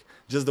himself. Like,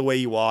 just the way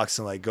he walks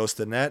and like goes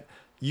to the net,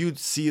 you'd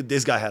see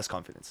this guy has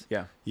confidence.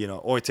 Yeah. You know,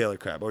 or Taylor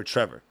Crabb or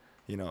Trevor.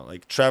 You know,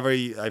 like Trevor,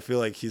 I feel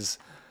like he's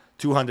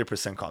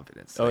 200%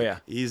 confidence. Oh, like, yeah.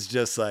 He's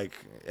just like,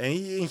 and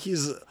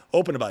he's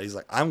open about it. He's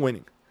like, I'm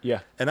winning.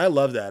 Yeah. And I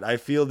love that. I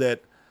feel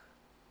that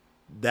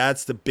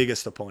that's the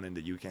biggest opponent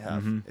that you can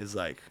have is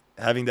like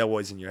having that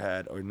voice in your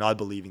head or not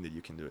believing that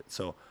you can do it.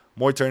 So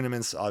more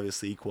tournaments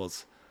obviously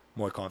equals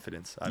more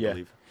confidence, I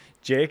believe.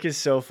 Jake is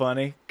so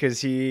funny because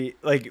he,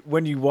 like,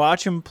 when you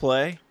watch him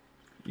play,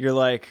 you're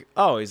like,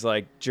 oh, he's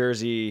like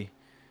Jersey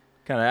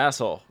kind of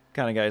asshole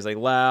kind of guy. He's like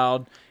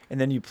loud. And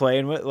then you play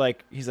and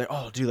like, he's like,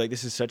 oh, dude, like,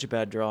 this is such a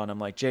bad draw. And I'm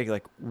like, Jake,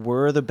 like,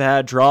 we're the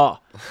bad draw.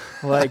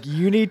 Like,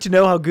 you need to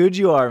know how good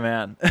you are,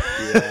 man.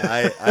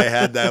 Yeah, I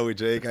had that with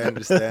Jake. I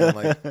understand. I'm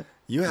like,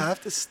 you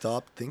have to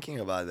stop thinking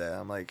about that.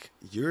 I'm like,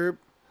 you're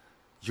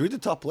the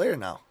top player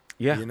now.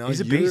 Yeah, you know,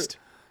 he's a beast.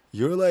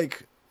 You're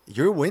like,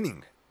 you're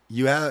winning.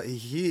 You have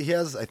he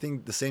has, I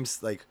think, the same,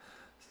 like,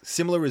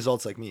 similar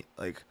results like me.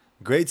 Like,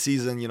 great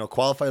season, you know,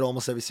 qualified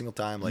almost every single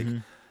time. Like,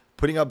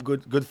 putting up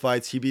good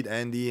fights. He beat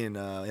Andy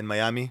in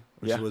Miami,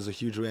 which was a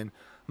huge win.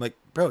 I'm like,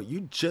 bro,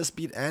 you just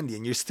beat Andy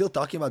and you're still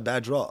talking about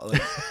bad draw.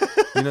 Like,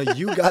 you know,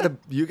 you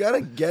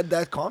gotta get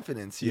that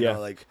confidence. You know,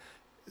 like,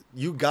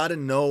 you gotta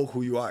know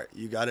who you are.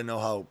 You gotta know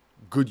how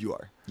good you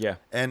are. Yeah.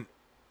 And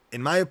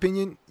in my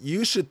opinion,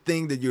 you should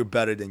think that you're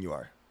better than you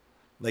are.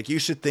 Like, you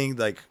should think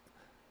like,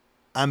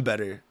 I'm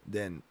better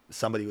than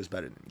somebody who's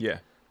better than me. Yeah.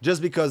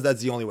 Just because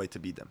that's the only way to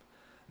beat them.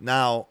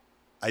 Now,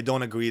 I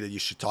don't agree that you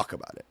should talk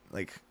about it.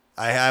 Like,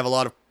 I have a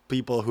lot of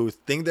people who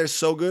think they're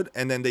so good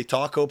and then they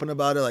talk open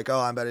about it, like, oh,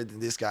 I'm better than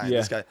this guy and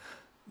this guy.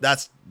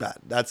 That's bad.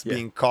 That's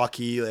being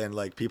cocky, and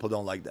like, people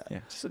don't like that. Yeah.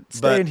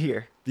 Stay in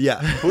here. Yeah.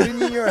 Put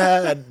it in your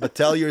head, but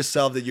tell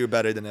yourself that you're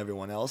better than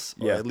everyone else,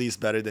 or at least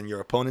better than your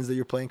opponents that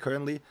you're playing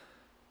currently.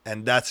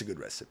 And that's a good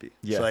recipe.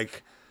 Yeah. So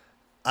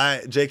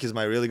like, Jake is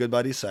my really good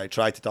buddy, so I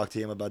try to talk to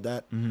him about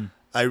that.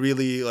 I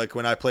really, like,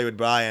 when I play with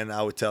Brian,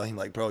 I would tell him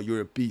like, bro,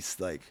 you're a beast.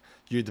 Like,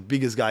 you're the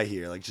biggest guy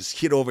here. Like, just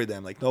hit over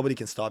them. Like, nobody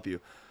can stop you.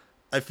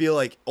 I feel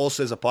like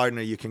also as a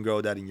partner, you can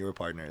grow that in your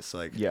partners. So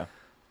like, I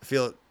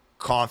feel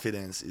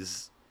confidence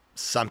is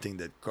something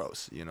that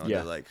grows, you know,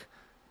 that like,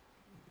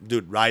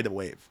 dude, ride a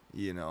wave,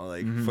 you know,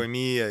 like for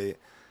me,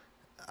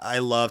 I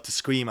love to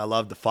scream. I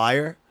love the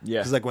fire. Yeah.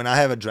 Because like, when I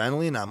have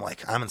adrenaline, I'm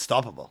like, I'm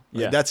unstoppable.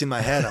 Like, that's in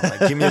my head. I'm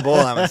like, give me a ball,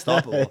 I'm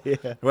unstoppable.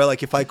 Where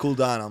like, if I cool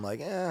down, I'm like,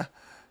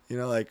 you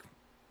know, like,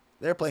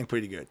 they're playing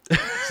pretty good.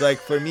 It's like,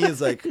 for me, it's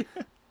like,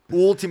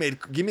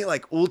 give me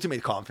like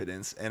ultimate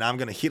confidence, and I'm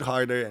gonna hit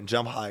harder and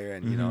jump higher,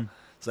 and you know,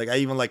 it's like, I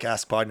even like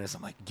ask partners,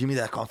 I'm like, give me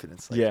that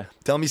confidence, like,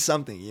 tell me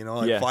something, you know,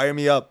 like, fire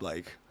me up,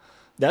 like,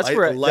 that's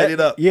light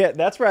it up. Yeah,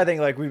 that's where I think,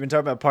 like, we've been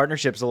talking about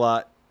partnerships a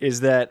lot, is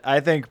that I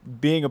think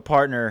being a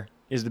partner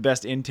is the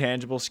best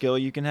intangible skill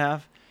you can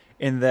have,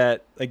 in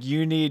that, like,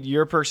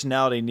 your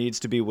personality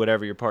needs to be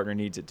whatever your partner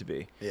needs it to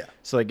be. Yeah.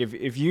 So like,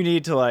 if you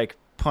need to like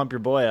pump your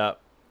boy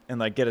up and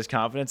like get his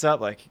confidence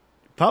up, like,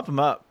 pump him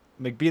up.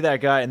 Like, be that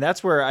guy. And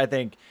that's where I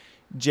think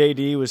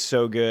JD was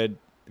so good,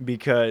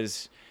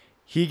 because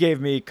he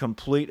gave me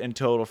complete and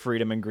total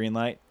freedom and green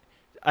light.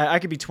 I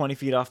could be 20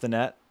 feet off the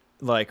net,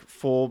 like,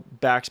 full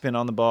backspin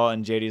on the ball,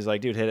 and JD's like,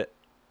 dude, hit it.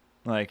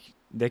 Like,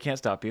 they can't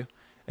stop you.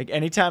 Like,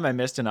 anytime I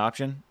missed an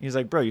option, he's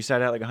like, bro, you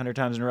sat out like 100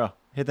 times in a row.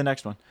 Hit the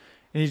next one.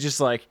 And he just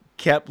like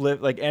kept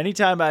like,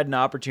 anytime I had an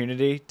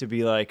opportunity to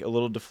be like a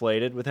little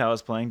deflated with how I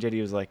was playing, JD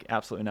was like,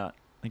 absolutely not.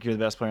 Like you're the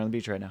best player on the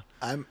beach right now.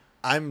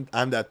 I'm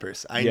that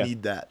person. I Yeah.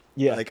 need that.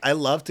 Yeah. Like I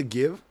love to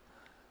give,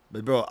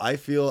 but bro, I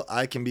feel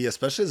I can be,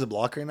 especially as a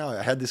blocker now.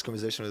 I had this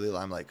conversation with Lila.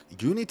 I'm like,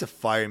 you need to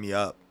fire me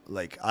up.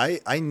 Like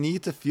I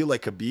need to feel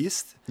like a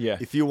beast. Yeah.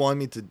 If you want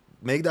me to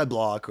make that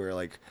block or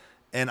like,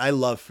 and I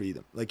love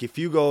freedom. Like if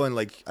you go and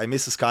like I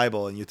miss a sky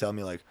ball and you tell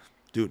me like,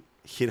 dude,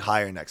 hit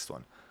higher next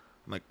one.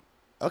 I'm like,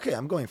 okay,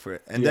 I'm going for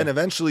it. And then Yeah.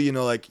 eventually, you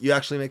know, like you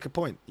actually make a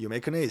point. You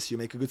make an ace. You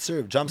make a good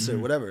serve, jump serve,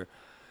 Mm-hmm. whatever.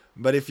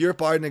 But if your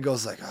partner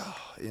goes like, oh,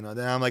 you know,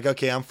 then I'm like,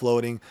 okay, I'm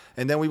floating.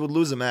 And then we would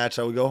lose a match.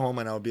 I would go home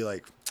and I would be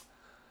like,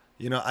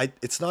 you know,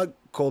 it's not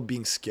called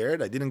being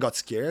scared. I didn't got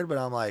scared, but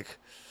I'm like,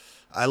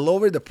 I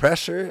lowered the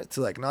pressure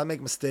to like not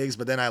make mistakes,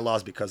 but then I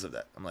lost because of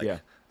that. I'm like, Yeah.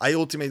 I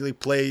ultimately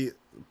played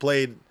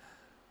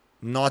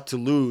not to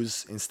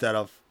lose instead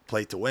of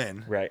play to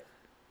win. Right.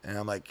 And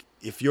I'm like,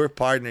 if your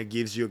partner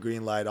gives you a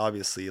green light,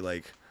 obviously,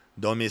 like,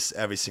 don't miss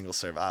every single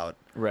serve out.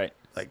 Right.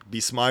 Like, be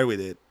smart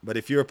with it. But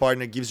if your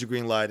partner gives you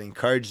green light,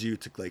 encourage you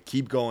to like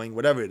keep going,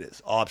 whatever it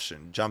is,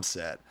 option, jump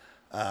set,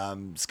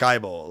 sky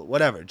ball,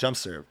 whatever, jump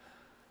serve,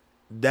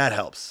 that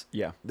helps.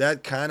 Yeah.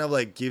 That kind of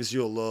like gives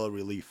you a little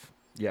relief.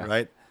 Yeah.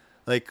 Right.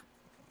 Like,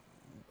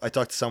 I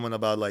talked to someone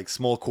about like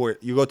small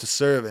court. You go to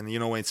serve, and you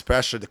know when it's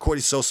pressure, the court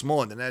is so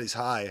small and the net is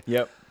high.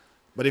 Yep.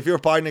 But if your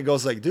partner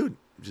goes like, dude,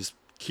 just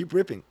keep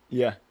ripping.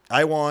 Yeah.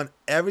 I want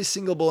every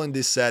single ball in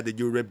this set that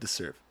you rip the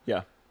serve.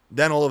 Yeah.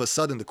 Then all of a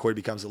sudden the court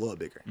becomes a little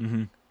bigger.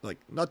 Mm-hmm. Like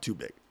not too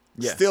big.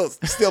 Yeah.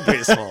 Still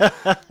pretty small.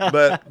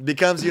 But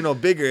becomes, you know,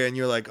 bigger, and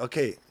you're like,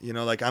 okay, you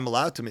know, like I'm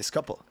allowed to miss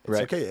couple. It's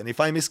Right. okay. And if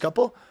I miss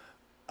couple,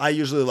 I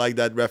usually like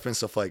that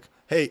reference of like,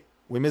 hey,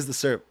 we missed the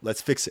serve.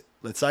 Let's fix it.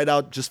 Let's side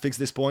out, just fix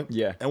this point.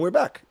 Yeah. And we're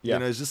back. Yeah. You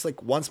know, it's just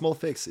like one small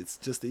fix. It's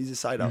just the easy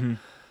side out. Mm-hmm.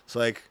 So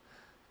like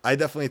I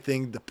definitely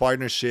think the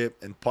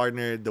partnership and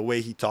partner, the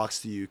way he talks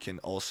to you can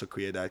also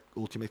create that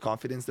ultimate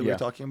confidence that Yeah. we're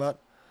talking about.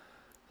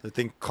 I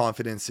think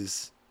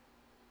confidence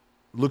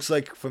looks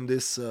like from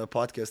this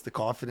podcast, the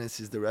confidence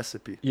is the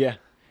recipe. Yeah.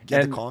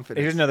 Get And the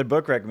confidence. here's another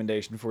book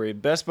recommendation for you.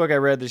 Best book I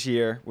read this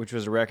year, which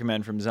was a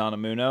recommend from Zana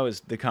Muno,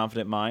 is The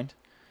Confident Mind.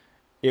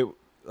 It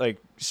like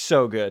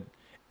so good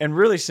and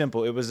really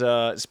simple. It was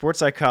a sports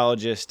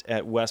psychologist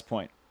at West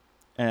Point,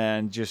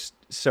 and just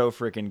so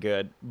freaking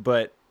good.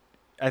 But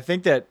I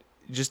think that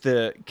just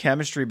the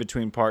chemistry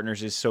between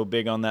partners is so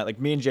big on that. Like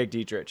me and Jake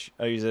Dietrich,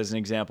 I'll use as an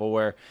example,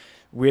 where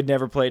we had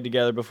never played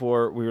together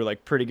before. We were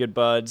like pretty good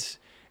buds,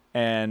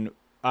 and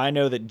I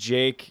know that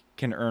Jake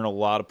can earn a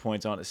lot of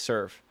points on his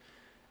serve.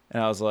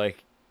 And I was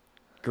like,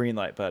 green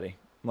light, buddy.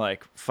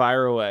 Like,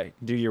 fire away.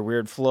 Do your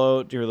weird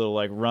float, do your little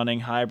like running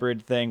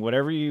hybrid thing,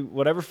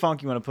 whatever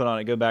funk you want to put on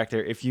it, go back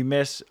there. If you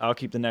miss, I'll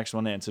keep the next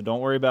one in. So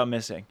don't worry about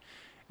missing.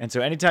 And so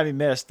anytime he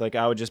missed, like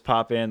I would just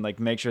pop in, like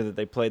make sure that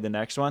they played the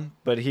next one.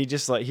 But he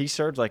just like he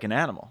served like an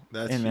animal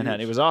in Manhattan.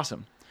 huge. It was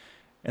awesome.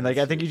 And like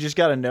I think you just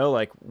got to know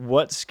like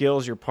what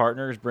skills your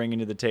partner is bringing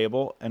to the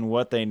table and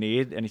what they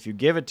need. And if you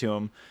give it to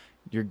them,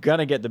 you're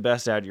gonna get the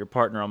best out of your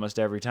partner almost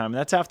every time. And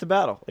that's half the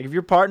battle. Like if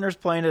your partner's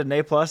playing at an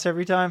A+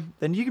 every time,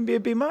 then you can be a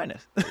B-.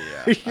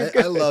 Yeah,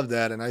 I love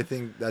that, and I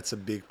think that's a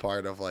big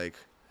part of like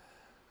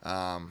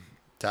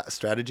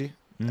strategy.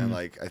 And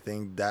like I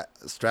think that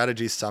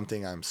strategy is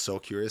something I'm so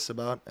curious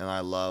about, and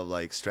I love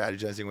like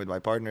strategizing with my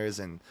partners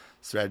and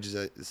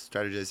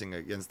strategizing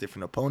against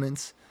different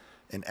opponents.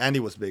 And Andy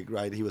was big,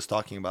 right? He was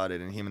talking about it,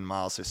 and him and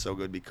Miles are so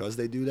good because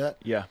they do that.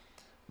 Yeah.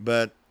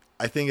 But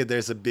I think that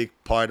there's a big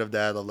part of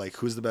that of like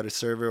who's the better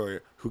server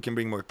or who can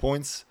bring more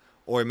points,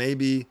 or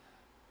maybe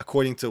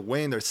according to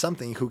win or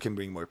something, who can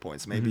bring more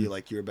points. Maybe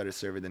like you're a better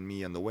server than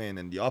me on the win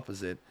and the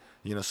opposite,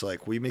 you know, so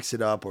like we mix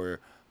it up, or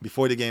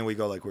before the game we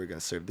go like we're going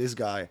to serve this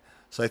guy.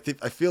 So I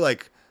feel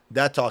like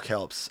that talk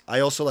helps. I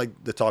also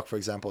like the talk, for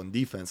example, in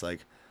defense,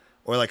 like,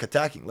 or like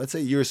attacking. Let's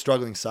say you're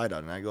struggling side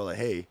out and I go like,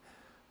 hey,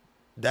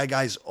 that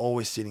guy's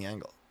always sitting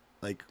angle.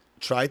 Like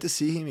try to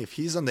see him. If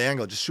he's on the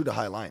angle, just shoot a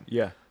high line.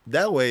 Yeah.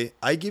 That way,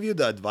 I give you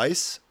the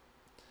advice,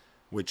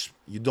 which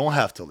you don't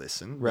have to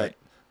listen. Right.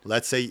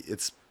 Let's say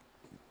it's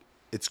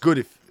good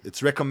if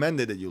it's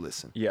recommended that you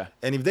listen. Yeah.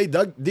 And if they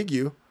dig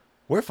you,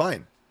 we're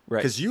fine. Right.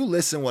 Because you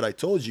listen what I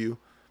told you.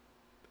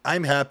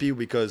 I'm happy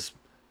because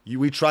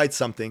we tried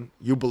something.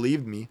 You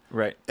believed me.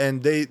 Right.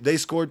 And they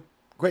scored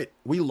great.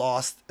 We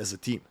lost as a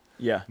team.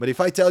 Yeah. But if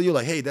I tell you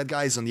like, hey, that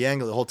guy's on the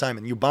angle the whole time,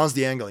 and you bounce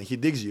the angle and he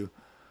digs you,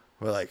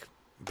 we're like,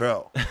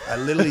 bro, I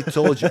literally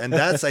told you. And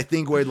that's, I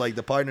think, where like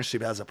the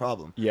partnership has a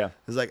problem. Yeah.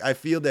 It's like I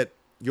feel that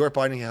your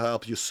partner can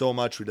help you so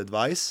much with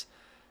advice,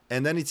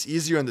 and then it's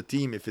easier on the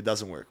team if it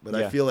doesn't work. But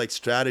I feel like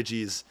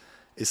strategy is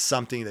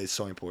something that is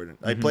so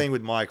important. Like playing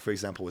with Mark, for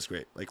example, was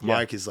great. Like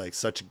Mark is like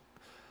such a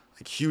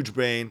like huge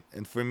brain,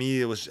 and for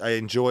me I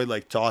enjoyed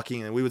like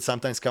talking, and we would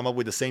sometimes come up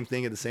with the same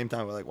thing at the same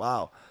time. We're like,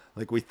 wow,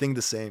 like we think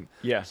the same.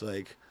 Yeah. So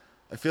like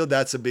I feel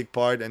that's a big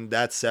part, and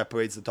that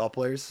separates the top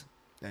players.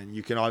 And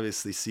you can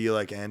obviously see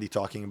like Andy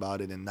talking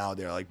about it, and now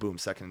they're like boom,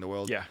 second in the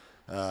world. Yeah.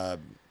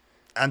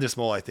 Anders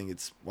Moll, I think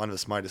it's one of the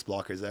smartest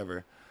blockers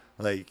ever.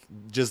 Like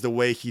just the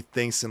way he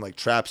thinks and like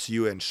traps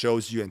you and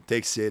shows you and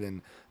takes it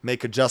and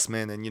make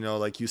adjustment, and you know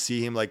like you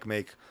see him like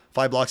make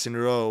 5 blocks in a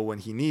row when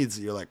he needs,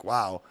 you're like,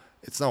 wow.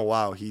 It's not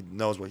wow. He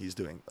knows what he's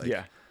doing. Like,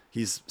 Yeah.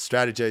 he's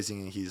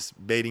strategizing and he's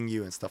baiting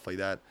you and stuff like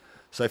that.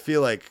 So I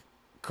feel like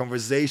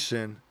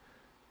conversation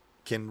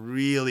can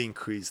really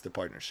increase the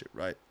partnership,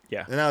 right?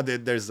 Yeah. And now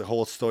there's the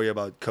whole story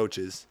about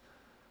coaches.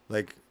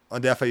 Like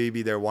on the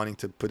FIVB, they're wanting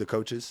to put the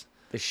coaches.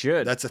 They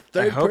should. That's a I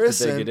third hope that they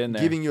person get in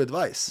there. giving you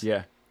advice.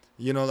 Yeah.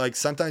 You know, like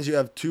sometimes you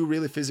have 2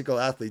 really physical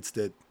athletes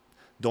that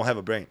don't have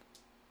a brain,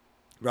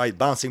 right?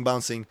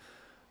 Bouncing.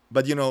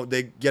 But, you know,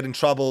 they get in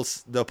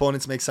troubles. The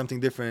opponents make something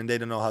different and they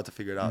don't know how to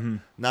figure it out. Mm-hmm.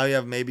 Now you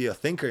have maybe a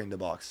thinker in the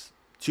box.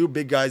 2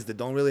 big guys that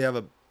don't really have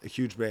a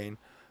huge brain,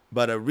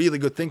 but a really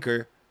good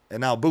thinker.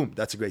 And now, boom,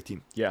 that's a great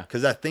team. Yeah.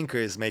 Because that thinker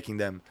is making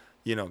them,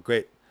 you know,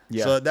 great.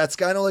 Yeah. So that's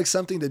kind of like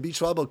something that beach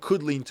volleyball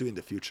could lean to in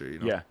the future, you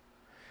know? Yeah.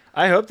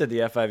 I hope that the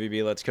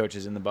FIVB lets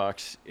coaches in the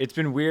box. It's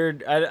been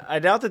weird. I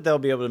doubt that they'll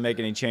be able to make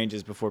any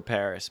changes before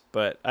Paris,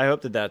 but I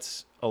hope that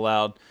that's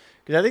allowed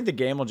because I think the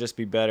game will just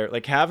be better.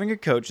 Like having a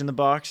coach in the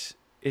box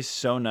is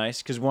so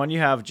nice because one, you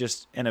have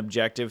just an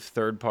objective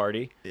third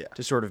party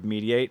to sort of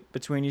mediate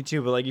between you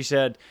two. But like you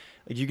said,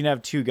 like you can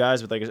have 2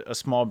 guys with like a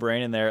small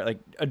brain in there. Like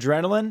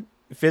adrenaline,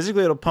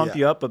 physically it'll pump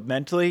you up, but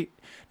mentally,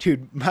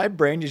 dude, my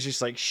brain is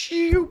just like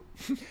shoo.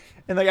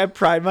 And like I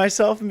pride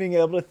myself in being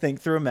able to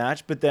think through a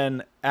match. But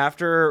then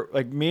after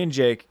like me and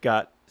Jake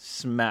got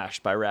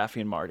smashed by Rafi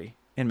and Marty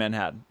in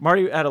Manhattan.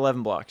 Marty had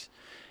 11 blocks.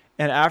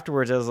 And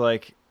afterwards I was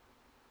like,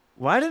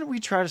 why didn't we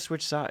try to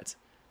switch sides?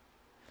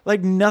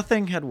 Like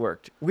nothing had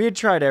worked. We had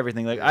tried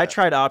everything. Like I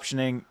tried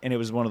optioning and it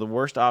was one of the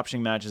worst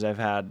optioning matches I've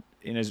had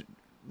in as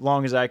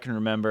long as I can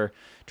remember.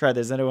 Tried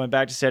this. Then I went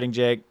back to setting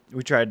Jake.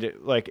 We tried to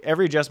like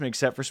every adjustment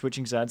except for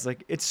switching sides.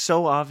 Like it's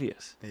so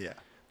obvious. Yeah.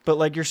 But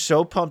like you're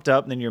so pumped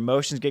up and then your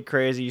emotions get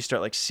crazy. You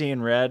start like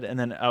seeing red. And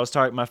then I was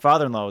talking, my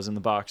father-in-law was in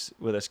the box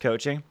with us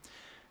coaching.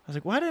 I was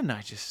like, why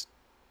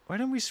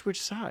didn't we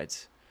switch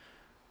sides?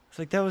 It's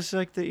like that was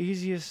like the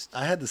easiest.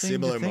 I had the thing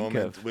similar to think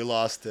moment. of. We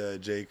lost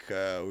Jake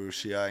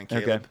Urushiya and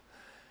Caleb. Okay.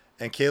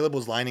 And Caleb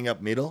was lining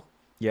up middle.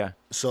 Yeah.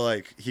 So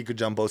like he could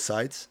jump both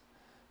sides.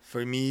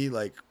 For me,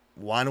 like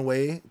one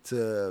way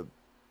to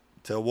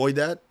avoid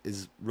that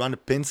is run a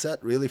pin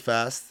set really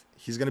fast.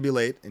 He's gonna be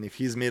late, and if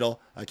he's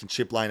middle, I can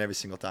chip line every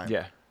single time.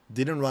 Yeah.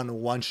 Didn't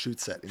run one shoot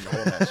set in the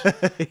whole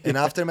match. And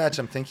after match,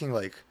 I'm thinking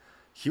like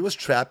he was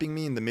trapping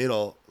me in the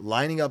middle,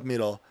 lining up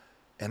middle,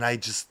 and I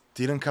just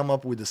didn't come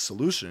up with a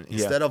solution.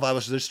 Instead of I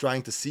was just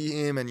trying to see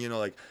him and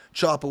like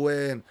chop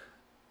away, and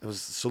the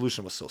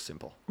solution was so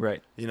simple.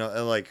 Right.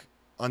 And like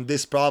on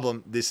this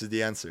problem, this is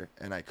the answer,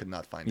 and I could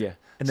not find it. Yeah.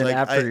 And then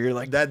after you're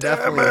like, that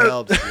definitely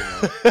helps.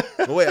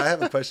 But wait, I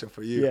have a question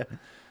for you. Yeah.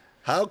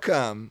 How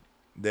come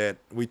that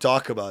we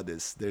talk about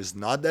this? There's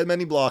not that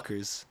many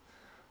blockers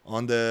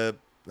on the,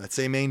 let's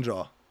say, main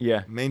draw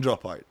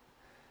part.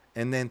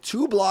 And then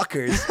 2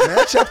 blockers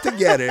match up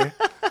together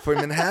for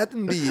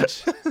Manhattan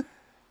Beach.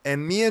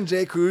 And me and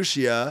Jake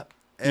Urushiya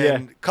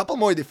and a couple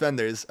more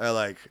defenders are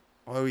like,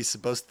 are we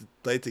supposed to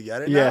play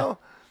together now?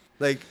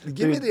 Like,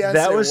 give me the answer.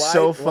 That was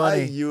so funny.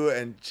 Why you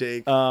and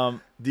Jake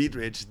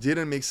Dietrich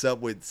didn't mix up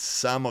with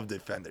some of the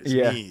defenders.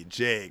 Me,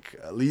 Jake,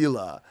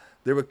 Lila.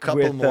 There were a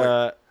couple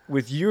more.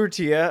 With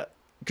Urtia,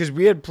 because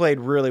we had played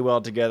really well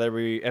together.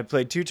 We had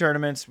played 2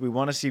 tournaments. We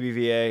won a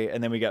CBVA,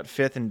 and then we got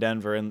 5th in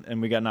Denver,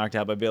 and we got knocked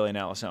out by Billy and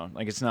Alisson.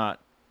 Like, it's not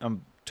 –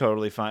 I'm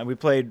totally fine. We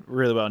played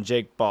really well, and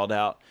Jake balled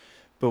out.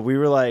 But we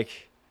were,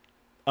 like,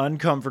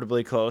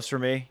 uncomfortably close for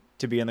me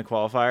to be in the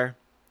qualifier.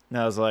 And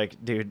I was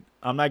like, dude,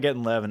 I'm not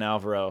getting Lev and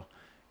Alvaro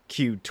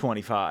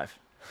Q25.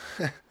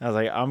 I was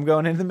like, I'm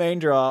going into the main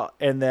draw.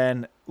 And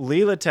then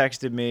Leela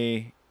texted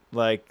me,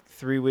 like,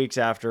 3 weeks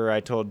after I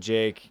told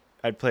Jake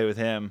I'd play with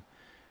him.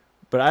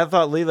 But I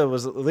thought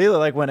Leela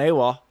like went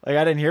AWOL. Like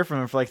I didn't hear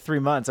from him for like 3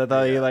 months. I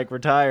thought he like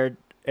retired.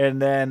 And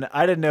then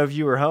I didn't know if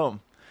you were home.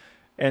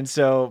 And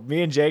so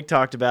me and Jake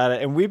talked about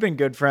it, and we've been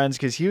good friends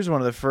because he was one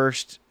of the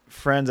first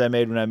friends I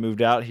made when I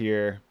moved out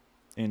here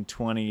in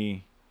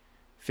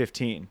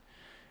 2015.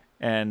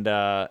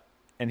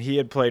 And he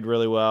had played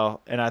really well,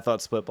 and I thought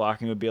split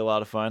blocking would be a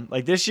lot of fun.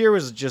 Like this year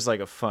was just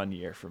like a fun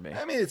year for me.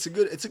 I mean, it's a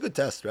good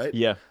test, right?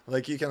 Yeah.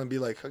 Like you can be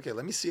like, okay,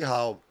 let me see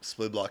how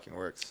split blocking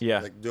works.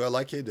 Yeah. Like, do I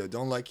like it? Do I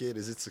don't like it?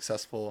 Is it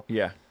successful?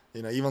 Yeah.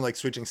 Even like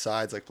switching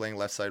sides, like playing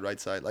left side, right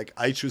side. Like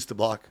I choose to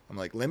block. I'm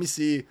like, let me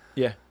see.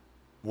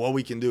 What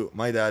we can do.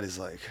 My dad is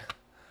like,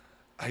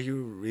 are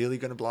you really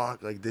gonna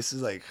block? Like this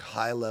is like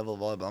high level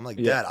volleyball. I'm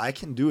like, Dad, I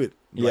can do it.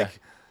 Like,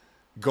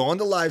 go on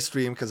the live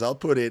stream because I'll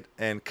put it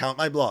and count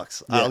my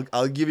blocks.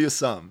 I'll give you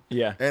some.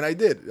 Yeah. And I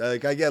did.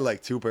 Like I get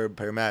like 2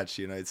 per match.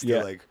 It's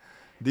still like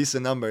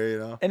decent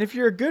number. And if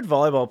you're a good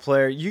volleyball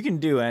player, you can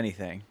do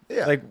anything.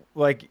 Yeah.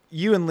 Like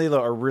you and Lila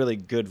are really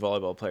good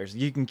volleyball players.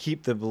 You can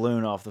keep the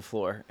balloon off the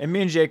floor. And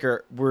me and Jake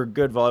we're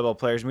good volleyball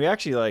players. And we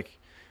actually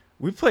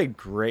we played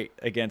great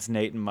against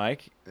Nate and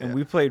Mike. And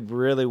we played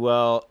really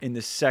well in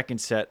the second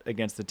set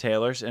against the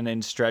Taylors and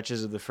in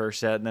stretches of the first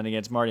set. And then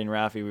against Marty and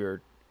Rafi, we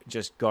were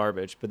just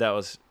garbage. But that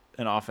was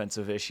an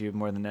offensive issue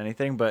more than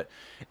anything. But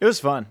it was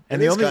fun.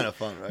 And kind of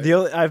fun, right?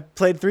 I've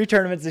played 3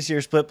 tournaments this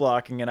year split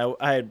blocking, and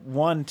I had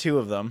won 2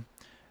 of them.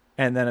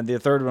 And then the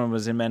third one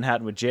was in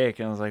Manhattan with Jake,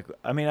 and I was like,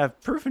 I mean, I've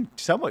proven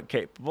somewhat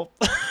capable,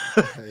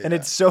 and Yeah.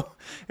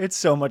 it's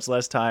so much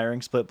less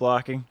tiring split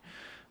blocking.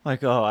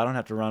 Like, oh, I don't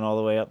have to run all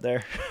the way up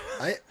there.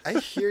 I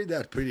hear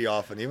that pretty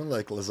often. Even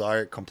like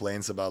Lazar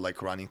complains about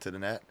like running to the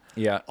net.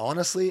 Yeah,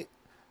 Honestly,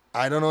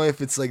 I don't know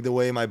if it's like the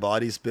way my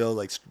body's built,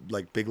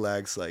 like big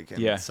legs, like and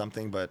yeah,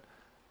 something, but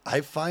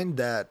I find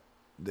that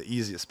the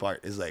easiest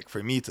part is like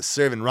for me to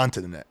serve and run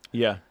to the net.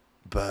 yeah,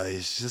 But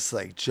it's just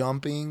like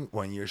jumping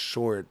when you're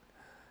short.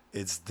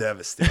 It's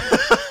devastating.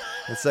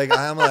 It's like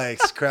I'm like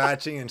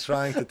scratching and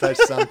trying to touch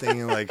something,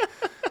 and like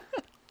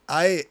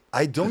I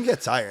don't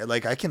get tired.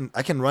 Like I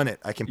can run it.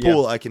 I can yeah,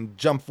 pull. I can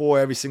jump four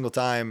every single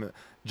time.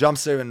 Jump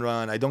serve and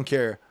run. I don't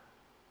care.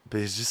 But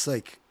it's just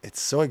like it's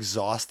so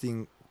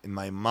exhausting in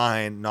my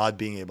mind not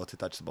being able to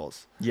touch the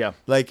balls. yeah,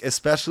 Like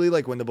especially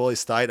like when the ball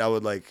is tight, I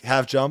would like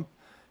half jump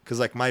because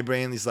like my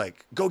brain is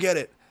like go get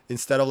it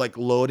instead of like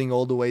loading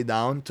all the way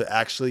down to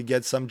actually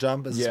get some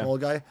jump as a yeah. small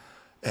guy.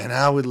 And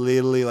I would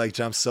literally like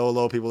jump so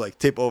low, people like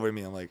tip over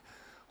me. I'm like,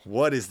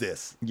 what is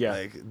this? Yeah.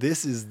 Like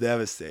this is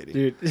devastating.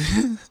 Dude,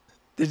 who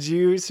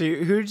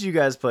did you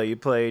guys play? You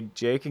played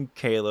Jake and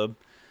Caleb,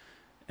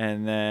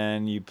 and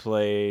then you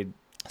played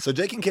So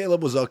Jake and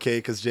Caleb was okay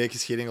because Jake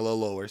is hitting a little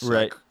lower. So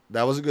right.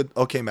 that was a good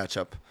okay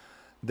matchup.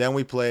 Then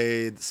we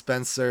played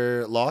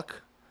Spencer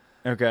Locke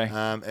Okay.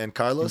 and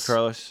Carlos.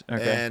 Carlos.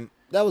 Okay. And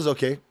that was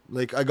okay.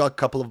 Like I got a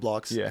couple of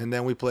blocks. Yeah. And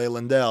then we played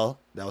Lindell.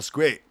 That was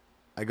great.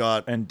 I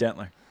got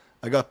Dentler.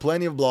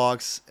 plenty of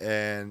blocks,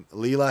 and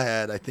Leela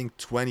had I think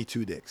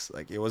 22 dicks.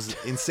 Like it was an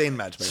insane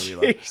match by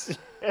Leela. Jesus,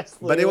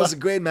 But it Leela. was a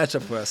great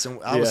matchup for us,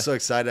 and I was so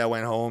excited. I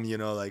went home,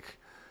 like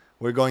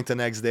we're going to the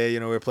next day.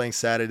 We're playing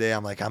Saturday.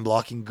 I'm like, I'm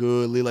blocking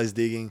good. Leela's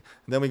digging.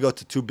 And then we go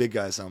to two big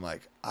guys. I'm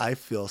like, I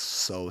feel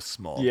so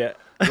small. Yeah.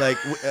 Like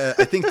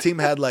I think Tim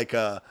had like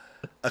a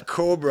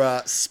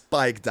cobra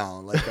spike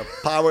down, like a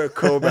power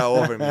cobra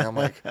over me. I'm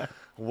like,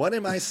 what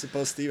am I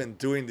supposed to even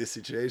do in this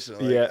situation?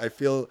 Like, Yeah. I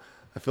feel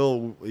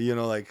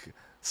like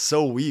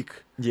so weak.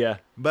 Yeah.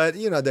 But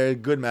there are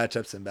good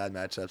matchups and bad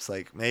matchups.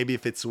 Like maybe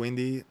if it's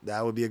windy,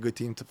 that would be a good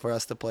team for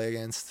us to play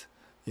against.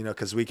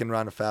 Because we can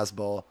run a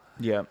fastball.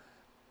 Yeah.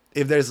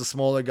 If there's a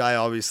smaller guy,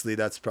 obviously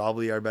that's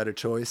probably our better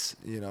choice.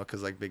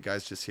 Because like big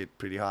guys just hit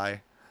pretty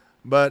high.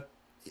 But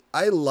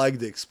I like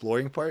the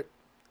exploring part.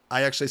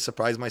 I actually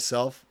surprised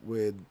myself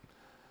with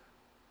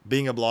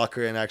being a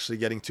blocker and actually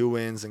getting 2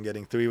 wins and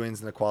getting 3 wins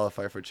in the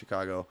qualifier for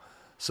Chicago.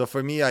 So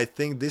for me, I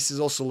think this is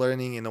also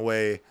learning in a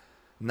way.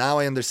 Now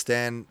I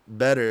understand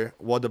better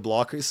what the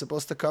blocker is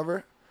supposed to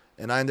cover,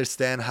 and I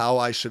understand how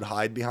I should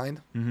hide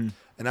behind. Mm-hmm.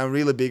 And I'm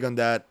really big on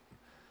that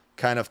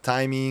kind of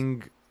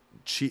timing.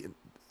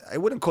 I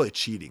wouldn't call it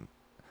cheating.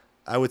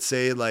 I would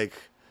say like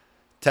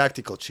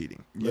tactical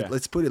cheating. Yeah.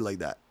 Let's put it like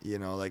that.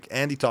 Like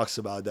Andy talks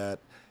about that,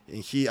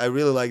 and I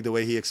really like the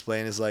way he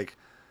explained is like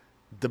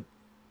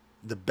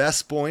the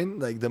best point,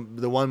 like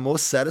the one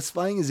most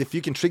satisfying is if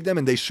you can trick them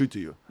and they shoot to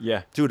you.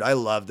 Yeah. Dude, I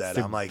love that.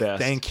 The I'm like,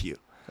 best. thank you.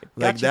 Gotcha.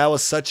 Like that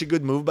was such a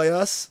good move by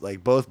us,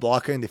 like both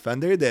blocker and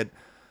defender,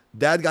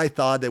 that guy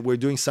thought that we're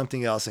doing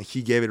something else and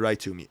he gave it right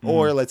to me. Mm-hmm.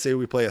 Or let's say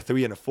we play a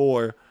 3 and a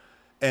 4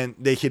 and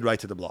they hit right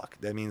to the block.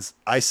 That means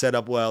I set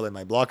up well and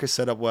my blocker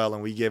set up well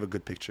and we gave a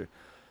good picture.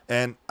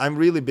 And I'm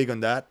really big on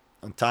that,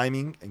 on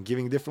timing and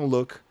giving a different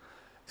look.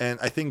 And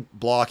I think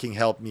blocking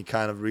helped me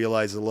kind of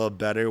realize a little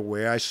better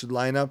where I should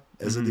line up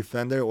as a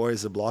defender or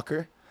as a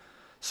blocker.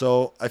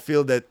 So I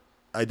feel that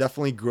I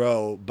definitely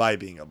grow by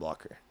being a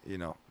blocker,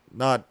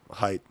 not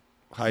height.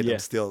 Height, Yeah. I'm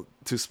still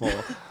too small.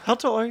 How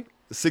tall are you?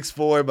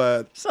 6'4",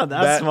 but It's not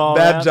that small.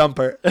 bad Man.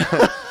 jumper.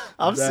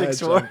 I'm Bad 6'4".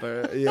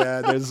 jumper.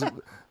 Yeah, there's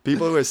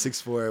people who are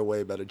 6'4" are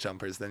way better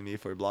jumpers than me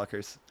for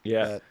blockers.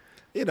 Yeah.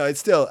 But, it's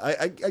still,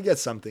 I get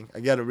something. I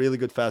get a really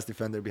good fast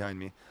defender behind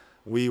me.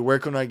 We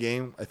work on our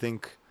game. I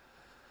think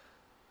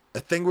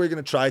we're going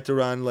to try to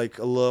run like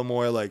a little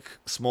more like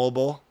small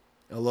ball,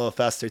 a little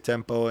faster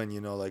tempo, and,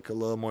 like a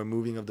little more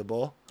moving of the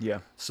ball. Yeah.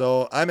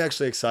 So I'm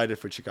actually excited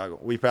for Chicago.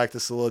 We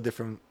practiced a little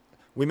different.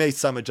 We made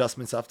some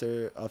adjustments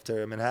after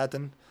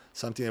Manhattan,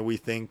 something that we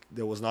think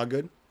that was not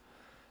good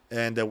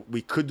and that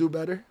we could do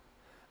better.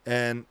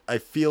 And I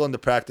feel in the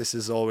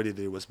practices already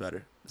that it was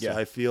better. So Yeah.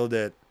 I feel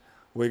that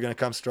we're going to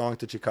come strong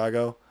to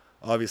Chicago.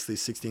 Obviously,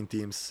 16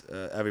 teams,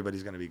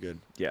 everybody's going to be good.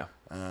 Yeah.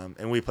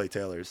 And we play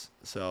Taylors.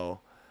 So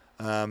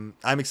I'm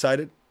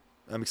excited.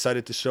 I'm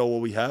excited to show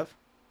what we have.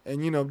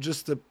 And,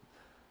 just to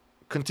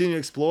continue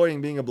exploring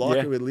being a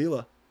blocker with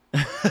Leela.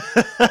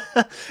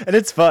 And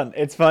it's fun.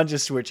 It's fun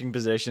just switching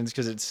positions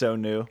because it's so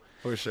new.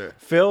 For sure.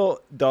 Phil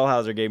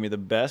Dahlhauser gave me the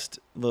best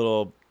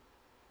little,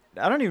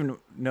 I don't even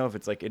know if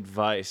it's like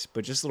advice,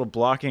 but just little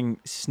blocking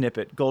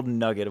snippet, golden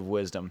nugget of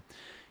wisdom.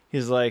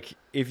 He's like,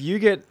 if you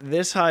get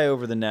this high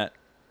over the net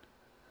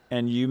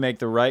and you make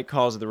the right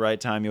calls at the right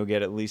time, you'll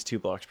get at least 2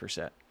 blocks per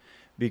set.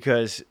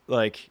 Because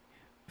like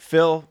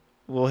Phil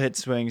will hit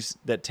swings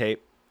that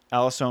tape.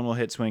 Allison will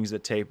hit swings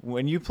that tape.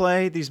 When you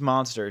play these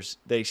monsters,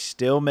 they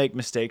still make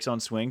mistakes on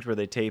swings where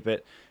they tape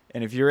it.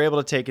 And if you're able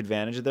to take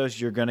advantage of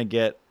those, you're going to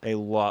get a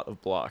lot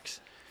of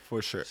blocks.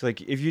 For sure. So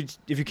like if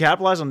you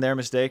capitalize on their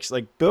mistakes,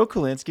 like Bill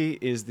Kolinske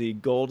is the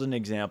golden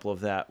example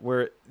of that,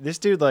 where this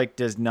dude like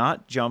does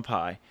not jump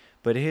high,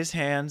 but his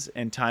hands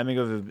and timing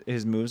of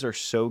his moves are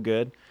so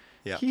good.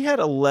 Yeah. He had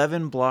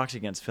 11 blocks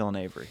against Phil and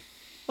Avery.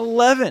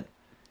 11.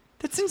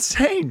 That's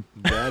insane.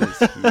 That is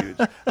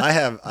huge. I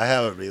have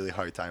a really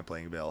hard time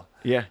playing Bill.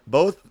 Yeah.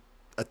 Both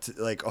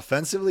like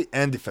offensively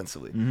and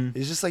defensively. Mm-hmm.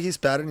 It's just like his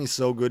pattern is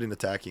so good in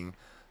attacking.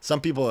 Some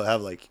people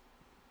have like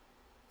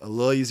a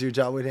little easier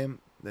job with him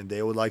than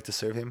they would like to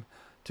serve him.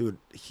 Dude,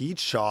 he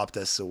chopped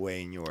us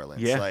away in New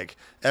Orleans. Yeah. Like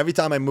every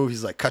time I move,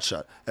 he's like cut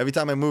shot. Every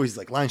time I move, he's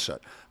like line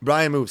shot.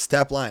 Brian moves,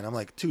 step line. I'm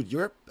like,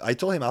 dude, I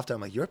told him after,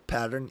 I'm like, your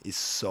pattern is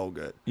so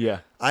good. Yeah.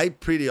 I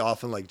pretty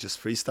often like just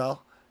freestyle,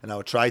 and I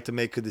would try to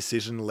make a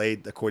decision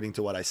late according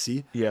to what I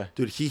see. Yeah.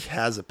 Dude, he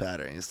has a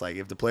pattern. It's like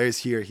if the player's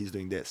here, he's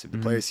doing this. If the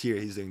player's here,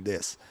 he's doing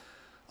this.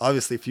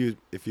 Obviously,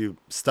 if you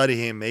study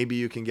him, maybe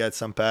you can get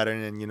some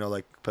pattern and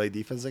like play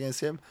defense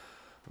against him.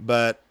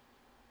 But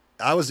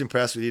I was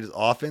impressed with his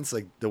offense,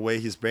 like the way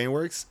his brain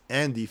works,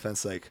 and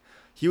defense. Like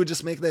he would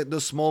just make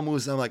those small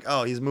moves, and I'm like,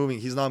 oh, he's moving,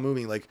 he's not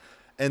moving. Like,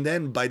 and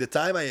then by the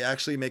time I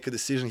actually make a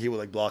decision, he would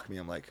like block me.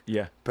 I'm like,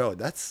 Yeah. bro,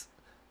 that's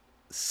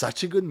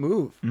such a good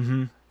move.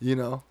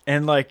 Mm-hmm.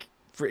 And like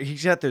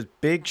he's got those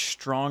big,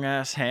 strong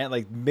ass hand,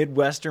 like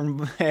Midwestern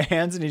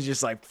hands, and he's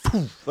just like,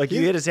 poof, like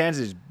you hit his hands,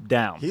 he's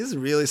down. He's a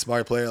really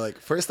smart player. Like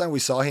first time we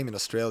saw him in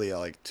Australia,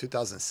 like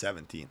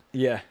 2017.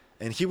 Yeah.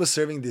 And he was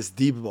serving this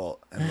deep ball,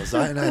 and Lazar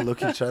and I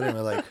look at each other and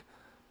we're like,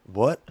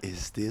 what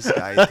is this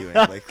guy doing?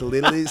 Like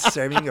literally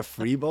serving a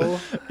free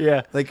ball.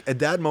 Yeah. Like at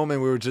that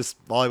moment, we were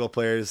just volleyball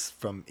players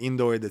from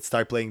indoor that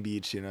start playing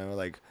beach.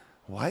 Like,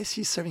 why is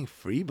he serving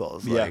free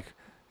balls? Yeah.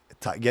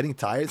 Like getting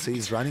tired, so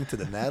he's running to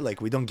the net.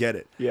 Like we don't get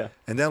it. Yeah.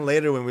 And then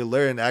later when we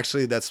learn,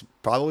 actually, that's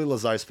probably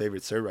Lazar's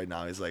favorite serve right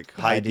now. Is like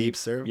high deep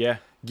serve. Yeah.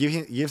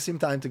 Gives him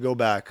time to go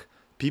back.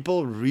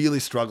 People really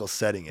struggle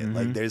setting it. Mm-hmm.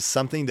 Like there's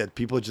something that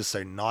people just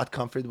are not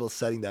comfortable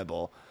setting that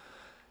ball.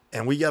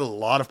 And we get a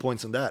lot of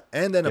points on that.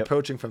 And then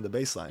approaching from the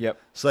baseline.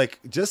 Yep. So like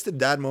just at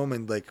that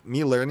moment, like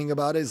me learning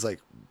about it is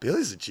like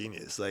Billy's a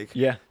genius. Like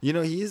Yeah.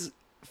 He's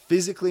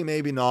physically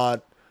maybe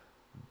not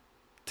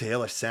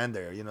Taylor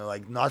Sander,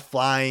 like not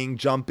flying,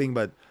 jumping,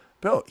 but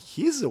bro,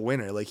 he's a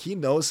winner. Like he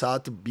knows how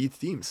to beat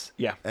teams.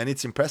 Yeah. And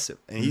it's impressive.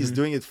 And he's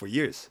doing it for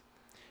years.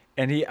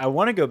 And I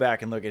want to go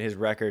back and look at his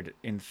record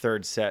in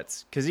third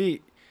sets, because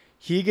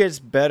he gets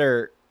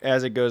better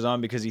as it goes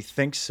on because he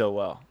thinks so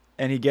well.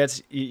 And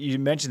you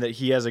mentioned that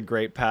he has a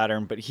great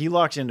pattern, but he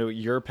locks into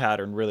your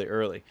pattern really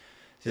early.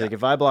 He's like,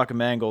 if I block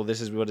a angle, this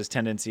is what his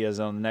tendency is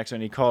on the next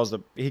one. He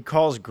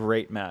calls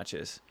great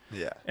matches.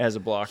 Yeah, as a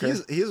blocker.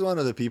 He's one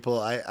of the people,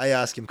 I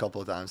asked him a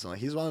couple of times. Like,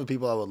 he's one of the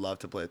people I would love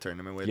to play a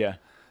tournament with. Yeah.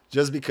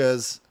 Just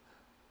because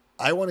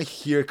I want to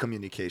hear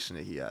communication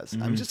that he has.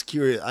 I'm just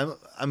curious.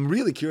 I'm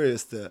really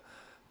curious to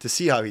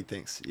see how he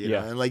thinks. You know?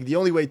 And like the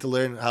only way to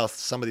learn how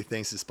somebody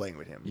thinks is playing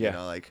with him. Yeah.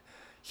 Like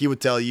he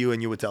would tell you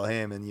and you would tell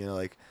him, and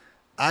like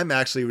I'm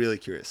actually really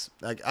curious.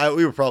 Like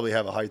we would probably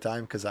have a hard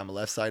time because I'm a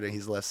left sider and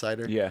he's a left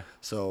sider. Yeah.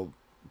 So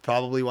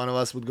probably one of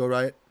us would go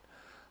right,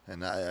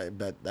 and I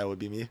bet that would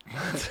be me.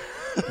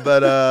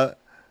 But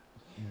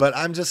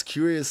I'm just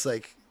curious,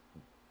 like,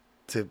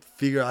 to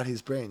figure out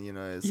his brain.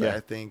 I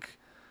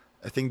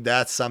think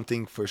that's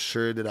something for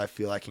sure that I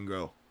feel I can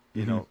grow.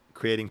 You know,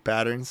 creating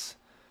patterns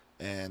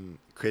in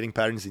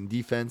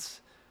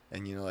defense,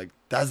 and like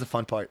that's the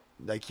fun part.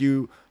 Like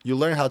you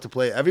learn how to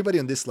play. Everybody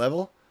on this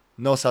level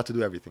knows how to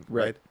do everything,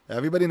 right?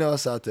 Everybody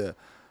knows how to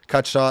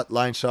cut shot,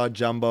 line shot,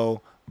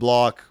 jumbo,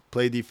 block,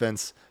 play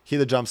defense, hit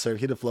a jump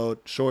serve, hit a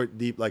float, short,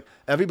 deep. Like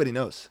everybody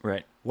knows.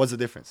 Right. What's the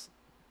difference?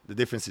 The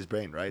difference is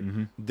brain, right?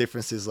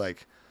 Difference is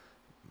like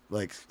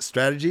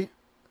strategy.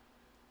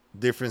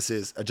 Difference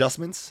is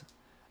adjustments,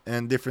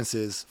 and difference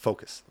is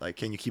focus. Like,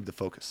 can you keep the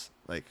focus?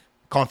 Like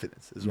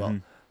confidence as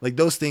well. Like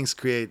those things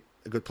create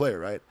a good player,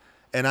 right?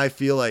 And I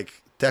feel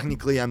like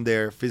technically I'm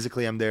there,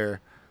 physically I'm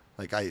there.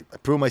 Like I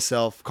prove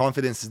myself.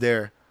 Confidence is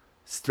there.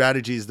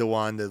 Strategy is the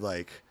one that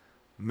like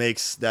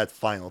makes that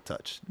final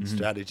touch.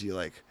 Strategy,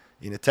 like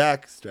in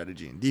attack,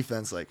 strategy in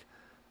defense. Like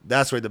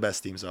that's where the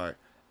best teams are.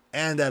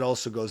 And that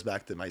also goes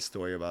back to my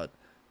story about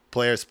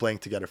players playing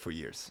together for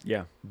years.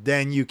 Yeah.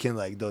 Then you can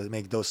like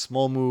make those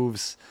small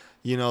moves,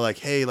 like,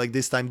 hey, like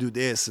this time do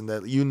this, and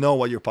that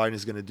what your partner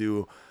is going to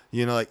do.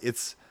 Like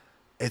it's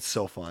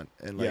so fun.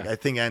 And like I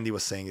think Andy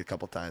was saying it a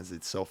couple of times,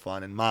 it's so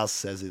fun. And Miles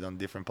says it on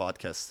different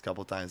podcasts a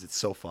couple of times. It's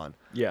so fun.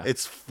 Yeah.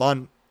 It's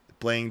fun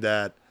playing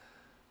that,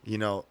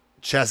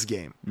 chess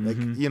game.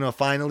 Like,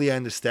 finally I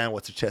understand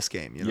what's a chess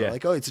game.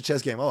 Like, oh, it's a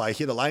chess game. Oh, I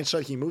hit a line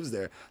shot, he moves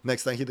there.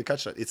 Next time I hit the cut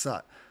shot. It's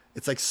not.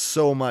 It's like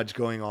so much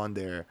going on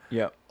there,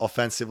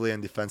 offensively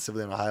and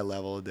defensively on a high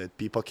level that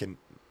people can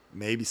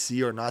maybe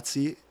see or not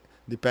see,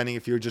 depending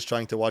if you're just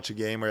trying to watch a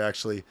game or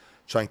actually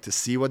trying to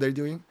see what they're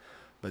doing.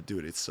 But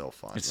dude, it's so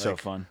fun. It's so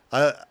fun.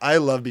 I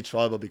love beach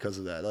volleyball because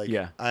of that. Like,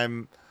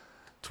 I'm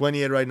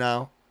 28 right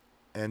now.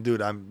 And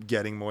dude, I'm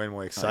getting more and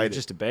more Oh, you're excited.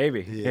 just a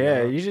baby. You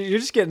Yeah, know? you're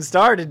just getting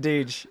started,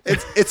 Deej.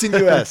 It's in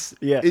US.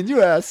 Yeah. In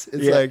US,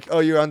 it's Yeah. like, oh,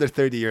 you're under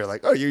 30. You're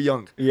like, oh, you're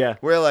young. Yeah.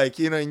 Where like,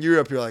 you know, in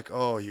Europe, you're like,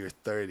 oh, you're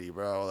 30,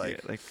 bro. Yeah,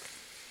 Like, like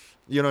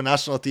you know,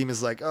 national team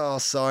is like, oh,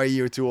 sorry,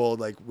 you're too old.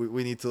 Like,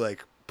 we need to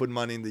like put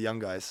money in the young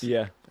guys.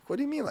 yeah. Like, what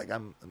do you mean? Like,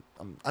 I'm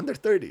under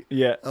 30.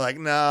 Yeah. I'm like,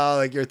 no,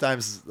 like your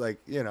time's like,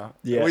 you know,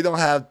 Yeah. we don't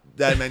have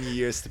that many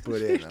years to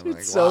put in. I'm like,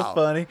 It's so wow.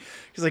 funny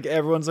because like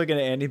everyone's looking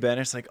at Andy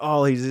Bennett. It's like,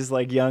 oh, he's this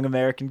like young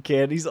American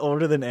kid. He's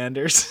older than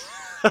Anders.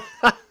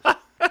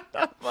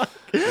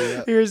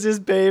 Yeah. Here's this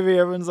baby.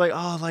 Everyone's like,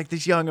 oh, like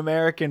this young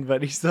American,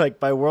 but he's like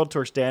by World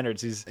Tour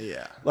standards, he's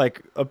Yeah,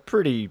 like a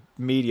pretty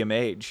medium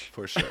age.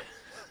 for sure.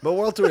 But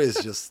World Tour is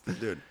just,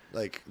 dude,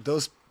 like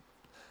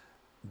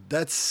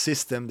that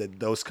system that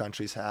those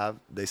countries have,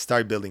 they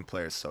start building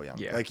players so young.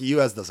 Yeah. Like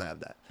US doesn't have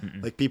that.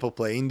 Like people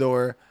play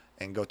indoor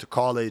and go to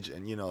college,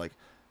 and you know, like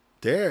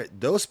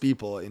those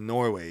people in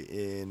Norway,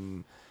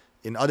 in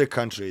other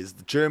countries,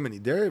 Germany,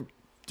 dude,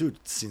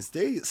 since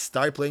they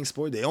start playing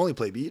sport, they only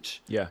play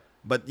beach. Yeah.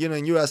 But you know,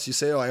 in US, you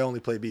say, "Oh, I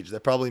only play beach."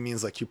 That probably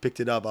means like you picked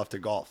it up after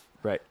golf.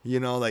 Right. You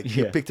know, like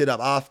you Yeah. picked it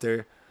up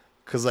after,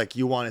 because like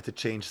you wanted to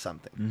change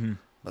something. Mm-hmm.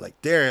 But like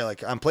there,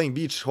 like I'm playing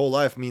beach whole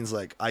life means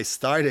like I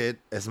started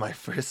as my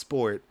first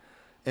sport,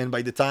 and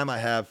by the time I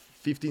have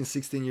 15,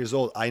 16 years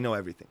old, I know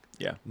everything.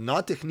 Yeah.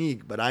 Not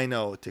technique, but I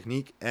know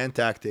technique and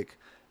tactic,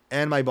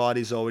 and my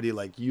body's already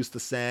like used to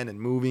sand and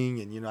moving,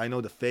 and you know I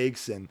know the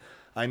fakes, and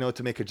I know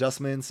to make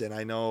adjustments, and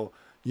I know,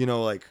 you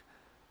know, like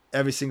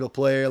every single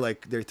player,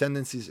 like their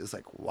tendencies is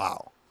like,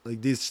 wow.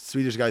 Like these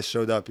Swedish guys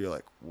showed up, you're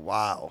like,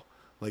 wow.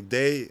 Like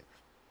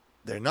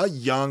they're not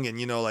young and,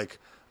 you know, like,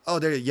 oh,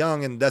 they're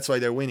young and that's why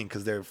they're winning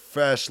because they're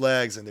fresh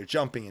legs and they're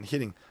jumping and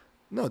hitting.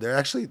 No, they're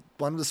actually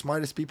one of the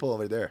smartest people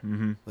over there.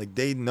 Mm-hmm. Like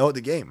they know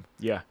the game.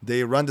 Yeah.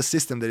 They run the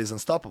system that is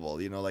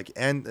unstoppable, you know, like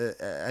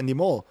Andy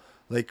Mole,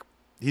 like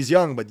he's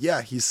young, but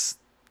yeah, he's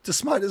the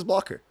smartest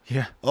blocker.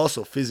 Yeah.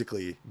 Also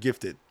physically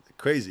gifted,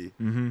 crazy,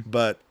 Mm-hmm.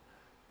 but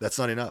that's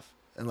not enough.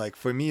 And like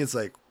for me, it's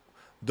like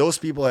those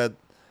people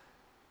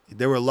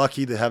they were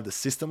lucky to have the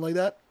system like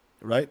that,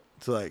 right?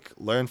 To like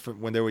learn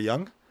from when they were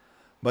young,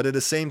 but at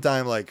the same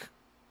time, like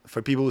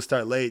for people who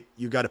start late,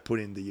 you got to put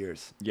in the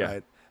years, Yeah.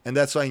 right? And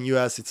that's why in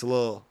US it's a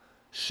little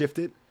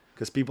shifted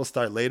because people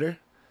start later.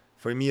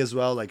 For me as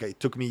well, like it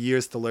took me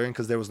years to learn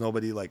because there was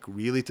nobody like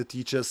really to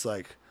teach us,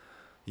 like,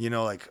 you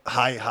know, like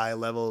high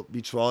level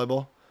beach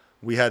volleyball.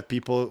 We had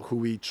people who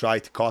we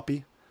tried to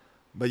copy,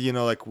 but you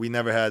know, like we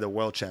never had a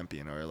world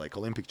champion or like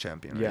Olympic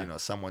champion or, Yeah. you know,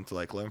 someone to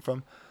like learn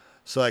from.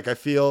 So like I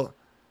feel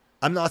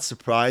I'm not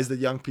surprised that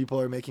young people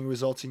are making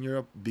results in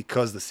Europe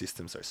because the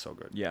systems are so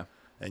good. Yeah.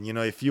 And you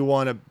know, if you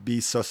want to be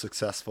so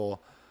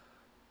successful,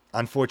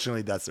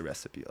 unfortunately, that's the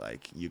recipe.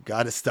 Like you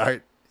got to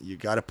start, you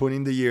got to put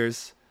in the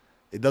years.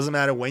 It doesn't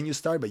matter when you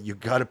start, but you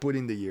got to put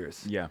in the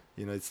years. Yeah.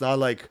 You know, it's not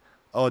like,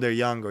 oh, they're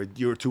young or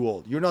you're too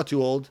old. You're not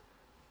too old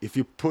if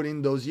you put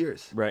in those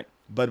years. Right.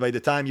 But by the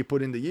time you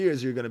put in the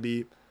years, you're going to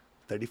be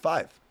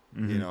 35,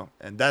 Mhm. you know,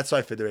 and that's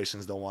why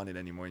federations don't want it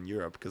anymore in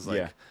Europe. Because like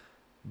Yeah.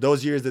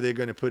 those years that they're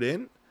going to put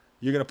in,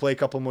 you're going to play a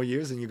couple more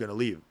years and you're going to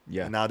leave.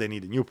 Yeah. And now they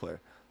need a new player.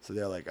 So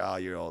they're like, oh,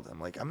 you're old.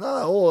 I'm like, I'm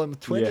not old. I'm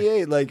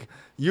 28. Like,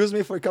 use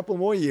me for a couple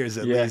more years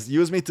at Yeah. least.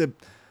 Use me to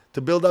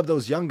build up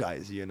those young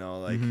guys, you know,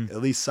 like Mhm.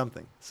 at least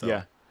something. So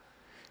Yeah.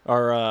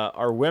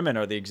 Our women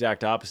are the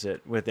exact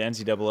opposite with the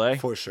NCAA.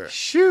 for sure.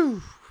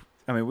 Shoo!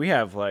 I mean, we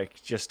have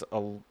like just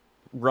a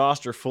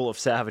roster full of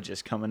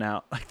savages coming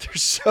out. Like they're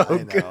so I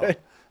know. good.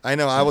 I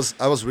know. I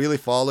was really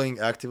following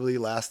actively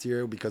last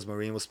year because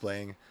Maureen was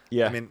playing.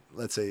 Yeah. I mean,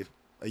 let's say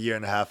a year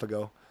and a half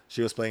ago,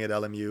 she was playing at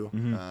LMU.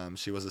 Mhm.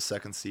 She was a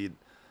second seed,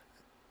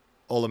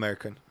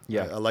 All-American.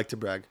 Yeah. I like to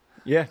brag.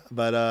 Yeah.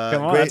 But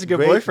Come on, that's a good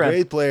boyfriend.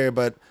 Great player.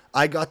 But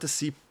I got to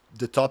see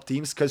the top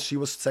teams because she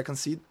was second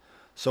seed.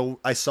 So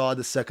I saw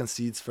the second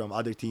seeds from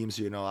other teams.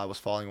 You know, I was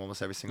following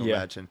almost every single Yeah.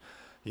 match, and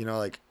you know,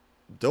 like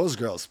those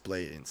girls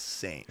play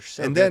insane.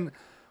 so And good. then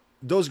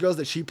those girls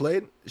that she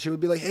played, she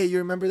would be like, "Hey, you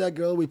remember that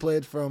girl we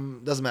played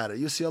from? Doesn't matter,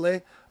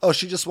 UCLA. Oh,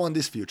 she just won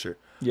this future.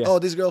 Yeah. Oh,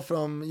 this girl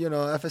from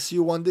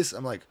FSU won this."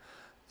 I'm like,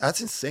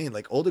 that's insane.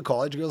 Like all the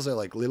college girls are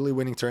like literally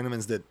winning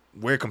tournaments that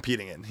we're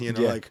competing in. You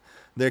know, Yeah. like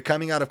they're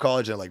coming out of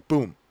college and like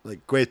boom,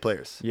 like great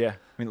players. Yeah.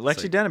 I mean,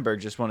 Lexi like- Denenberg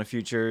just won a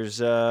futures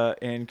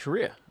in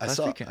Korea. I last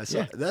saw weekend.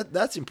 Yeah.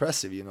 That's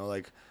impressive. You know,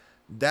 like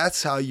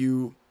that's how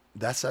you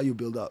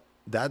build up.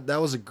 That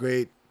was a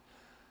great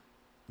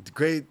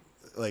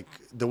like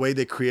the way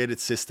they created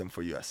system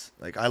for US.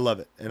 Like I love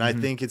it, and I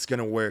think it's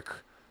gonna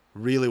work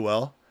really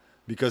well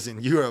because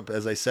in Europe,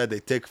 as I said, they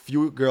take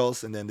few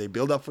girls and then they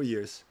build up for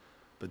years.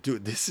 But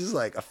dude, this is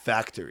like a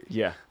factory.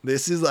 Yeah.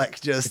 This is like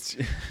just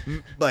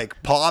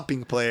like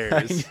popping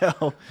players. I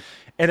know.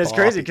 And it's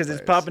crazy Poppy because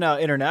it's players. popping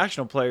out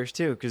international players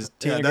too. Because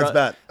Yeah, that's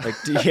bad. Like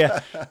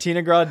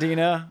Tina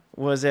Gradina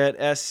was at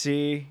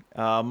SC.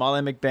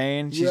 Molly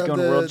McBain, she's You have going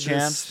to World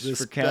Champs the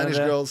for Spanish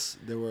Canada. girls.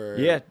 They were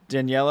Yeah,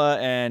 Daniela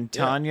and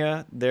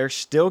Tanya, they're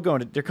still going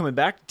to. They're coming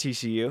back to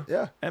TCU.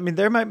 Yeah. I mean,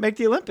 they might make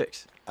the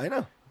Olympics. I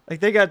know. Like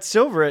they got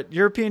silver at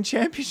European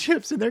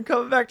Championships, and they're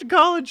coming back to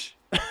college.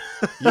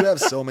 You have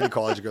so many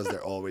college girls;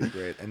 they're already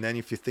great. And then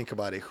if you think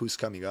about it, who's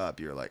coming up?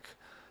 You're like,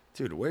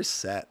 dude, where's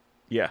Seth?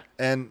 Yeah.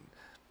 And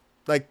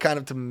like kind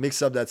of to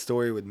mix up that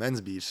story with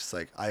men's beach, it's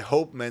like I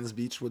hope men's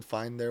beach would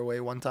find their way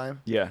one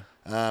time. Yeah.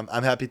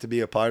 I'm happy to be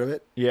a part of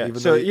it. Yeah.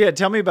 So yeah,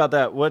 tell me about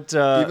that. What?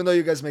 Even though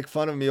you guys make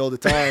fun of me all the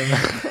time,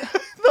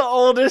 the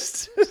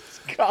oldest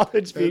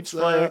college beach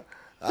player.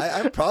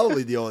 I'm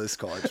probably the oldest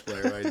college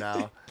player right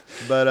now,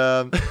 but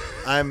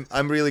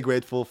I'm really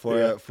grateful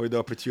for the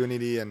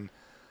opportunity. And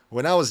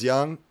when I was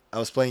young, I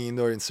was playing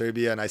indoor in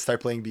Serbia, and I started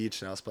playing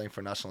beach, and I was playing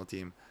for national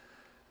team.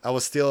 I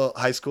was still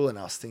high school, and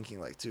I was thinking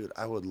like, dude,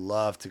 I would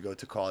love to go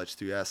to college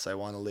to US. I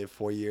want to live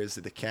 4 years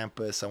at the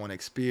campus. I want to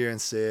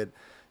experience it.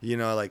 You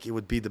know, like it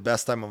would be the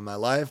best time of my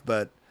life,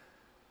 but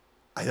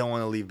I don't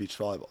want to leave beach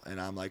volleyball.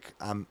 And I'm like,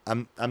 I'm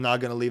not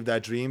going to leave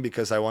that dream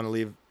because I want to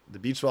leave the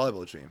beach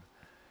volleyball dream.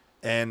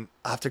 And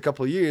after a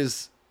couple of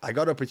years, I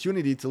got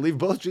opportunity to live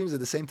both dreams at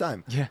the same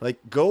time. Yeah. Like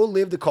go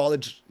live the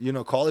college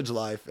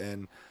life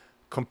and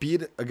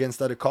compete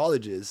against other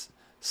colleges,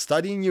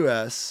 study in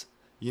US,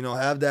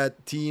 have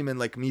that team and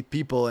like meet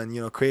people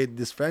and, create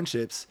these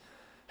friendships,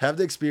 have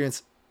the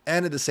experience,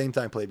 and at the same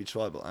time play beach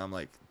volleyball. And I'm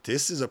like,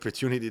 this is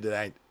opportunity that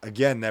I,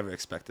 again, never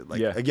expected.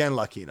 Like, again,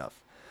 lucky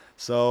enough.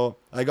 So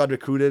I got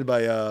recruited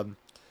by the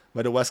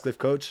Westcliff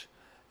coach.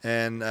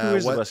 And who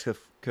is the Westcliff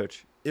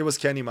coach? It was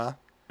Kenny Ma.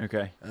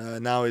 Okay.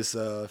 Now is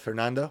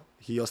Fernando.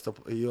 He also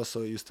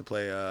used to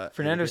play.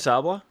 Fernando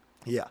Sabla?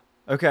 Yeah.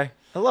 Okay.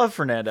 I love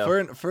Fernando.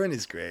 Fern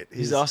is great.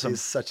 He's awesome.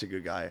 He's such a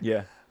good guy.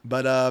 Yeah.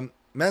 But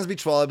men's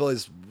beach volleyball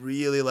is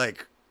really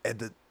like at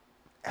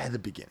the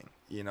beginning.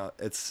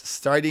 It's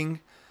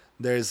starting.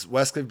 There's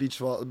Westcliff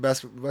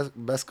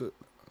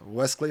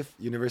Westcliff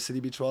University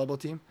beach volleyball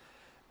team,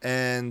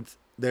 and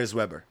there's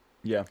Weber.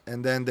 Yeah.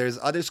 And then there's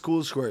other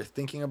schools who are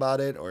thinking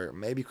about it or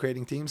maybe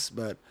creating teams,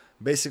 but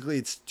basically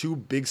it's two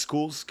big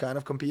schools kind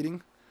of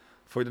competing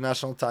for the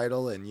national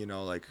title and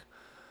like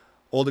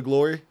all the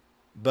glory.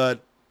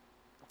 But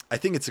I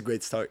think it's a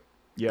great start.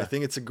 Yeah. I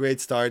think it's a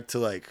great start to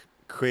like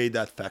create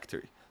that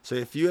factory. So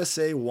if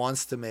USA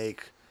wants to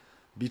make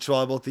beach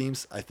volleyball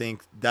teams, I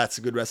think that's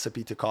a good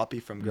recipe to copy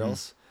from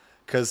girls,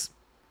 because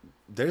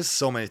there's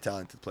so many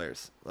talented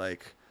players.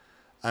 Like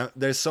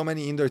there's so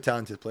many indoor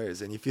talented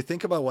players. And if you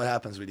think about what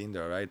happens with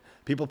indoor, right?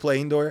 People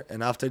play indoor,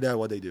 and after that,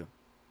 what they do?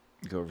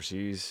 Go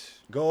overseas.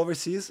 Go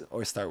overseas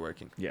or start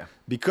working. Yeah.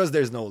 Because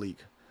there's no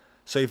league.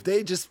 So if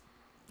they just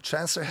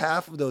transfer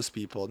half of those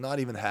people, not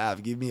even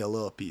half, give me a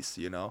little piece,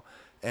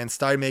 and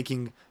start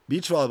making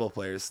beach volleyball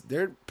players,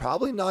 they're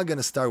probably not going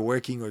to start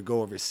working or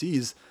go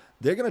overseas.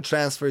 They're going to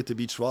transfer to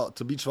beach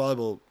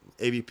volleyball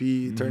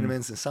AVP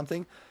tournaments and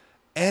something,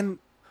 and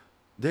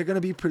they're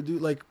going to be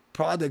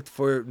product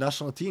for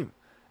national team.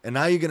 And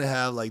now you're going to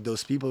have like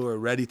those people who are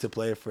ready to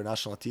play for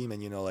national team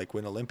and, like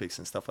win Olympics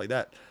and stuff like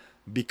that,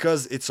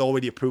 because it's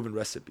already a proven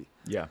recipe.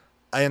 Yeah.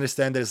 I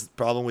understand there's a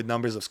problem with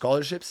numbers of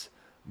scholarships,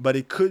 but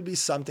it could be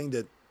something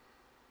that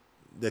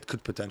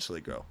could potentially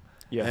grow.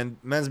 Yeah. And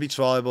men's beach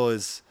volleyball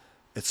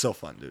it's so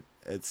fun, dude.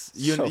 It's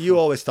so you fun.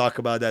 always talk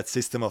about that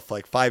system of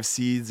like 5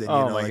 seeds and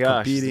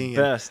competing. It's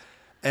the best.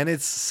 And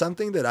it's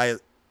something that I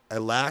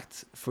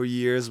lacked for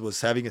years, was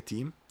having a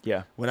team.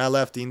 Yeah. When I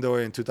left indoor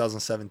in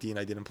 2017,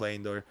 I didn't play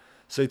indoor.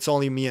 So it's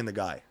only me and the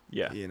guy.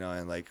 Yeah.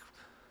 And like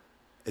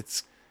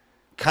it's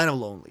kind of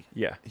lonely.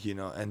 Yeah.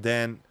 And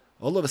then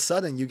all of a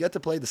sudden you get to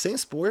play the same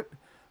sport,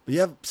 but you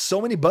have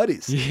so many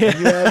buddies.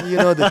 Yeah. And you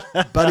have,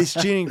 the buddies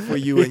cheering for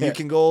you, and you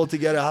can go all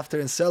together after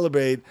and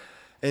celebrate.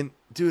 And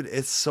dude,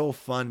 it's so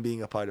fun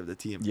being a part of the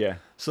team. Yeah.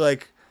 So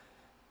like,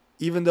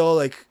 even though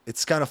like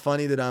it's kind of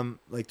funny that I'm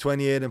like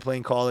 28 and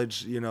playing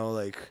college,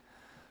 like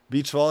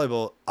beach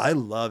volleyball, I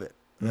love it.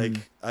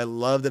 Like I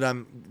love that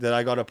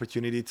I got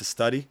opportunity to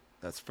study.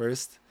 That's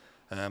first.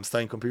 I'm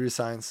studying computer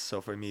science, so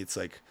for me it's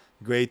like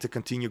great to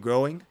continue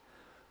growing.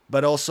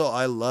 But also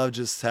I love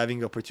just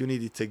having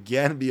opportunity to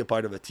again be a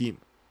part of a team,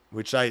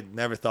 which I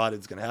never thought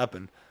it's gonna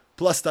happen.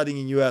 Plus studying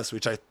in US,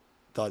 which I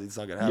thought it's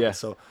not gonna happen. Yeah.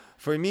 So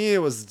for me it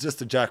was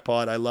just a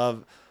jackpot.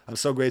 I'm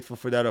so grateful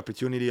for that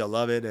opportunity. I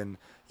love it, and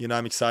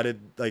I'm excited.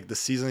 Like the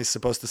season is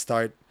supposed to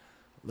start.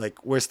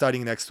 Like we're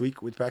starting next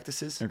week with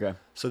practices. Okay.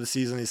 So the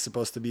season is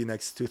supposed to be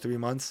next 2-3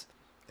 months,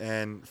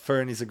 and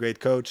Fern is a great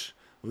coach.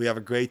 We have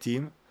a great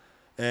team,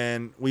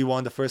 and we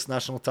won the first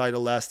national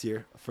title last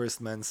year,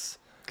 first men's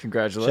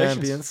Congratulations.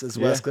 champions as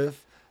Westcliff,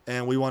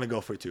 and we want to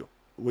go for 2.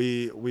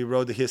 We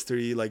wrote the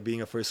history like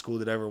being a first school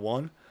that ever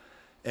won,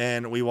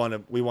 and we want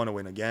to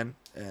win again.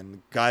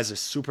 And guys are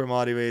super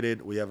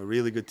motivated. We have a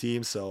really good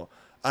team, so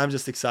I'm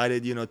just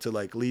excited, to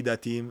like lead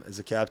that team as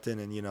a captain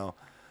and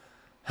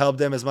help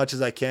them as much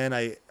as I can.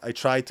 I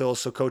try to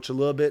also coach a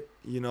little bit,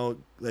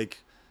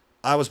 like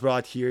I was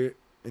brought here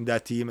in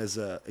that team as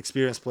a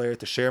experienced player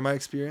to share my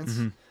experience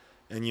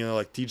and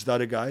like teach the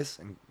other guys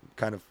and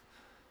kind of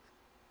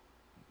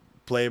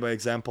play by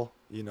example,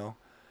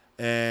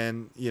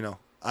 and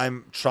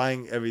I'm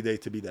trying every day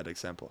to be that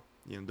example.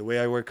 The way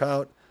I work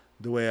out,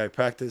 the way I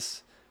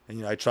practice,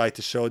 and I try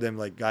to show them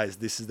like, guys,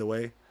 this is the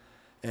way.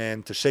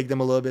 and to shake them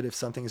a little bit if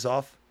something's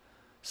off.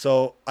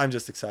 So I'm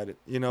just excited,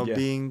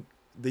 being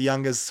the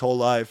youngest whole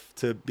life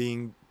to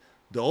being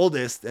the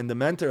oldest and the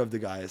mentor of the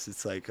guys.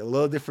 It's like a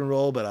little different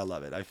role, but I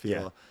love it. I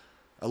feel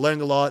I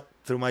learned a lot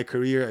through my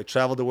career. I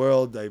traveled the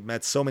world. I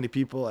met so many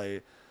people.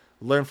 I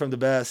learned from the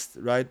best,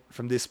 right,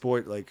 from this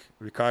sport, like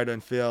Ricardo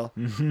and Phil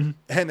and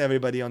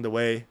everybody on the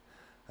way.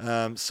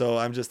 So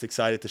I'm just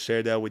excited to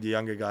share that with the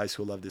younger guys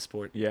who love this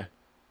sport. Yeah.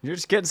 You're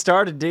just getting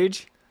started,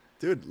 Deej.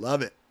 Dude,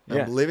 love it.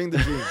 Yeah. I'm living the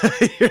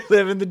dream. You're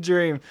living the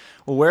dream.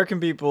 Well, where can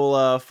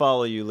people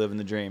follow you living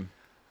the dream?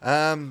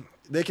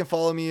 They can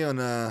follow me on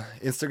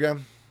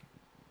Instagram,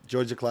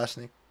 Georgia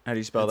Klasnic. How do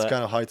you spell that? It's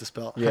kind of hard to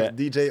spell. Yeah.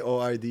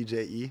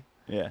 DJORDJE.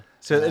 Yeah.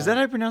 So is that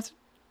how you pronounce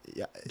it?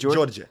 Yeah.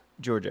 Georgia.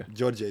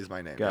 Georgia is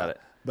my name. Got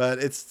it. But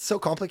it's so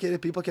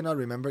complicated. People cannot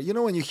remember.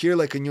 When you hear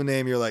like a new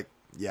name, you're like,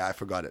 yeah, I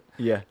forgot it.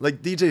 Yeah.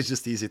 Like DJ is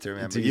just easy to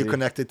remember. Easy. You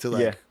connect it to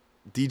like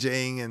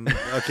DJing and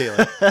okay,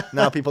 like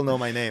now people know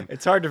my name.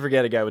 It's hard to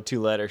forget a guy with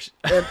 2 letters.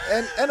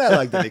 and I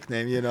like the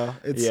nickname,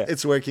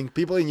 It's working.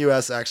 People in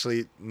US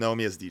actually know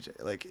me as DJ.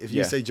 Like if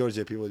you say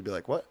Georgia, people would be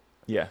like, what?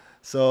 Yeah.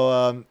 So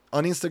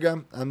on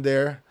Instagram, I'm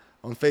there.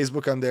 On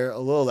Facebook, I'm there. A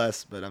little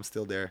less, but I'm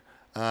still there.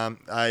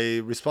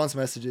 I respond to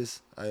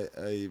messages.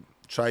 I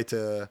try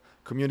to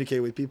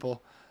communicate with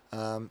people.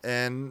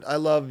 And I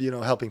love,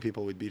 helping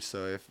people with beach.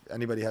 So if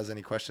anybody has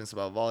any questions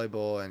about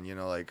volleyball and,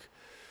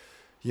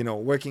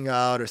 working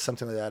out or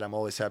something like that, I'm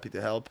always happy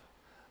to help.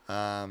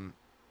 And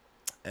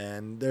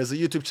there's a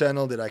YouTube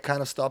channel that I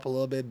kind of stopped a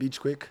little bit, Beach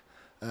Quick.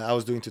 I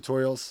was doing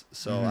tutorials,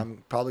 so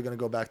I'm probably going to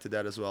go back to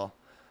that as well.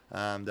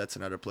 That's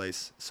another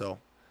place. So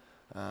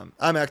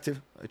I'm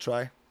active. I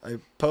try. I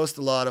post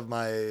a lot of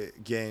my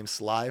games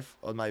live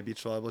on my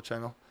beach volleyball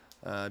channel.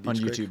 On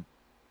YouTube?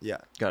 Yeah.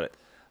 Got it.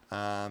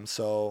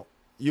 So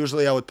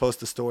usually I would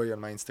post a story on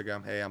my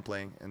Instagram. Hey, I'm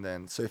playing. And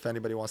then, so if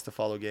anybody wants to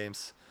follow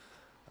games,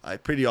 I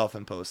pretty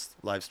often post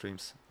live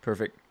streams.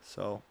 Perfect.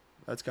 So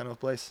that's kind of a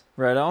place.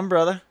 Right on,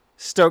 brother.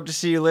 Stoked to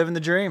see you living the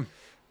dream.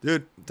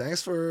 Dude,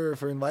 thanks for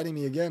inviting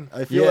me again.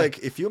 I feel like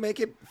if you make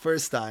it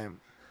first time,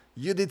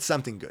 you did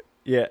something good.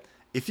 Yeah.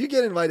 If you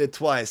get invited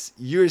twice,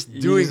 you're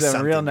doing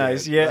something real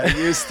nice. good. Yeah. Like,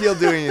 you're still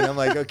doing it. I'm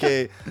like,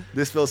 okay,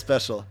 this feels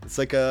special. It's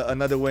like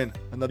another win,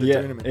 another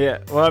tournament. Yeah.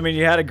 Well, I mean,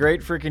 you had a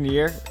great freaking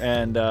year,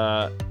 and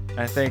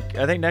I think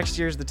next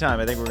year's the time.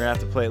 I think we're gonna have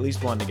to play at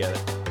least one together.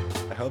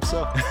 I hope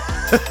so. I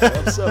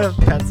hope so.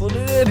 Penciled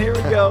it in. Here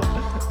we go.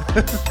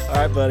 All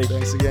right, buddy.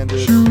 Thanks again,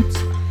 dude.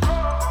 Shoot.